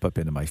they pop up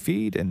into my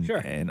feed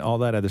and all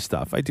that other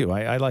stuff. I do.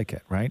 I like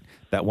it, right?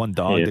 That one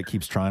dog that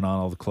keeps trying on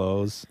all the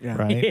clothes,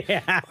 right?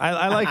 Yeah.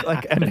 I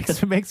like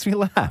it makes me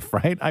laugh,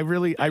 right? I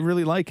really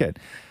like it.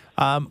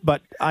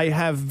 But I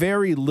have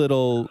very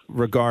little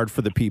regard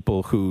for the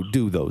people who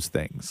do those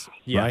things,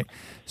 right?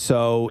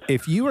 So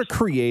if you are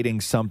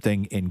creating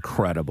something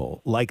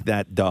incredible, like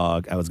that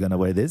dog, I was going to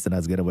wear this and I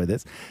was going to wear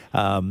this.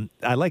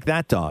 I like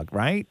that dog,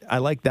 right? I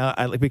like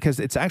that because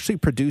it's actually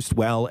produced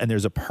well and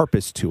there's a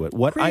purpose to it.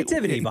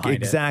 Creativity behind it.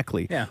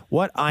 Exactly. Yeah.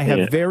 What I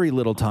have very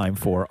little time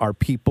for are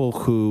people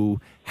who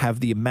have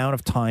the amount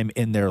of time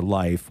in their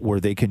life where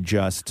they can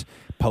just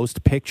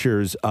post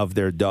pictures of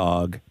their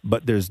dog,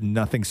 but there's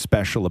nothing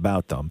special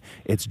about them.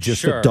 It's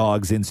just a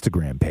dog's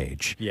Instagram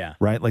page. Yeah.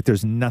 Right? Like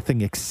there's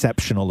nothing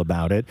exceptional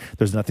about it.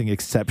 There's nothing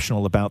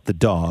exceptional about the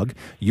dog.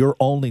 You're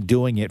only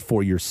doing it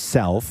for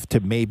yourself to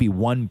maybe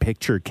one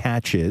picture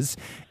catches.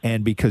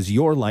 And because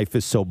your life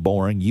is so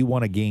boring, you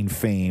want to gain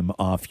fame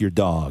off your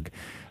dog.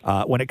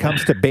 When it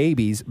comes to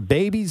babies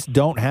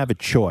don't have a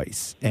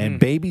choice, and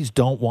babies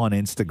don't want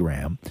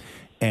Instagram.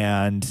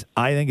 And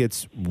I think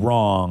it's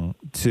wrong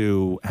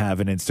to have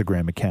an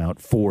Instagram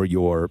account for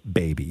your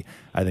baby.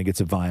 I think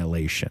it's a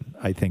violation.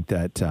 I think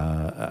that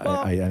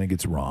I think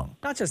it's wrong.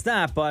 Not just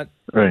that, but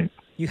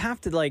you have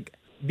to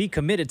be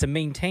committed to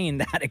maintain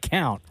that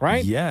account,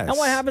 right? Yes. And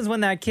what happens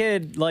when that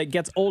kid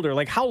gets older?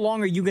 Like, how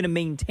long are you going to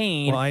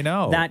maintain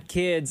that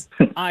kid's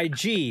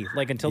IG?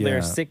 Until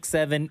they're 6,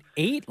 7,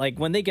 8? Like,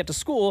 when they get to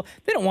school,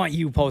 they don't want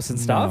you posting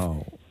stuff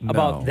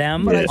about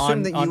them But I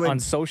assume that you on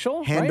would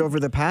social. hand right?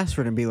 over the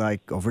password and be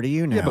like, over to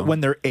you now. Yeah, but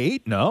when they're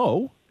 8,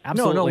 no.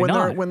 Absolutely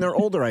not. When they're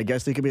older, I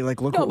guess they could be like,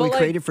 look No, what we but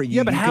created for you.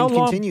 Yeah, but you how can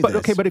long? continue But this.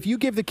 okay, but if you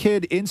give the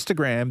kid their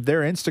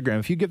Instagram,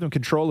 if you give them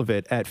control of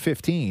it at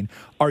 15,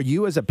 are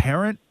you as a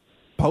parent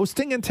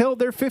posting until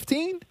they're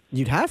 15?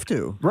 You'd have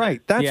to.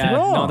 Right. That's yeah,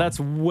 wrong. No, that's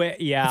way.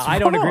 Yeah, That's I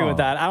don't agree wrong. with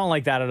that. I don't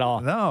like that at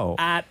all. No.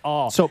 At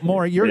all. So,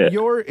 Maury,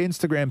 your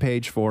Instagram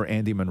page for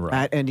Andy Monroe.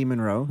 At Andy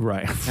Monroe.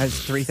 Right. Has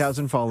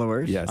 3,000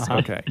 followers. Yes.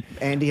 Okay.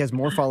 Andy has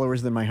more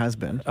followers than my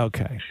husband.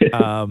 Okay.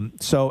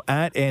 So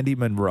at Andy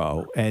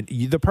Monroe, and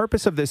the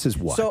purpose of this is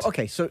what?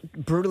 So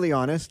brutally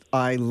honest,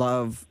 I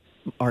love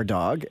our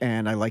dog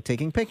and I like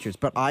taking pictures,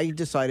 but I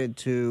decided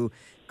to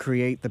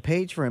create the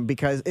page for him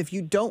because if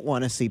you don't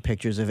want to see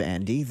pictures of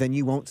Andy, then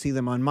you won't see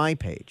them on my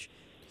page.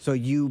 So if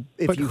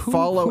you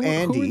follow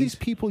Andy, who are these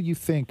people you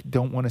think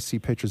don't want to see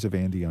pictures of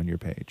Andy on your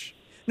page?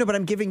 No, but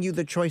I'm giving you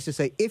the choice to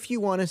say if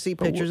you want to see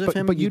pictures of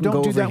him, but you can don't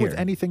go do over that with here.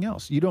 anything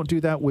else. You don't do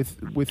that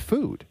with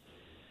food.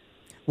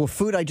 Well,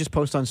 food I just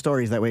post on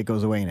stories. That way it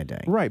goes away in a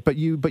day. Right, but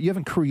you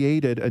haven't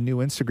created a new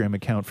Instagram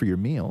account for your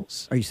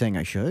meals. Are you saying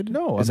I should?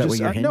 No, Is that what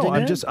you're hinting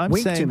at? I'm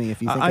Wink saying to me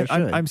if you think I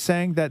should. I'm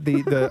saying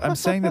that I'm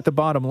saying that the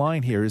bottom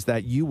line here is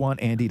that you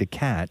want Andy to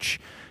catch,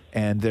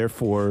 and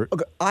therefore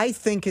Okay, I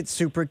think it's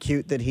super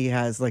cute that he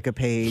has like a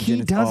page. He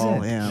and it's all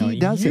doesn't. him. He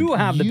doesn't. You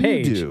have the You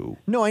page. do.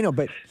 No, I know,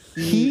 but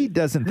He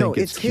doesn't think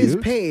it's cute. his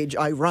page.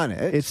 I run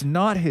it. It's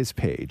not his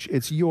page.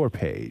 It's your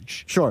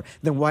page. Sure.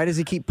 Then why does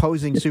he keep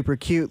posing super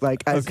cute,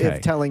 like as Okay.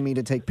 if telling me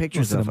to take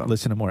pictures of him?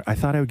 Listen to more. I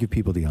thought I would give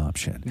people the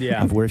option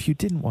Yeah. of where if you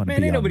didn't want to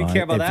Man, be ain't on nobody my,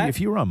 care about if, that.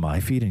 if you were on my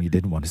feed and you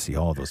didn't want to see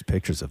all those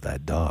pictures of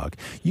that dog,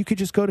 you could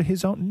just go to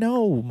his own.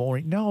 No,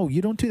 Maury, no,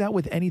 you don't do that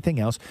with anything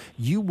else.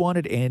 You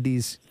wanted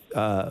Andy's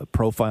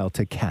profile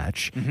to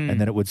catch, and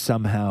then it would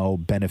somehow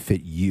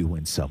benefit you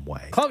in some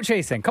way. Clout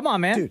chasing. Come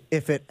on, man. Dude,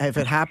 if it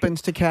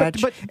happens to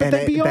catch But and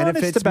then it be honest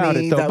benefits about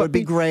me, it, though. that But would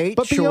be great.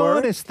 But be sure.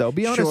 honest, though.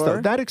 Be honest, though.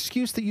 Sure. That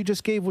excuse that you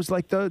just gave was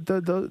like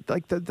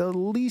the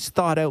least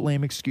thought out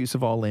lame excuse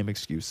of all lame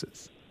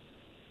excuses.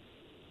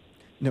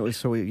 No,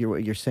 so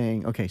you're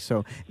saying okay.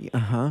 So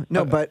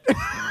no, but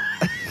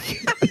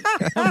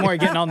I'm more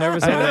getting all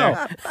nervous over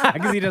there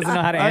because he doesn't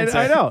know how to answer.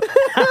 I know.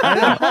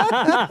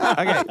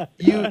 Okay,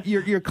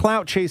 you're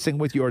clout chasing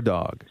with your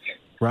dog,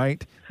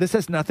 right? This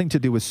has nothing to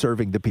do with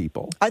serving the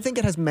people. I think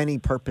it has many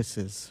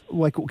purposes.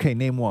 Like, okay,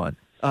 name one.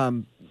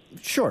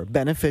 Sure,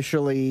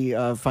 beneficially,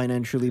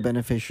 financially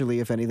beneficially,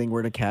 if anything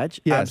were to catch.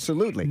 Yes.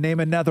 Absolutely.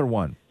 Name another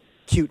one.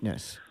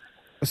 Cuteness.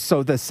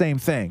 So the same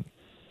thing.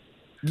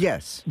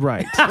 Yes.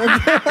 Right.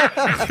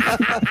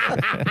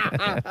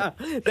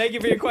 Thank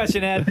you for your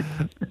question, Ed.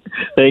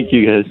 Thank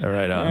you, guys. All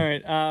right. All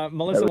right.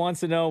 Melissa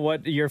wants to know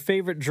what your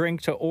favorite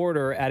drink to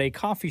order at a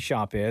coffee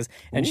shop is.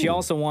 And she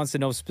also wants to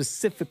know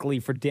specifically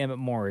for Dammit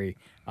Maury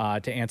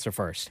to answer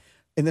first.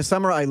 In the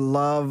summer, I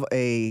love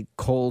a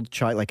cold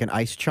chai, like an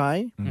iced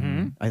chai.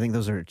 Mm-hmm. I think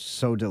those are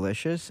so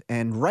delicious.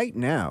 And right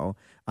now,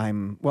 I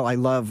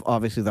love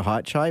obviously the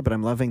hot chai, but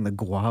I'm loving the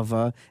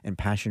guava and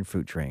passion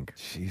fruit drink.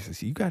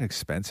 Jesus, you got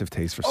expensive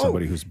taste for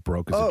somebody who's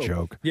broke as a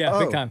joke. Yeah,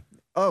 big time.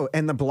 Oh,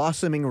 and the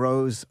blossoming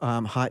rose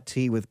hot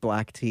tea with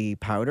black tea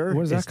powder.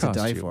 What does is that cost to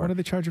die you? for. What do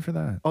they charge you for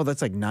that? Oh,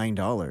 that's like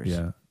 $9.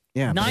 Yeah.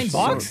 Yeah, but it's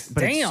 $9? So,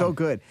 but it's Damn. so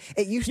good.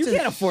 It used You to.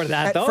 can't afford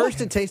that, At though.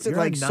 first, it tasted You're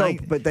like a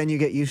soap, but then you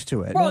get used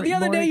to it. Bro, the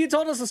other day you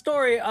told us a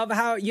story of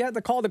how you had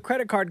to call the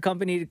credit card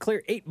company to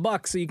clear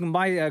 $8 so you can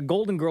buy a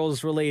Golden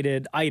Girls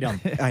related item.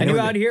 And know you're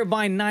that- out here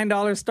buying $9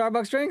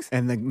 Starbucks drinks?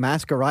 And the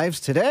mask arrives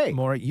today.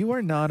 Maury, you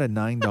are not a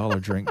 $9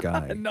 drink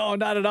guy. No,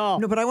 not at all.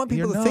 No, but I want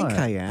people You're to think not.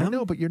 I am.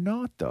 No, but you're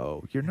not,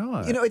 though. You're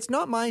not. You know, it's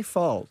not my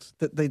fault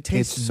that they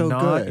taste it's so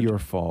not good. your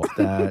fault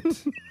that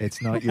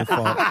it's not your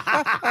fault.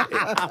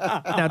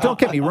 Now, don't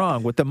get me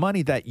wrong. With the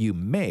money that you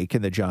make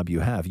and the job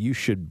you have, you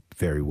should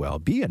very well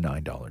be a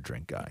 $9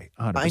 drink guy.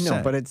 100%. I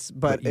know,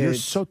 but you're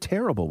it's- so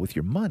terrible with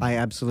your money. I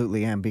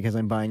absolutely am because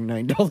I'm buying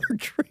 $9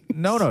 drinks.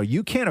 No,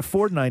 you can't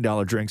afford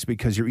 $9 drinks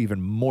because you're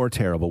even more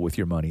terrible with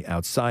your money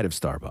outside of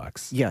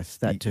Starbucks. Yes,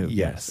 that too.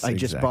 Yes, I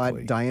just bought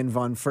exactly. Diane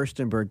von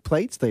Furstenberg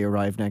plates. They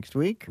arrive next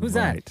week. Who's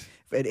that?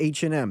 At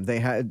H&M.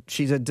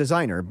 She's a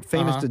designer,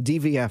 famous to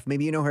DVF.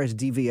 Maybe you know her as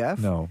DVF?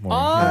 No, more.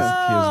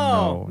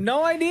 Oh,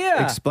 no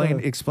idea.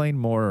 Explain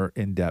more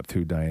in depth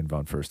who Diane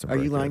von Furstenberg Are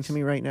is. you lying to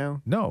me right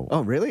now? No.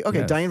 Oh, really? Okay.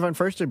 Yes. Diane von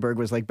Furstenberg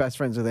was like best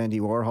friends with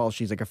Andy Warhol.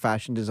 She's like a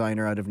fashion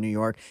designer out of New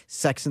York.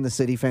 Sex and the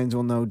City fans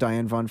will know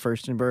Diane von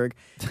Furstenberg.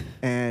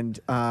 And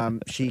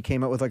she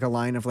came out with like a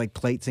line of like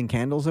plates and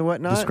candles and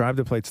whatnot. Describe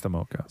the plates to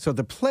Mocha. So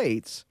the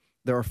plates,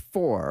 there are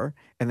 4,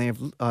 and they have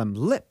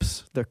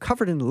lips. They're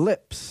covered in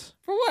lips.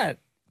 For what?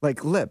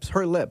 Like lips.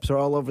 Her lips are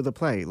all over the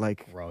plate.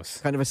 Like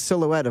gross. Kind of a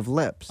silhouette of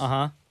lips.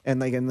 Uh-huh.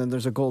 And then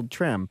there's a gold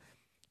trim.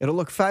 It'll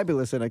look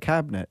fabulous in a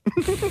cabinet.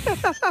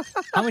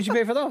 How much you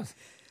pay for those?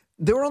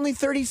 They were only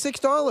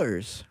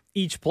 $36.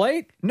 Each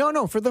plate?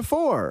 No, for the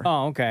 4.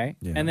 Oh, okay.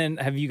 And then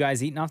have you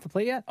guys eaten off the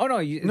plate yet? Oh,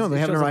 no. No, they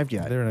haven't arrived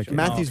yet. They're not-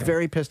 Matthew's Oh, okay.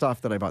 very pissed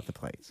off that I bought the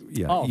plates.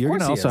 Yeah, Oh, of you're course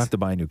gonna he also is. have to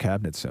buy a new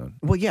cabinet soon.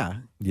 Well, yeah.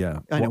 Yeah,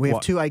 I know. We have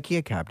 2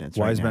 IKEA cabinets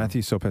Why right is now.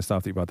 Matthew so pissed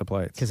off that you bought the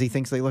plates? Because he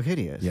thinks they look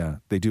hideous. Yeah,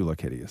 they do look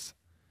hideous.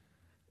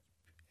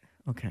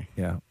 Okay.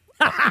 Yeah.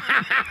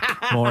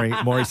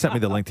 Maury sent me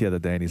the link the other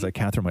day, and he's like,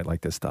 "Catherine might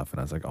like this stuff," and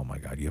I was like, "Oh my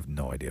god, you have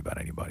no idea about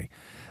anybody."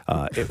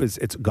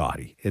 It's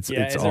gaudy. It's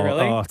Yeah, it's is it all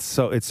really?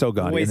 it's so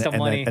gaudy. Waste of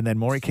money. And then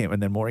Maury came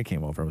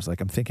over and was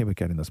like, "I'm thinking about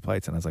getting those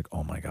plates," and I was like,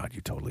 "Oh my god,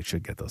 you totally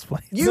should get those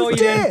plates." You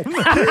did.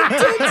 You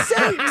did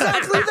say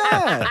exactly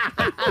that.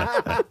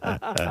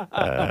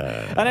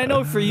 And I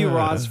know for you,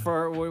 Ross,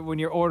 for when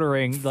you're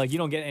ordering, like you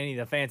don't get any of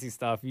the fancy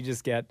stuff. You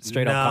just get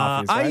straight up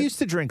coffees, right? I used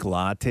to drink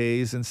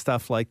lattes and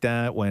stuff like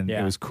that when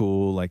it was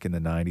cool, like in the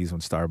 90s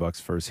when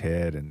Starbucks first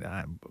hit, and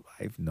I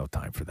have no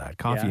time for that.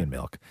 Coffee Yeah. and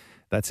milk.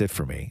 That's it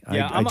for me.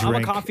 Yeah, I'm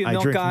a coffee and I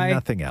milk drink guy.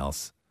 nothing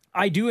else.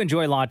 I do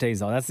enjoy lattes,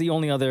 though. That's the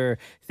only other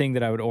thing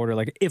that I would order,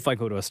 like if I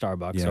go to a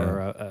Starbucks Yeah. or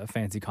a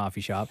fancy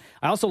coffee shop.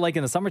 I also like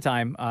in the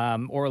summertime,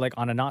 or like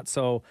on a not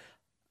so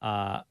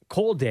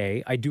cold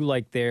day, I do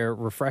like their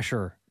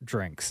refresher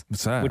drinks.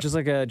 What's that? Which is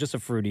like just a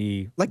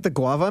fruity. Like the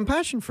guava and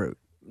passion fruit.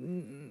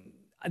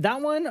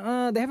 That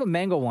one, they have a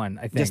mango one,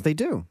 I think. Yes, they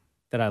do.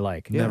 That I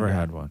like. Never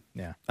had one.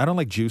 Yeah. I don't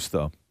like juice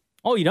though.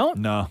 Oh, you don't?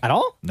 No. At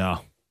all?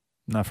 No.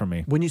 Not for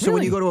me. When you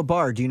go to a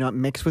bar, do you not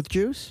mix with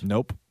juice?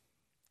 Nope.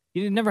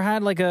 You never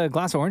had like a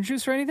glass of orange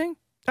juice or anything?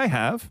 I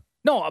have.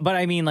 No, but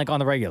I mean like on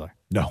the regular.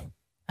 No.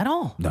 At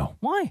all? No.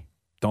 Why?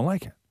 Don't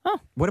like it.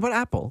 What about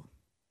apple?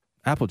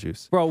 Apple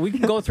juice. Bro, we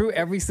can go through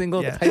every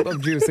single Yeah. type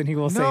of juice and he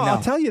will say no.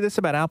 I'll tell you this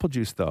about apple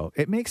juice though.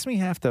 It makes me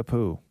have to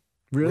poo.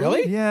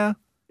 Really? Yeah.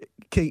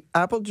 Okay,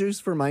 apple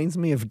juice reminds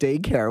me of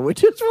daycare,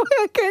 which is why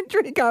I can't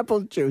drink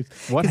apple juice.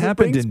 What 'Cause it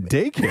happened brings in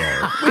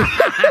daycare?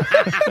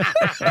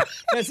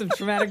 That's some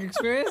traumatic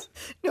experience?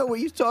 No,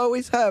 we used to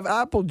always have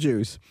apple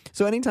juice.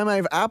 So anytime I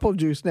have apple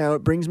juice now,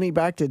 it brings me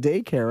back to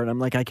daycare, and I'm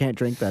like, I can't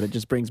drink that. It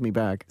just brings me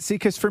back. See,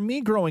 because for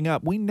me growing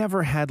up, we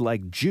never had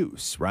like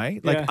juice,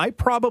 right? Like Yeah. I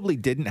probably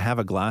didn't have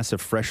a glass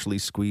of freshly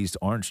squeezed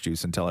orange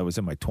juice until I was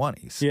in my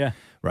 20s. Yeah.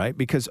 Right?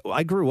 Because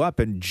I grew up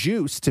and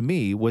juice to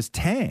me was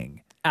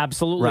Tang.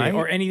 Absolutely. Right?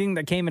 Or anything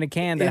that came in a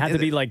can that had to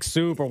be like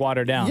soup or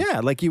watered down.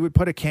 Yeah, like you would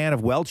put a can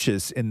of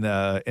Welch's in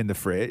the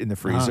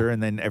freezer,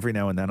 and then every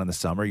now and then in the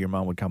summer, your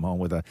mom would come home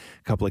with a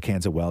couple of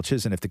cans of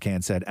Welch's, and if the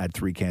can said add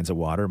 3 cans of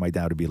water, my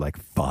dad would be like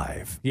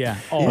 5. Yeah.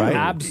 Oh, Right?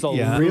 absolutely.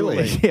 Yeah.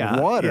 Really?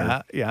 Yeah,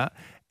 Water? Yeah.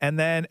 And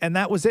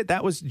that was it.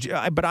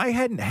 But I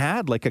hadn't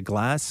had like a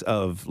glass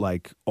of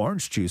like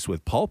orange juice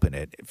with pulp in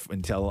it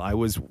until I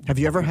was. Have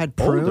you ever had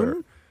older.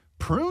 prune?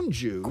 Prune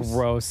juice?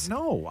 Gross.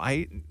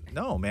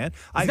 No, man.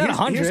 It's not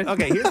 100.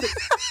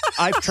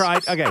 I've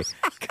tried. Okay,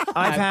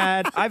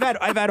 I've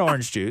had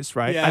orange juice,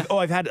 right? Yeah.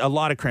 I've had a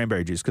lot of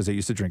cranberry juice because I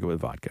used to drink it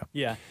with vodka.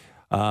 Yeah.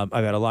 I've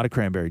had a lot of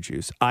cranberry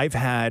juice. I've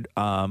had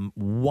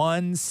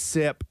 1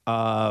 sip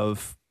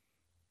of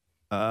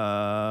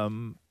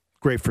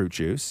grapefruit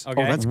juice.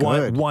 Okay. Oh, that's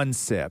good. One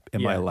sip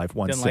in my Yeah. life.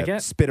 One Didn't sip. like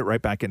it? Spit it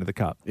right back into the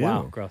cup.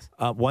 Wow, gross.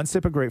 1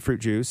 sip of grapefruit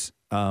juice.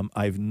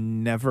 I've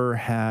never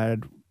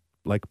had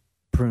like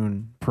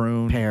Prune,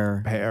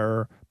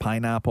 pear,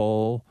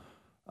 pineapple,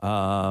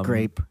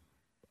 grape.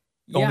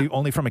 Yeah.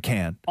 Only from a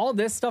can. All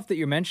this stuff that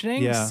you're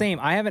mentioning, Yeah. same.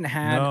 I haven't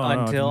had No,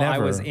 until I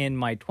never. was in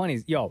my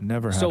 20s. Yo,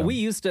 Never So had we 'em.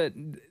 used to,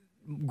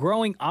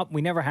 growing up,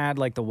 we never had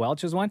like the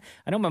Welch's one.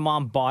 I know my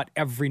mom bought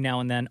every now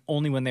and then,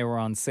 only when they were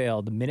on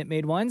sale, the Minute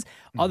Maid ones.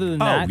 Other than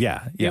that,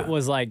 it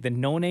was like the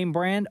no-name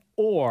brand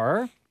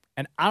or,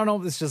 and I don't know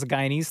if this is just a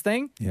Guyanese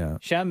thing. Yeah.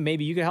 Shem,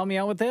 maybe you could help me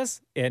out with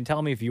this and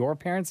tell me if your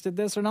parents did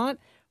this or not.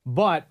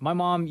 But my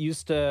mom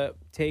used to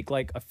take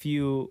like a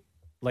few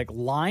like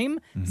lime,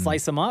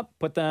 slice them up,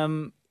 put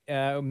them,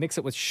 mix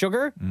it with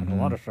sugar, a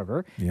lot of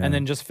sugar, and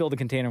then just fill the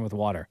container with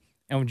water.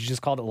 And we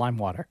just called it lime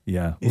water.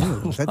 Yeah.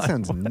 Ew, that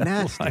sounds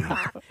nasty.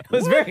 It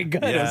was very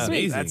good. It was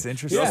sweet. That's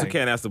interesting. You also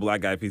can't ask the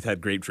black guy if he's had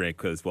grape drink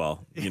because,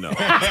 well, you know.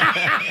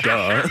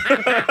 Duh.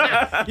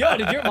 Yo,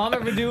 did your mom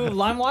ever do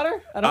lime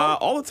water at all?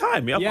 All the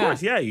time. Yeah, of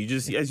course. Yeah, you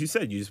just, as you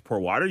said, you just pour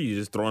water. You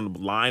just throw in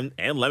lime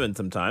and lemon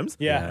sometimes.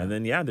 Yeah. And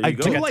then, there you I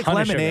go. do like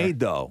lemonade,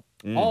 though.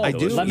 Oh, I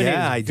do. lemonade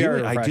Yeah, is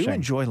very I do refreshing.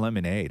 enjoy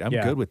lemonade. I'm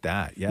good with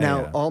that. Yeah.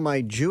 Now, yeah. all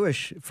my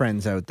Jewish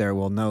friends out there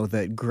will know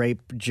that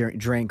grape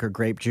drink or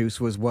grape juice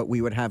was what we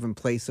would have in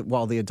place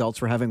while the adults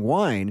were having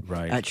wine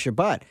at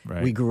Shabbat.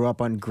 Right. We grew up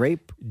on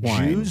grape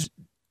wine. Jews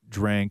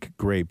drank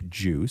grape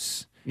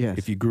juice. Yes.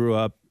 If you grew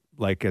up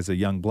like as a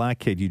young black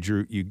kid, you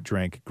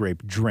drank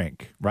grape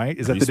drink, right?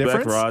 Is that Respect, the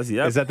difference? Roz,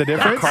 yep. Is that the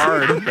difference?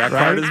 That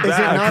card is Is it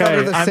back. not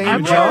under the same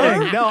I'm jar?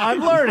 learning. No, I'm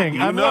learning.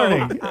 I'm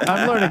learning.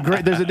 I'm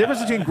learning. There's a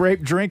difference between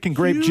grape drink and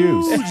grape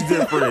juice. Huge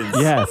difference.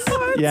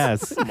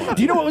 Yes.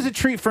 Do you know what was a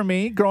treat for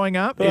me growing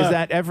up? Is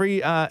that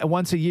every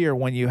once a year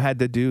when you had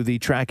to do the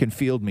track and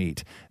field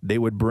meet, they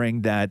would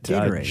bring that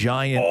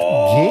giant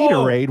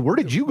Gatorade. Where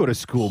did you go to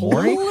school,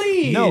 Maury?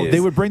 Please. No, they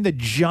would bring the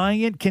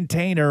giant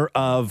container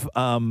of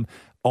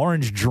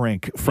orange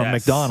drink from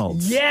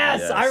McDonald's.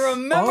 Yes, I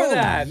remember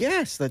that.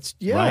 Yes, that's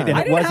Right? And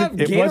I it didn't have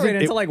wasn't- it Gatorade wasn't-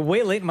 until like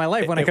way late in my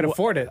life when I could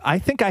afford it. I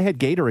think I had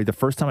Gatorade the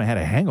first time I had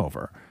a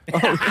hangover.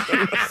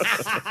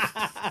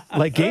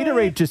 Like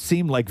Gatorade just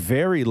seemed like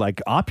very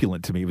like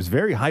opulent to me. It was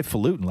very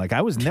highfalutin. Like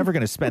I was never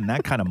going to spend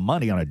that kind of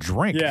money on a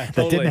drink that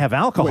didn't have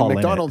alcohol When in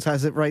McDonald's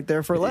has it right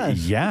there for less.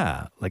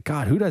 Yeah. Like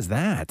God, who does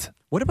that?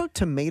 What about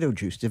tomato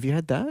juice? Have you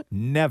had that?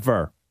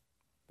 Never.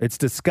 It's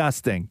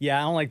disgusting. Yeah,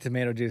 I don't like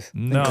tomato juice.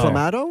 No.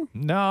 Clamato?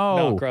 No.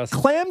 No, gross.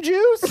 Clam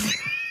juice?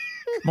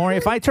 Maury,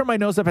 if I turn my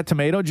nose up at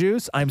tomato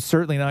juice, I'm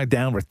certainly not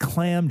down with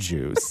clam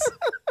juice.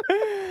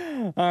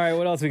 All right,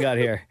 what else we got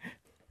here?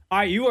 All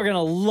right, you are going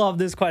to love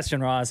this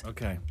question, Roz.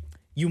 Okay.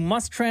 You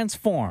must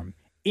transform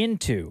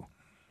into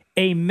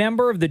a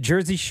member of the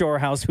Jersey Shore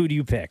house. Who do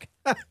you pick?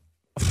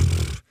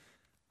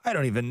 I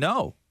don't even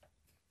know.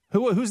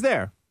 Who's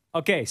there?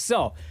 Okay,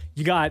 so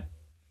you got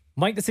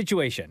Mike the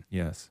Situation.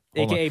 Yes.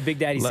 AKA Big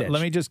Daddy Sitch.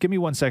 Let me just give me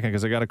 1 second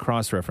because I got to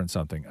cross-reference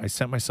something. I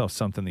sent myself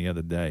something the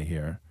other day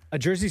here. A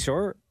Jersey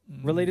Shore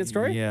related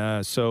story?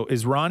 Yeah. So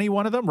is Ronnie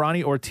one of them?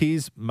 Ronnie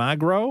Ortiz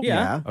Magro?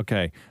 Yeah.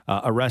 Okay.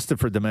 Arrested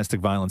for domestic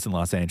violence in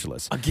Los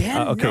Angeles.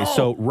 Again? Okay. No.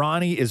 So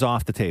Ronnie is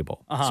off the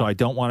table. Uh-huh. So I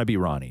don't want to be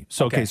Ronnie.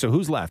 So, okay. Okay. So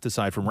who's left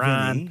aside from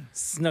Ron?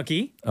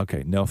 Snooki.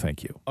 Okay. No,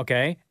 thank you.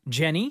 Okay.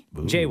 Jenny.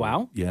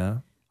 JWoww. Yeah.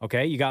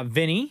 Okay. You got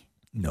Vinny.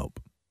 Nope.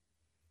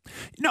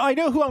 No, I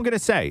know who I'm going to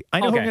say. I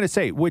know who I'm Okay. going to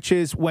say, which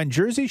is when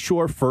Jersey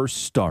Shore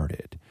first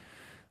started,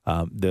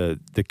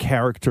 the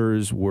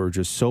characters were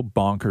just so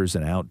bonkers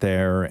and out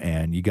there,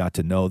 and you got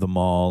to know them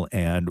all.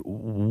 And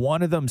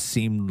one of them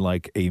seemed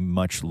like a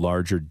much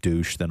larger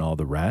douche than all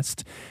the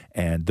rest,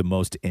 and the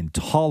most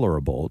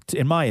intolerable,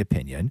 in my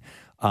opinion.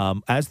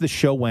 As the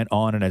show went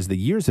on and as the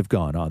years have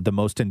gone on, the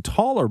most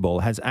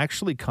intolerable has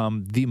actually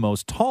come the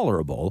most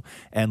tolerable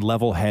and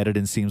level-headed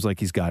and seems like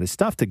he's got his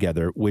stuff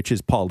together, which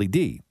is Pauly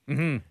D.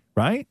 Mm-hmm.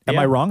 Right? Am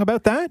I wrong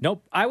about that?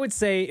 Nope. I would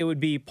say it would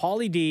be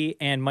Pauly D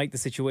and Mike the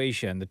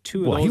Situation. The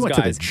two of Well, those he went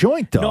guys. to the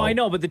joint, though. No, I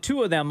know, but the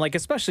two of them, like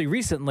especially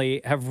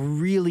recently, have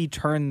really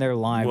turned their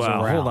lives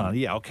Well, around. hold on.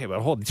 Yeah, okay,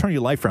 but hold on. Turn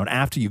your life around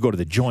after you go to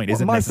the joint Well,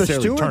 isn't Martha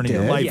necessarily Stewart turning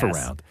your did. life Yes.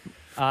 around.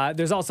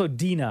 There's also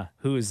Dina,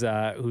 who's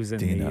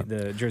in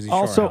the Jersey Shore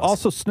Also,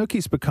 house.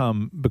 Snooki's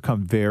become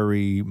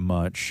very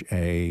much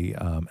a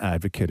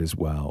advocate as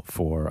well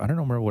for. I don't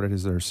remember what it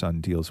is their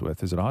son deals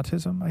with. Is it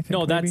autism? I think.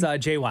 No, that's maybe?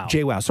 JWoww.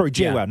 JWoww. Sorry,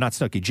 JWoww, Yeah. not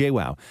Snooki.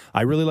 JWoww.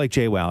 I really like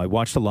JWoww. I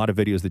watched a lot of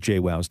videos that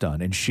JWoww's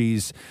done, and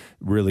she's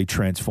really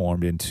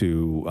transformed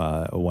into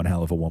one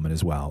hell of a woman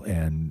as well,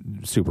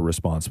 and super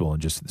responsible,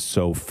 and just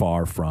so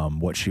far from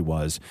what she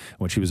was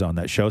when she was on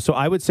that show. So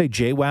I would say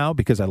JWoww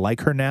because I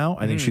like her now.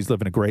 I think she's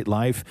living a great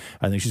life.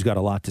 I think she's got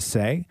a lot to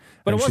say.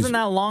 But it And she's- wasn't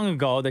that long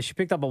ago that she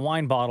picked up a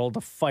wine bottle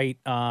to fight.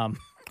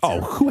 Oh,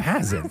 who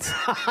hasn't?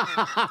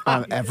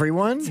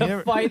 Everyone?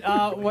 To fight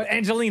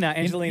Angelina.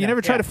 You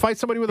never try to fight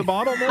somebody with a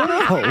bottle? No.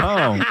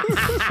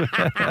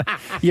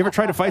 Oh. You ever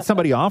try to fight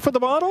somebody off with a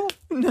bottle?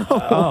 No.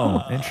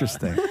 Oh,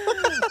 interesting.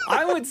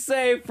 I would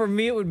say for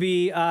me it would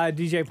be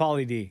DJ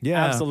Pauly D.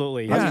 Yeah.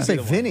 Absolutely. I was going to say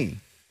He's the one. Vinny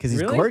because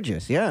he's Really?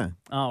 gorgeous. Yeah.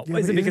 Oh, Yeah,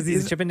 is but it because is-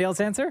 he's a Chippendale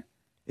dancer?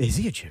 Is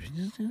he a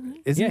Chippendale?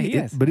 Isn't Yeah, he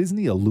is. But isn't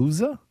he a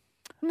loser?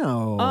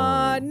 No.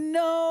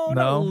 No,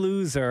 not a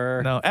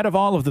loser. No. Out of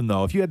all of them,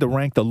 though, if you had to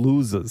rank the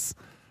losers,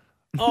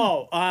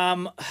 Oh,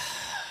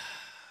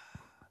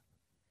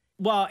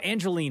 well,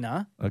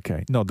 Angelina.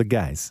 okay. No, the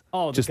guys.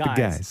 Oh, the just guys.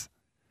 the guys.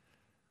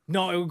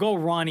 No, it would go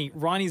Ronnie.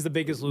 Ronnie's the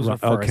biggest loser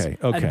first. Okay,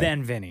 okay. And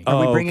then Vinny.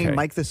 Are we bringing okay.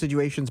 Mike the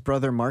Situation's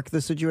brother, Mark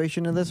the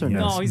Situation, in this or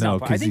no? No, he's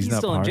not. I think he's not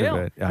still in part of jail.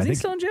 it. Is he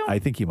still in jail? I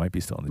think he might be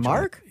still in the jail.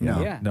 Mark? Yeah.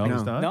 No. Yeah. No,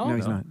 he's not. No? No,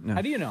 he's not. No.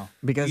 How do you know?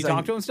 Because you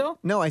talk to him still?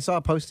 No, I saw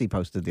a post he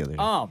posted the other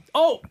day.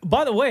 Oh,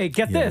 by the way,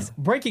 get this.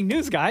 Breaking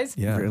news, guys.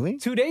 Yeah. Really?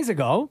 2 days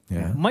ago,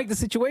 Mike the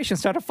Situation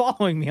started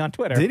following me on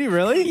Twitter. Did he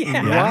really?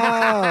 Yeah.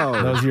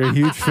 Wow. Knows you're a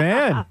huge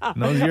fan.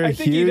 Knows you're a I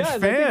think he huge does. I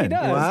think fan. he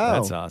does. Wow.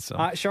 That's awesome.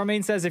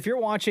 Charmaine says, if you're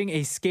watching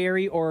a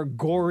scary or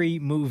gory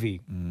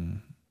movie,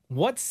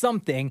 what's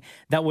something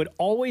that would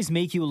always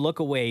make you look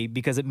away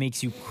because it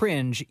makes you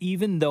cringe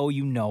even though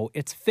you know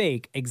it's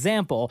fake?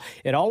 Example,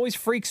 it always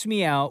freaks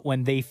me out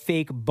when they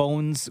fake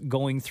bones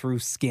going through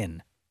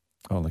skin.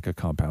 Oh, like a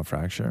compound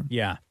fracture?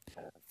 Yeah.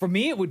 For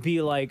me, it would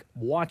be like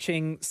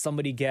watching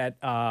somebody get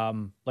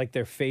like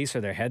their face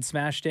or their head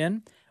smashed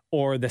in,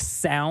 or the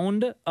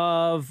sound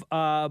of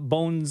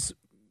bones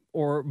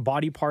or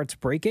body parts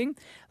breaking.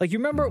 Like, you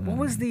remember, what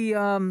was the,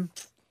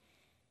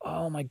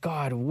 oh my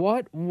God,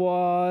 what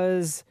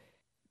was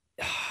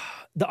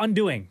The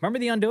Undoing? Remember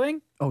The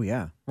Undoing? Oh,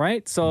 yeah.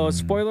 Right? So,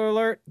 spoiler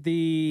alert,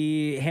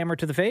 the hammer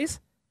to the face.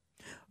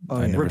 Oh,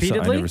 I yeah.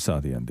 Repeatedly? never saw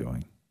The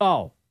Undoing.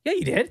 Oh, yeah,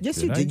 you did. Yes,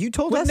 Did you I? did. You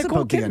told With us Nicole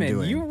about The Kidman.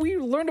 Undoing. We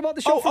learned about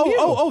the show from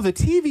you. The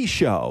TV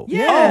show.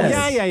 Yes.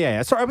 Oh,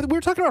 yeah. Sorry, we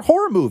were talking about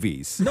horror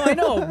movies. No, I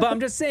know, but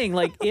I'm just saying,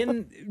 like,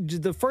 in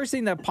the first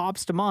thing that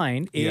pops to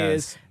mind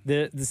is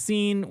the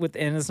scene with,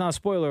 and it's not a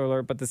spoiler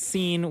alert, but the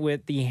scene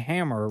with the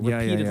hammer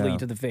repeatedly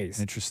to the face.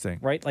 Interesting.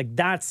 Right? Like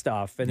that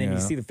stuff. And then you Yeah.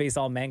 see the face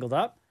all mangled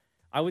up.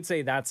 I would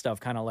say that stuff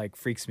kind of like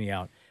freaks me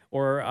out.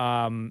 Or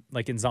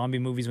like in zombie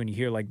movies when you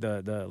hear like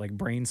the like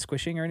brain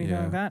squishing or anything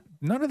like that.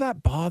 None of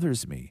that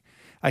bothers me.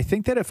 I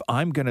think that if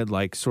I'm going to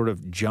like sort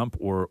of jump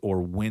or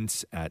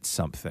wince at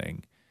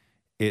something,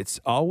 it's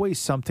always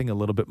something a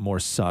little bit more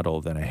subtle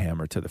than a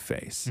hammer to the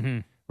face.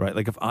 Right?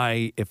 Like if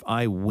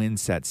I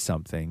wince at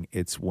something,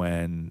 it's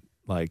when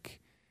like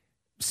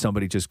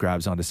somebody just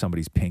grabs onto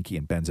somebody's pinky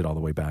and bends it all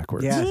the way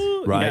backwards. Yes.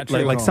 Right? Yeah,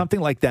 like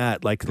something like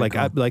that. Like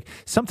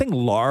something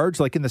large,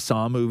 like in the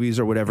Saw movies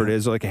or whatever it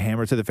is, or like a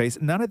hammer to the face.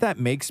 None of that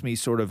makes me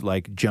sort of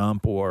like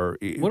jump or.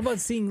 What about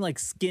seeing like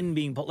skin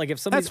being like if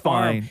somebody's That's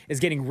fine. arm is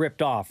getting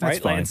ripped off, That's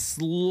right? Like, fine. and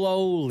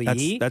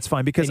slowly. That's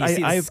fine because and you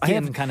see the I have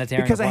skin kind of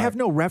tearing because I apart. have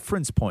no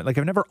reference point. Like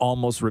I've never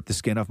almost ripped the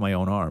skin off my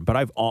own arm, but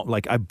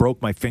I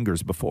broke my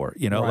fingers before.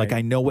 You know, like Right.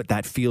 I know what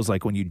that feels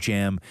like when you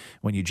jam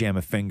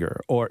a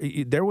finger. Or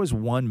there was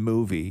one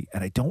movie,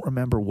 and I don't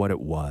remember what it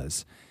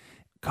was.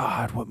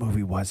 God, what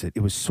movie was it?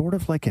 It was sort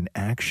of like an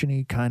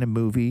action-y kind of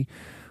movie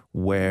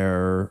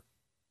where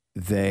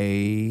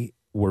they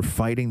were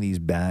fighting these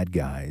bad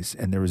guys,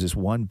 and there was this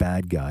one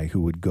bad guy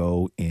who would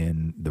go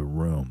in the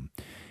room,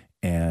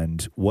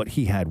 and what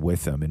he had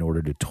with him in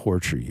order to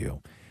torture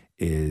you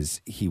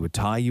is he would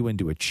tie you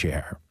into a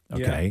chair,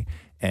 okay?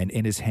 And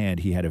in his hand,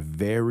 he had a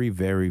very,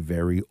 very,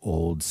 very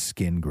old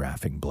skin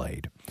grafting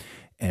blade.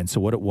 And so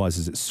what it was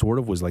is it sort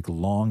of was like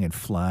long and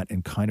flat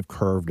and kind of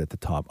curved at the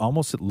top.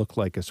 Almost it looked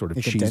like a sort of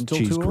Like a cheese dental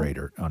tool?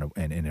 grater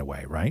in a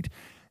way, right?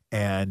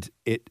 And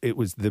there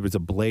was a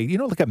blade, you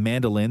know, like a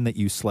mandolin that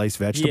you slice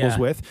vegetables Yeah.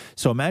 with.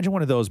 So imagine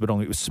one of those, but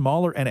only it was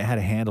smaller and it had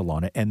a handle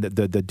on it. And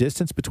the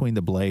distance between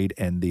the blade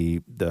and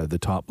the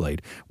top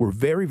blade were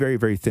very, very,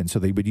 very thin. So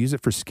they would use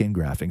it for skin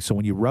grafting. So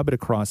when you rub it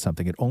across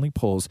something, it only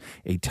pulls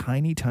a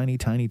tiny, tiny,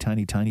 tiny,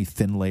 tiny, tiny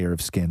thin layer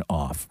of skin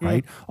off,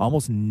 right?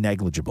 Almost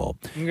negligible.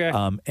 Okay.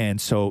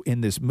 And so in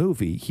this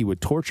movie, he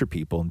would torture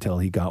people until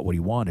he got what he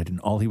wanted.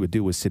 And all he would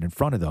do was sit in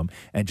front of them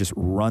and just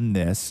run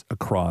this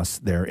across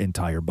their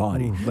entire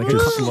body. Like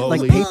Just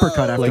like paper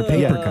cut after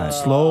paper cut.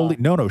 Slowly.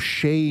 No,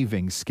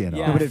 shaving skin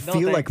Yeah. off. Would it No,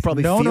 feel like thanks.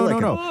 probably No, feel no, like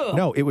no, a- no.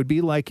 No, it would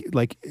be like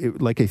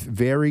a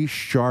very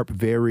sharp,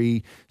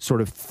 very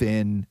sort of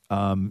thin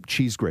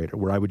cheese grater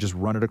where I would just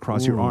run it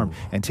across your arm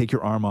and take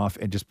your arm off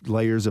and just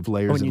layers of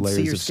layers Oh, and and you'd layers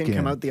see your of skin skin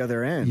come out the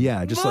other end.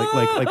 Yeah, just like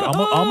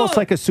almost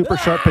like a super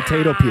sharp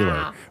potato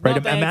peeler, right?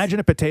 No, thanks. Imagine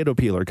a potato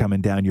peeler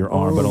coming down your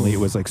arm, but only it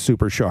was like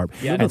super sharp.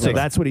 Yeah, and no so thanks.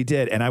 that's what he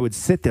did. And I would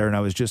sit there and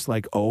I was just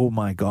like, oh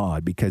my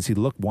God, because he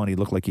looked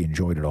like he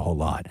enjoyed it a whole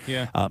lot.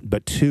 Yeah.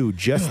 But two,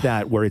 just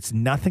that where it's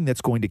nothing that's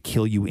going to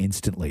kill you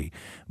instantly,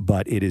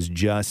 but it is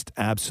just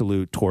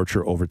absolute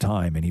torture over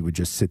time. And he would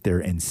just sit there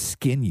and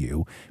skin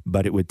you,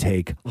 but it would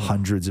take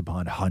hundreds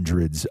upon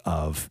hundreds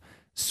of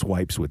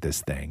swipes with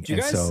this thing. Do you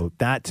And guys- so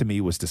that to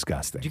me was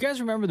disgusting. Do you guys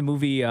remember the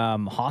movie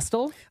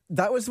Hostel?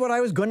 That was what I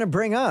was going to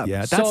bring up.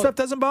 Yeah, that So- stuff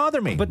doesn't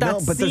bother me. But No,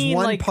 that but there's scene,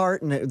 one like,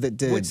 part in it that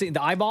did. What's the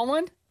eyeball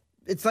one?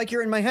 It's like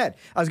you're in my head.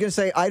 I was going to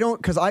say, I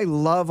don't, because I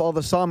love all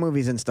the Saw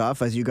movies and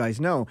stuff, as you guys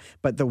know.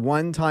 But the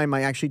one time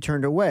I actually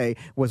turned away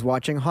was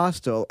watching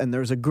Hostel, and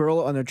there's a girl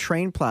on a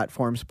train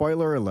platform,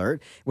 spoiler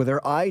alert, with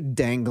her eye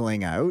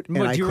dangling out. And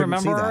But I do you couldn't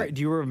see remember? that.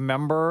 Do you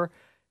remember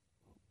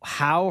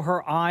how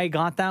her eye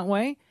got that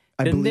way?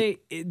 I Didn't believe-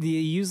 they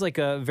use like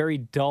a very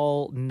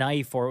dull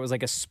knife, or it was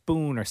like a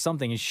spoon or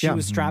something, and she Yeah.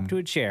 was strapped to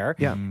a chair,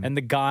 Yeah. and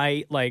the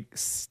guy like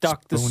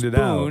stuck the Spooned it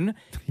out. spoon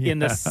in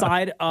the Yeah.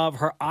 side of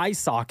her eye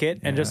socket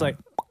and just like.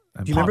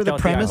 Do you remember popped the out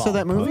premise of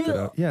eyeball. that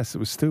movie? Yes, it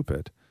was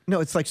stupid. No,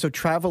 it's like so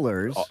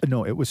travelers.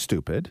 No, it was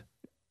stupid.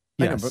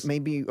 I know, Yes. but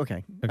maybe okay.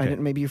 Okay. I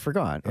didn't, maybe you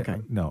forgot. Okay.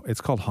 No,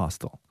 it's called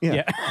Hostel.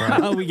 Yeah.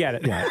 we get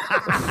it.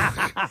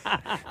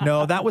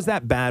 No, that was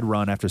that bad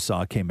run after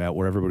Saw came out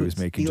where everybody was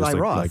making Eli just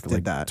Roth like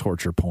did that.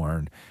 torture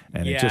porn.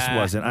 And it just Yeah.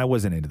 wasn't, I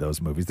wasn't into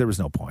those movies. There was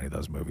no point in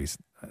those movies.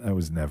 I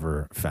was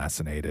never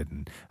fascinated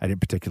and I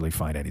didn't particularly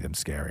find any of them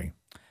scary.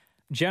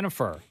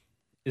 Jennifer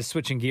is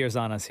switching gears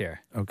on us here.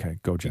 Okay,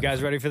 go, You Jennifer.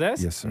 guys ready for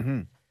this? Yes,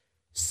 sir.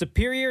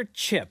 Superior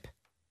chip,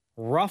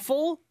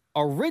 Ruffle,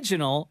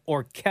 original,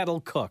 or kettle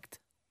cooked?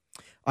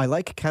 I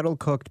like kettle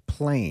cooked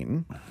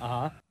plain.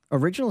 Uh-huh.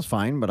 Original's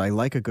fine, but I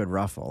like a good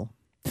ruffle.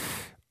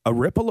 A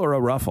ripple or a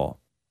ruffle?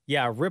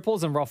 Yeah,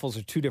 ripples and ruffles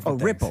are two different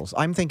things. Ripples.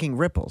 I'm thinking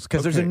ripples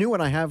because there's a Okay. new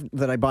one I have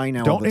that I buy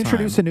now. all Don't the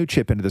introduce time. a new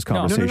chip into this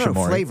conversation, no,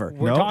 Maury. flavor.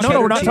 No,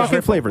 we're not talking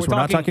flavors. We're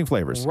not talking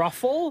flavors.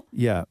 Ruffle,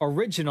 Yeah.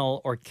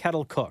 original, or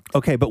kettle cooked?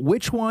 Okay, but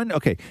which one?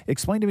 Okay,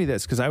 explain to me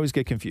this because I always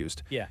get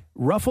confused. Yeah.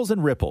 Ruffles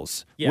and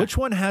ripples. Yeah. Which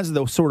one has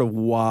the sort of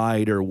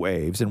wider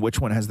waves and which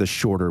one has the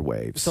shorter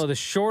waves? So the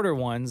shorter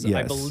ones, I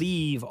Yes.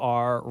 believe,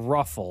 are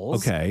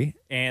ruffles. Okay.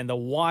 And the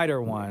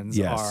wider ones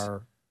Yes.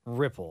 are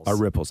ripples. Are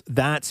ripples.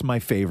 That's my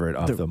favorite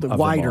of them. The of them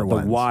wider all.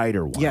 ones. The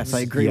wider ones. Yes,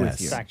 I agree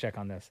with you. Fact check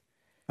on this.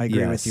 I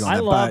agree Yes. with you on I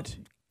that. love But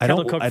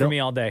kettle cooked for me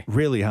all day.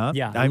 Really, huh?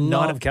 Yeah, I'm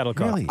love not a kettle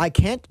cooked. Really? I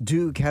can't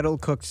do kettle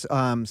cooked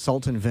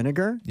salt and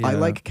vinegar. I Yeah.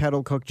 like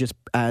kettle cooked just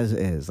as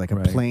is, like a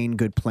Right.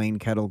 good plain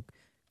kettle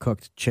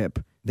cooked chip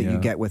that Yeah. you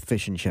get with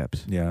fish and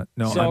chips. Yeah.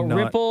 No, So I'm not.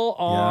 ripple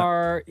yeah.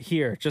 are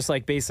here, just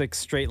like basic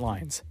straight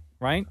lines,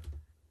 right?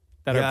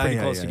 That are pretty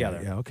close together.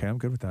 Yeah, okay, I'm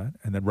good with that.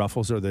 And then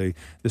ruffles are the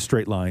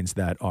straight lines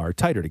that are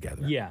tighter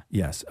together. Yeah.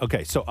 Yes.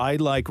 Okay, so I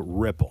like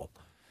ripple,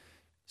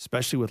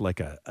 especially with like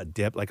a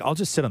dip. Like I'll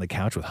just sit on the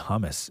couch with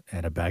hummus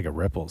and a bag of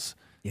ripples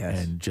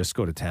and just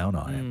go to town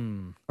on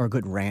it. Or a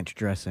good ranch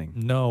dressing.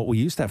 No, we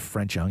used to have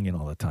French onion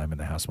all the time in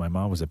the house. My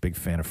mom was a big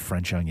fan of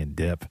French onion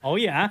dip. Oh,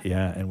 yeah?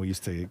 Yeah, and we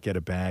used to get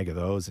a bag of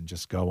those and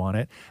just go on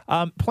it.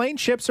 Plain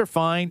chips are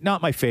fine.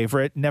 Not my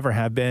favorite. Never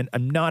have been.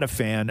 I'm not a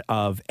fan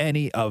of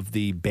any of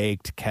the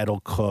baked, kettle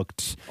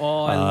cooked.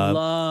 Oh, I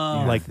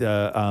love like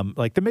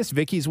the Miss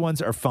Vicky's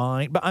ones are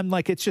fine, but I'm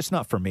like it's just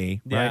not for me.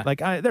 Yeah. Right? Like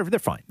they're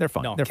fine. They're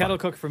fine. No, they're kettle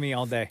fine. cooked for me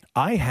all day.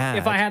 I had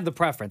If I had the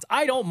preference.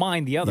 I don't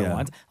mind the other Yeah.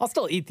 ones. I'll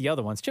still eat the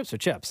other ones. Chips are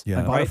chips.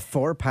 I bought a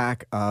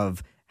 4-pack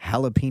of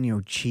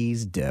jalapeno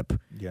cheese dip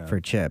Yeah. for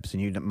chips,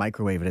 and you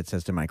microwave it. It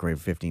says to microwave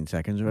 15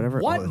 seconds or whatever.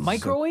 What? Oh, it's so-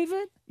 Microwave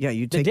it? Yeah,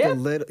 you The take the dip?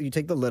 lid. You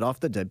take the lid off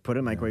the dip, put it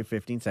in microwave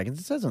 15 seconds.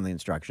 It says on the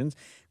instructions.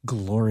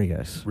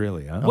 Glorious.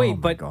 Really? Huh? Wait, Oh my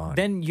but God.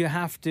 then you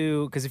have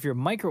to, because if you're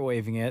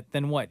microwaving it,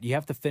 then what? You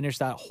have to finish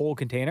that whole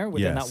container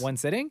within Yes. that one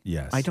sitting?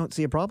 Yes. I don't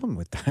see a problem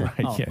with that.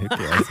 Right, Oh. yeah,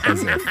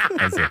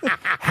 okay, as if.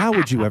 How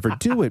would you ever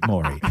do it,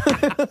 Maury?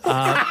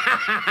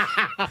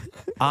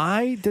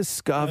 I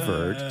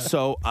discovered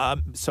so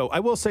I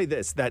will say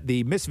this that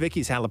the Miss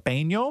Vicky's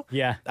jalapeno,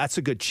 Yeah. that's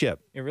a good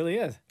chip. It really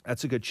is.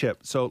 That's a good chip.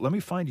 So let me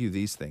find you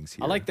these things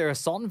here. I like their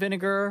salt and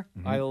vinegar.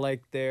 Mm-hmm. I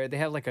like they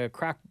have like a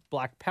cracked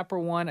black pepper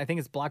one. I think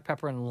it's black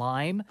pepper and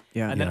lime.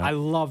 Yeah. And then Yeah. I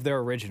love their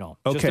original.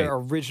 Just Okay. their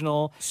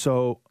original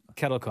so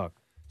kettle cook.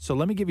 so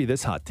let me give you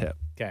this hot tip.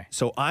 Okay.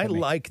 So I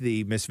like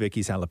the Miss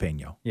Vicky's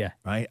jalapeno. Yeah.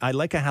 Right? I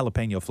like a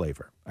jalapeno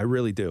flavor. I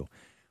really do.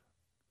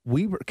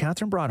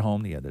 Catherine brought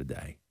home the other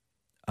day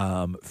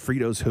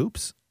Fritos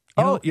hoops.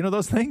 You know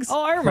those things?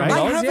 Oh, I remember I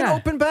those, have yeah. an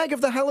open bag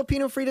of the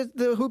jalapeno Frito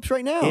the hoops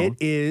right now. It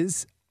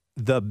is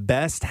the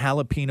best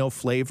jalapeno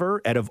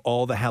flavor out of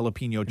all the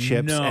jalapeno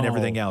chips and No.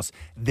 everything else.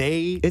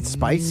 It's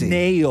spicy.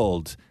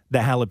 Nailed the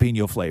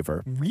jalapeno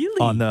flavor. Really?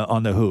 On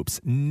the hoops.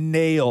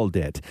 Nailed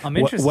it. I'm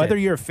interested. Whether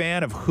you're a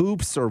fan of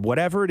hoops or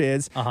whatever it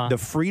is, the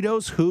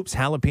Fritos Hoops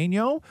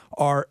jalapeno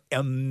are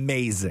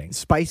amazing.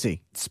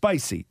 Spicy.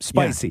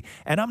 Spicy.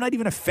 And I'm not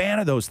even a fan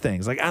of those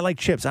things. Like I like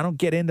chips. I don't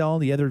get into all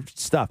the other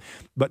stuff.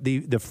 But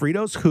the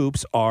Fritos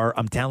Hoops are,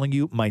 I'm telling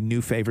you, my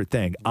new favorite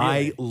thing.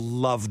 I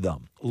love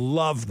them.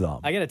 Love them.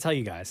 I got to tell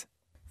you guys,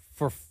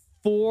 for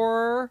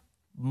 4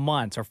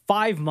 months or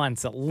 5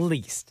 months at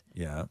least,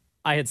 Yeah.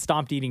 I had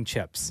stopped eating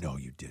chips. No,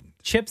 you didn't.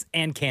 Chips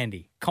and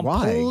candy.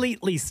 Why?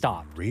 Completely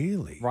stopped.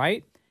 Really?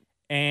 Right?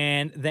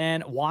 And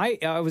then why?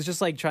 I was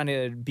just like trying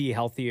to be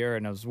healthier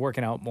and I was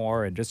working out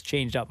more and just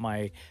changed up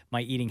my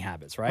eating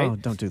habits, right? Oh,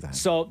 don't do that.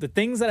 So the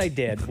things that I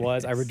did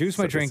was I reduced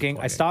my drinking,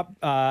 I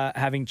stopped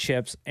having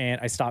chips,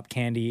 and I stopped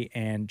candy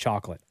and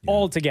chocolate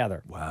all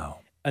together. Wow.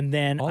 And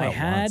then All I at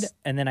had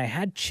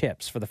once.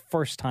 chips for the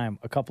first time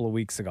a couple of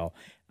weeks ago.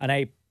 And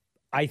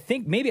I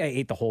think maybe I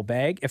ate the whole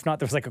bag. If not,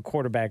 there was like a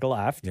quarter bag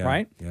left, Yeah.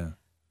 right? Yeah.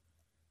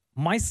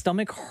 My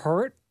stomach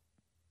hurt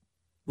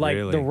like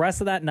Really? the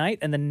rest of that night,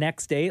 and the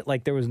next day,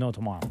 like there was no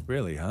tomorrow.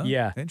 Really, huh?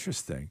 Yeah.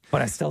 Interesting.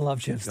 But I still love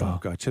chips Oh, though.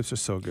 God. Chips are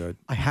so good.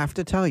 I have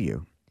to tell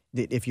you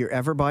that if you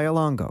ever buy a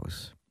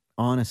Longo's,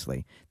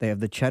 honestly, they have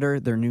the cheddar,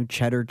 their new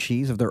cheddar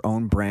cheese of their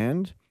own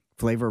brand,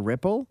 flavor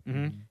Ripple.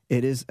 Mm-hmm.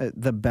 It is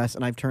the best,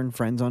 and I've turned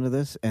friends onto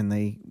this, and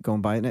they go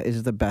and buy it. It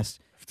is the best.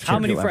 How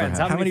many you'll ever friends?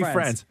 have. How many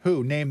friends?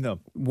 Who? Name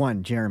them.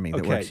 One, Jeremy,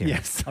 that works here.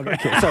 Yes.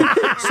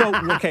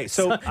 Okay.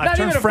 So I Not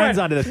turned even a friends friend.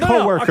 onto this No,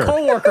 coworker. a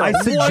coworker. I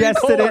One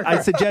suggested it. I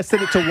coworker.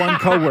 suggested it to one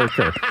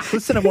coworker.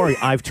 Listen, Amori,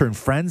 I've turned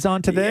friends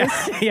onto this.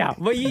 Yeah,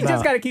 but you No.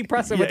 just got to keep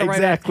pressing with Yeah, the right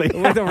exactly.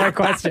 with the right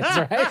questions,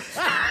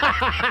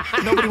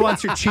 right? Nobody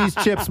wants your cheese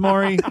chips,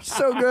 Maury.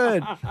 So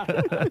good.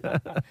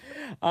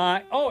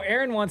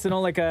 Aaron wants to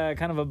know like a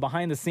kind of a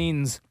behind the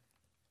scenes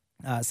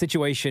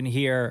situation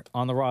here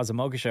on the Roz and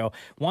Mocha Show.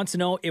 Wants to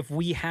know if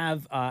we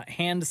have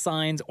hand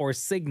signs or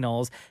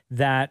signals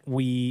that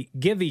we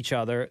give each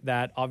other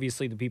that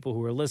obviously the people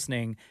who are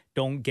listening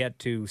don't get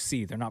to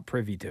see. They're not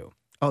privy to.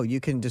 Oh,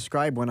 you can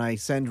describe when I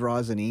send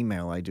Roz an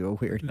email, I do a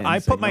weird hand I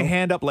put my signal.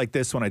 hand up like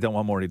this when I don't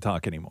want Maury to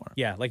talk anymore.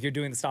 Yeah, like you're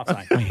doing the stop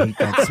sign. I hate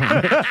that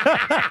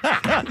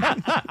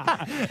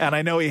so much. And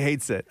I know he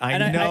hates it. I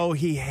know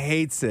he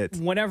hates it.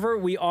 Whenever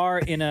we are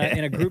in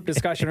a group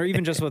discussion, or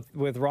even just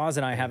with Roz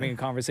and I having a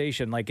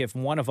conversation, like if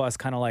one of us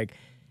kind of like,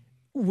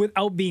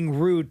 without being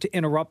rude to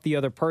interrupt the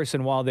other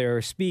person while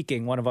they're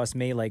speaking, one of us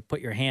may like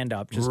put your hand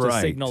up just to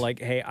Right. signal like,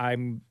 hey,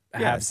 have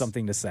Yes.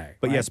 something to say.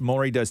 But right? yes,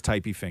 Maury does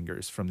typey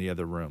fingers from the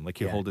other room. Like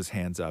he'll Yeah. hold his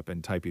hands up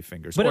and typey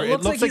fingers. But Or it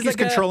looks like he's he's like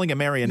controlling a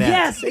marionette.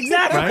 Yes,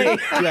 exactly. Right?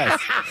 Yes.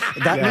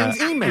 That Yeah.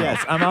 means email.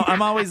 Yes.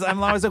 I'm always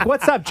like,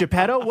 what's up,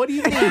 Geppetto? What do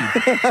you need?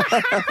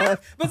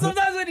 But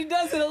sometimes when he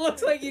does it, it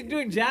looks like he's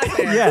doing jazz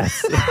hands.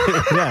 Yes.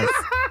 Yes.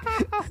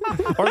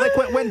 Or like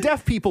when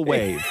deaf people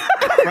wave,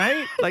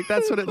 right? Like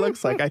that's what it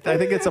looks like. I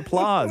think it's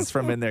applause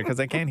from in there because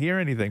I can't hear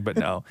anything. But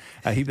no,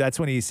 that's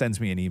when he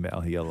sends me an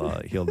email.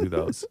 He'll do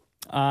those.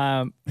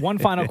 One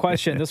final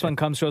question. This one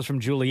comes to us from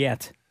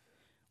Juliet.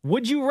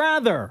 Would you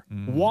rather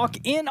walk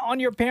in on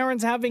your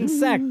parents having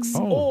sex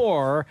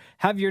or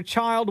have your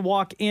child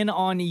walk in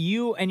on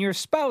you and your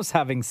spouse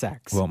having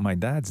sex? Well, my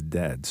dad's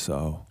dead,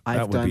 so I've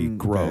that would be done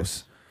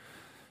gross.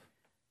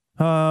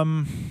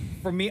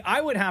 For me, I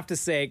would have to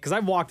say, because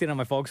I've walked in on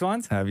my folks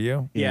once. Have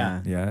you?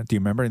 Yeah. Yeah. Do you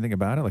remember anything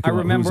about it? Like I who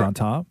remember was on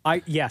top?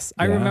 Yes,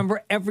 I Yeah.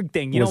 remember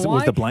everything. You Was- know why?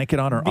 was the blanket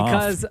on or off?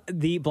 Because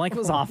the blanket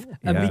was off,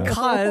 and Yeah.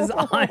 because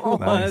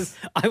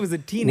I was a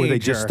teenager. Were they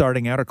just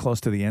starting out or close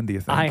to the end, do you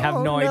think? I have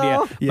no idea.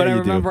 Yeah, But I you do.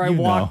 remember I You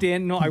walked know.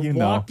 in. No, I You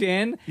know. walked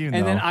in, You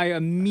and then know. I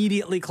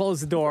immediately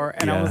closed the door,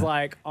 and I Yeah. was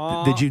like,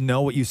 oh. Did you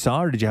know what you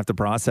saw, or did you have to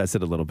process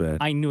it a little bit?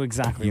 I knew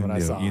exactly what I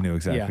saw. You knew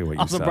exactly Yeah. what you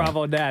Also, saw.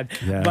 bravo, Dad.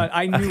 Yeah. But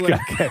I knew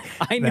Okay.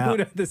 I knew Now,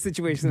 the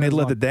situation. Middle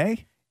was of the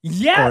day?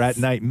 Yes. Or at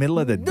night? Middle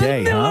of the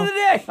day, middle huh? of the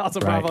day. Also,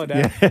 Right. bravo,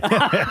 Dad.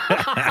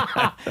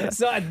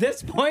 So at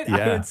this point, I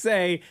Yeah. would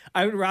say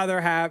I would rather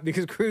have,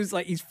 because Cruz,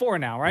 like, he's 4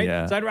 now, right?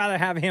 Yeah. So I'd rather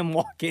have him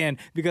walk in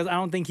because I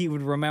don't think he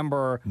would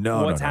remember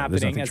No, what's no. There's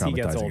happening nothing as he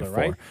gets traumatizing older, at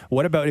right? 4.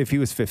 What about if he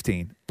was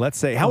 15? Let's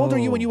say, how old are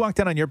you when you walked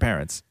in on your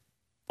parents?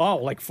 Oh,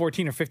 like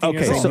 14 or 15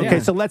 years Okay, old. so yeah. okay,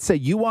 so let's say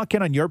you walk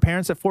in on your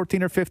parents at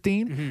 14 or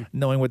 15, Mm-hmm.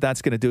 knowing what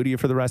that's going to do to you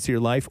for the rest of your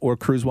life, or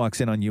Cruz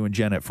walks in on you and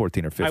Jen at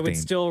 14 or 15. I would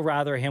still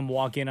rather him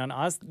walk in on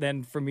us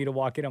than for me to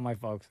walk in on my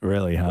folks.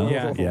 Really, huh?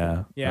 Yeah.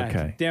 Yeah. Yeah.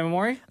 Okay. Dan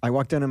Mori? I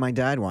walked in on my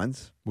dad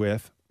once.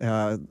 With?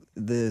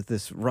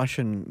 This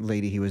Russian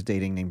lady he was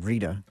dating named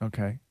Rita.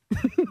 Okay.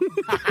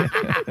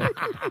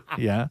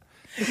 Yeah.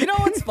 You know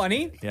what's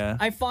funny? Yeah.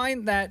 I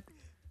find that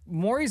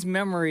Maury's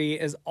memory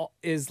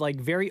is like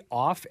very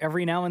off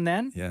every now and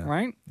then. Yeah.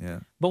 Right?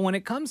 Yeah. But when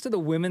it comes to the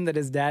women that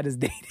his dad has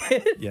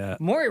dated, Yeah.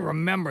 Maury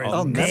remembers.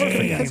 I'll never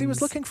forget because he was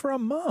names. looking for a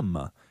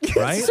mum,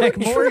 right? so Like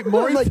Maury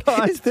true. Like,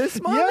 thought, is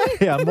this mommy?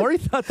 Yeah, yeah. Maury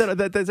thought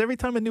that every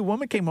time a new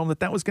woman came home,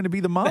 that was going to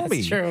be the mommy.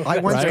 That's true. I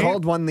once Right?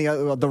 called one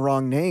the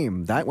wrong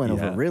name. That went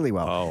over Yeah. really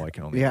well. Oh, I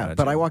can only Yeah, imagine.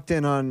 but I walked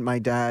in on my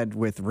dad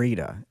with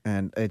Rita,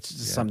 and it's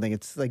just something.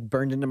 It's like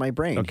burned into my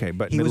brain. Okay,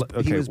 but he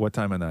was, what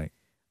time of night?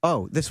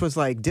 Oh, this was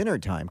like dinner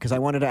time because I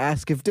wanted to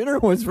ask if dinner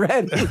was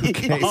ready.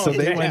 Okay, so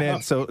they went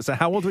in. So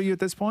how old were you at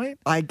this point?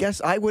 I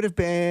guess I would have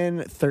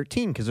been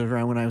 13 because it was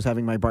around when I was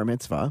having my bar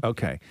mitzvah.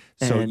 Okay,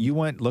 so And- you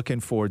went looking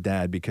for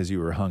dad because you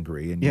were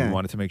hungry and Yeah. you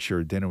wanted to make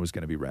sure dinner was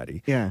going to be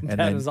ready. Yeah. and Dad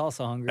then was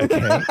also hungry. okay,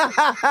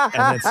 and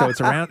then so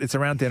it's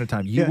around dinner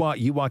time. You Yeah.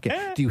 you walk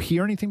in. Do you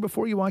hear anything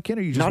before you walk in,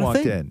 or you just Not a walked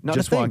thing. in? Not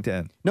Just a thing. walked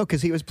in. No,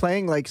 because he was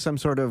playing like some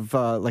sort of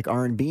like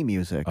R&B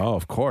music. Oh,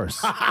 of course.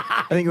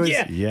 I think it was.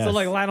 Yeah. Yes. So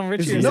like Lionel it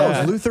was- Richie. or No, it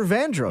something. was Luther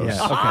Vandross. Yeah.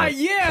 Ah, Okay.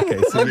 yeah.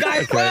 Okay, so the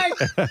guy playing.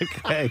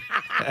 Okay.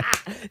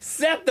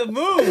 Set the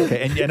mood.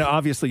 Okay, and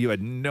obviously you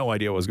had no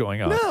idea what was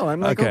going on. No,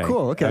 I'm like, oh,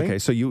 cool, okay. Okay,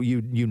 so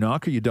you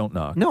knock or you don't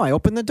knock? No, I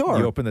opened the door.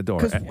 You opened the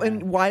door. 'Cause-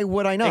 and why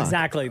would I not?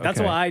 Exactly. That's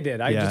Okay. what I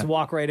did. I Yeah. just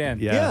walk right in.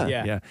 Yeah,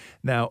 Yeah. yeah.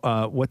 Now,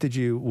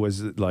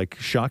 was it like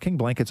shocking?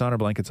 Blankets on or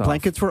blankets off?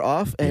 Blankets were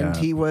off, and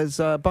Yeah. he was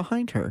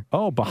behind her.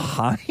 Oh,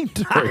 behind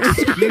her.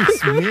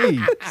 Excuse me.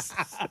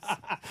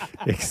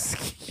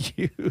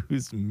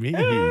 Excuse me.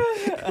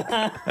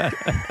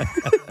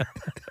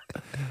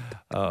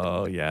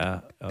 Oh,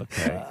 yeah.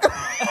 Okay.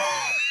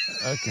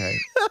 Okay.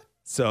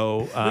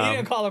 So, But you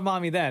didn't call her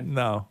mommy then.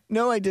 no.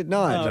 No, I did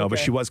not. No, but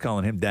okay. she was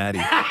calling him daddy.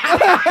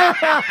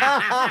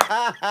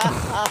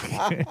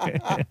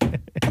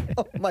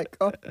 Oh my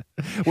God.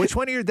 Which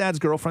one of your dad's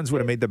girlfriends would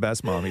have made the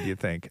best mommy, do you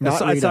think?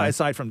 Not Rita.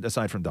 Aside from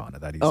Donna,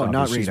 that he's Oh,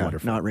 not she's Rita.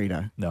 wonderful. Not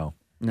Rita. No.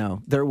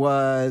 No. There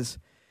was.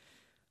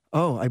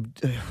 Oh,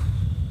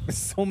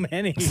 so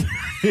many.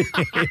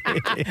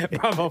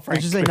 Bravo, Frank.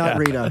 I should say not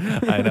Rita.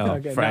 I know.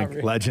 Okay, Frank, not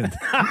Rita.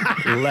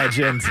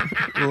 legend.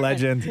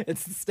 Legend.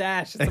 It's the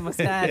stash. It's a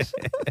mustache.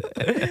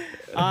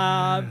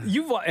 Have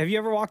you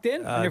ever walked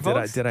in on your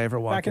folks? Did I ever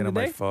walk back in the on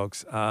my day?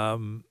 folks?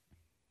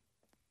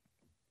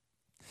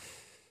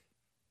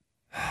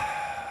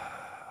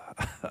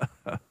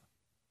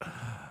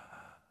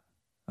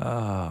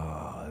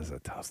 Oh, this is a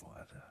tough one.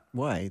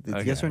 Why?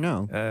 Yes or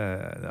no?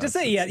 No, Just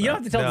say yeah. You don't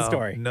have to tell the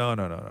story. No.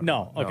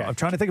 No, okay. I'm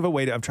trying to think of a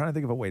way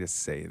to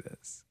say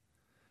this.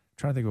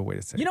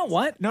 You know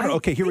what? No.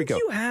 Okay, here we go.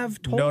 You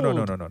have told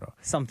No.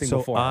 something So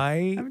before.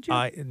 Haven't you?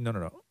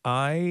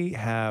 I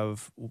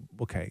have.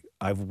 Okay,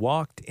 I've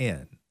walked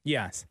in.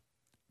 Yes.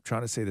 I'm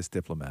trying to say this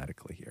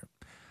diplomatically here.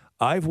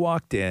 I've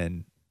walked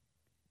in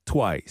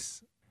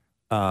twice,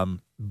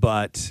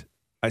 but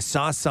I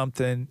saw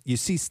something. You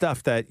see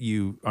stuff that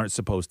you aren't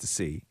supposed to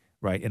see,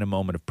 right? In a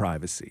moment of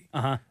privacy.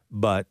 Uh-huh.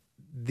 But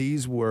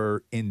these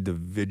were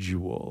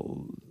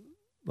individual,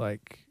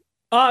 like.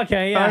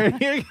 Okay, yeah.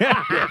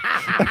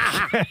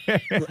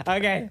 Okay. I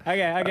got it. You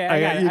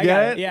I get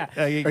got it? Yeah.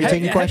 Are you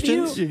taking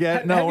questions? You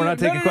get? No, we're not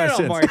taking No,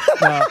 questions. Mark.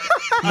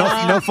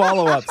 No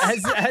follow-ups.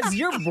 Has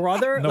your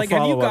brother, No like,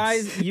 have you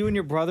follow-ups. guys, you and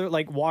your brother,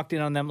 like, walked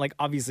in on them, like,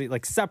 obviously,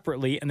 like,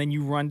 separately, and then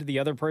you run to the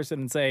other person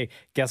and say,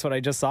 guess what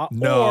I just saw?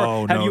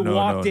 No, or have you no,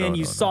 walked no, in, no,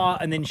 you no, saw,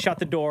 and then shut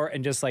the door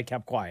and just, like,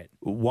 kept quiet?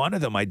 One of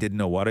them, I didn't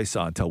know what I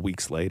saw until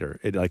weeks later.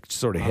 It like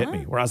sort of hit me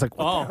where I was like,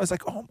 what the- I was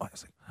like, oh my,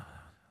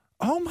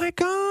 oh my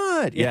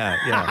God. Yeah.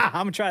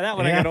 I'm going to try that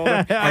when I get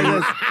older.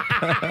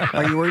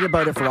 Are you worried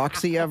about if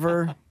Roxy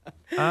ever?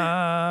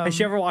 Has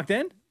she ever walked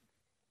in?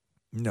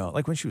 No,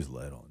 like when she was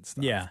little and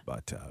stuff. Yeah.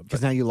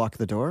 Because now you lock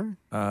the door?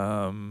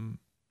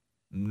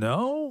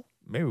 No,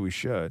 maybe we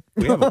should.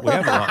 We have a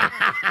lot.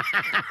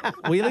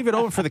 We leave it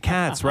open for the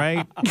cats,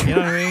 right? You know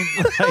what I mean?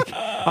 Like,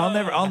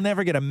 I'll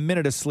never get a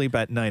minute of sleep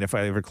at night if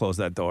I ever close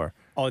that door.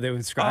 Oh, they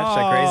would scratch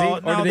like crazy?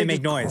 Or no, do they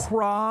make noise?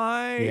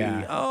 Cry.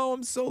 Yeah. Oh,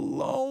 I'm so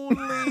lonely.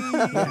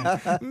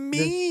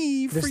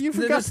 Me. For you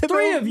forgot There's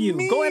three about of you.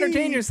 me. Go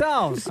entertain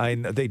yourselves. I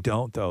know they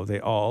don't though. They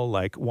all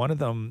like one of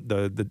them,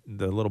 the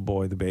little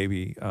boy, the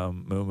baby,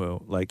 Moo,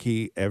 like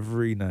he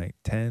every night,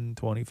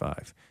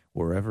 10:25,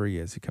 wherever he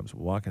is, he comes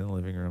walking in the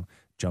living room,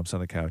 jumps on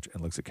the couch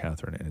and looks at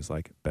Catherine and is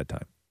like,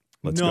 bedtime.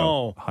 Let's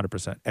No. go.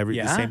 100%. The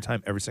Yeah? same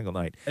time every single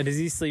night. And does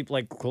he sleep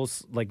like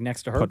close, like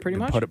next to her, pretty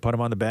much? Put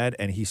him on the bed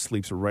and he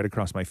sleeps right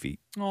across my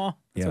feet. Oh,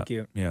 Yeah, so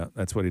cute. Yeah,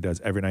 that's what he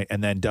does every night,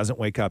 and then doesn't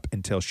wake up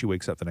until she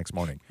wakes up the next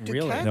morning.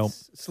 Do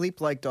cats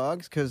sleep like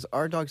dogs? Because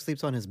our dog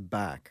sleeps on his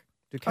back.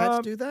 Do cats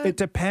do that? It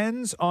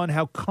depends on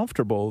how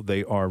comfortable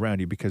they are around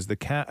you, because a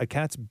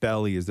cat's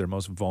belly is their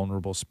most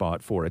vulnerable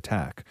spot for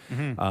attack.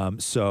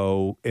 Mhm.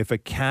 So if a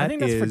cat I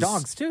think that's for is-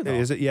 dogs, too, though.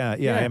 Is it? Yeah,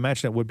 Yeah. I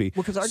imagine it would be.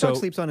 Well, because our dog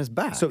sleeps on his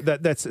back. So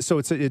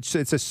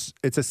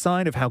it's a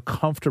sign of how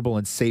comfortable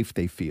and safe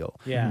they feel.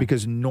 Yeah.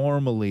 Because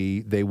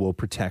normally they will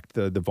protect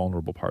the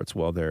vulnerable parts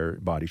while their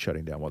body's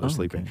shutting down while they're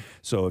sleeping.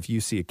 So if you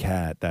see a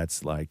cat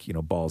that's like,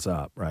 balls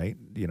up, right?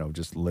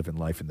 Just living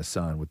life in the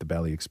sun with the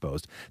belly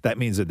exposed, that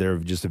means that they're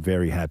just a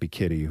very happy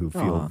kitty who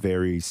feel Aw.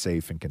 very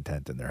safe and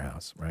content in their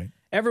house, right?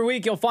 Every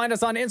week, you'll find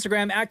us on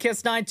Instagram at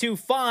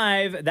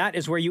Kiss925. That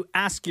is where you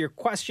ask your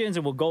questions,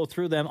 and we'll go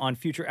through them on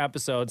future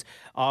episodes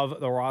of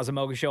the Roz and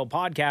Mocha Show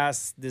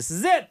podcast. This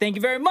is it. Thank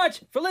you very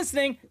much for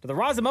listening to the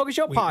Roz and Mocha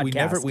Show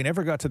podcast. We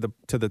never got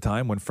to the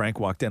time when Frank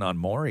walked in on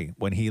Maury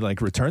when he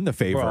like returned the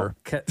favor.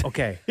 Bro,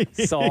 okay,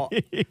 so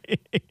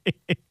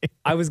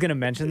I was gonna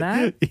mention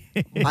that,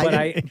 but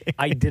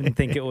I didn't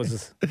think it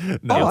was.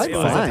 No, it it's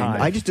was a fine.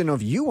 time. I just didn't know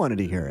if you wanted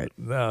to hear it.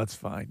 No, it's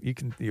fine.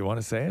 You want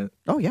to say it?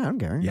 Oh yeah, I'm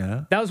Gary.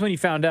 Yeah. That was when you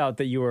found out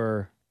that you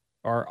were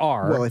or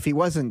are. Well, if he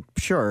wasn't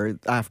sure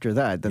after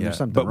that, then there's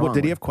something But wrong.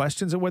 did he with have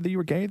questions of whether you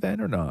were gay then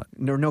or not?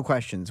 No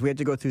questions. We had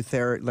to go through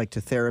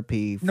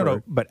therapy.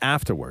 No, but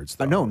afterwards.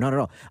 Though. No, not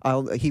at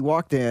all. He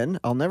walked in.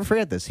 I'll never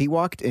forget this. He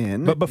walked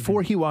in. But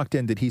before he walked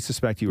in, did he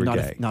suspect you were not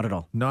gay? not at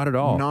all. Not at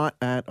all. Not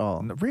at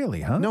all.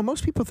 Really, huh? No,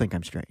 most people think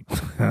I'm straight.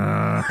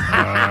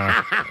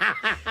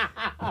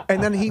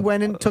 And then he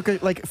went and took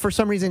for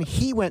some reason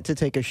he went to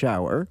take a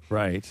shower.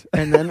 Right.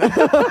 And then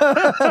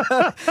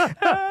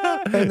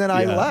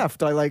I Yeah.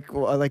 left.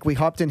 We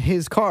hopped in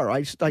his car.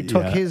 I took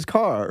Yeah. his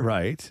car.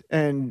 Right.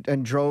 And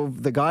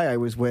drove the guy I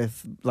was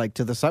with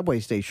to the subway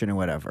station or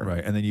whatever.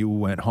 Right. And then you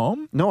went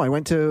home? No, I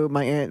went to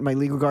my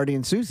legal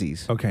guardian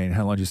Susie's. Okay. And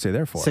how long did you stay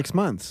there for? 6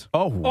 months.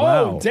 Oh,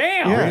 wow.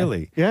 damn. Yeah.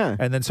 Really? Yeah.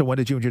 And then so when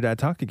did you and your dad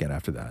talk again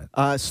after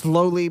that?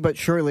 Slowly but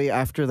surely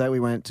after that we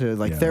went to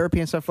Yeah. therapy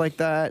and stuff like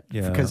that.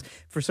 Yeah. Because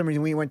for some some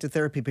reason we went to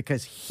therapy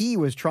because he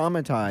was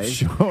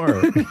traumatized.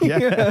 Sure.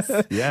 Yes.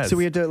 Yes. So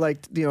we had to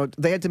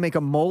they had to make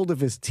a mold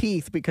of his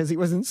teeth because he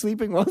wasn't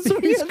sleeping well. So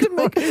we had to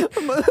make.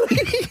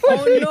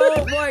 Oh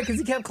no! Why? Because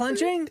he kept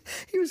clenching.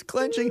 He was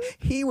clenching.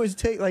 He was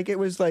it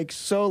was like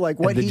so like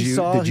what And he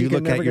saw. Did you he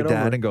could look at never your get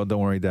dad over. and go, "Don't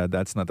worry, Dad.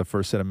 That's not the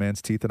first set of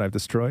man's teeth that I've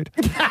destroyed."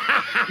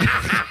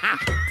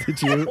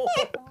 Did you?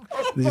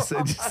 Did you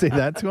say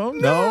that to him?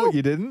 No,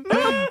 you didn't.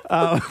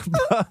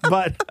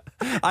 But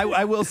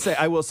I will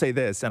say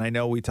this, and I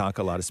know we talk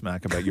a lot of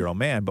smack about your old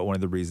man, but one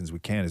of the reasons we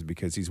can is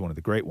because he's one of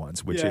the great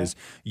ones, which is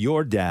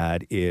your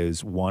dad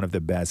is one of the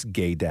best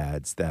gay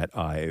dads that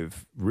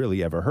I've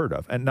really ever heard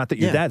of. And not that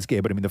your dad's gay,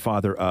 but I mean the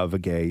father of a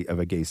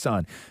gay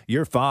son.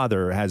 Your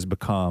father has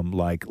become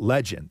like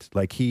legend.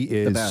 Like he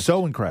is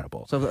so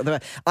incredible. So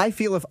I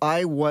feel if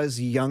I was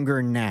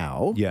younger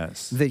now,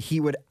 that he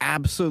would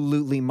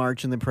absolutely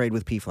march in the parade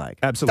with PFLAG.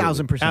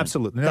 Absolutely. 1,000%.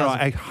 Absolutely. No,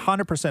 I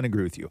 100%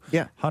 agree with you.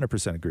 Yeah.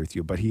 100% agree with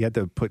you. But he had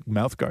to put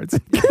mouth guards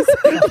in.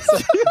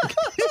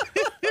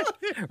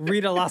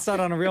 Rita lost out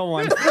on a real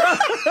one.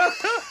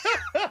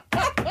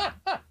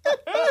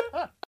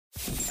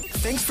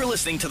 Thanks for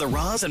listening to the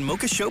Roz and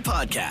Mocha Show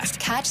podcast.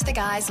 Catch the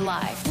guys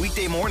live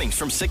Weekday mornings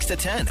from 6 to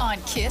 10.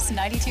 on Kiss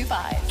 92.5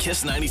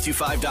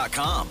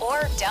 Kiss925.com. or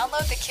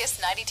download the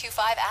Kiss 92.5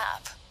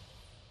 app.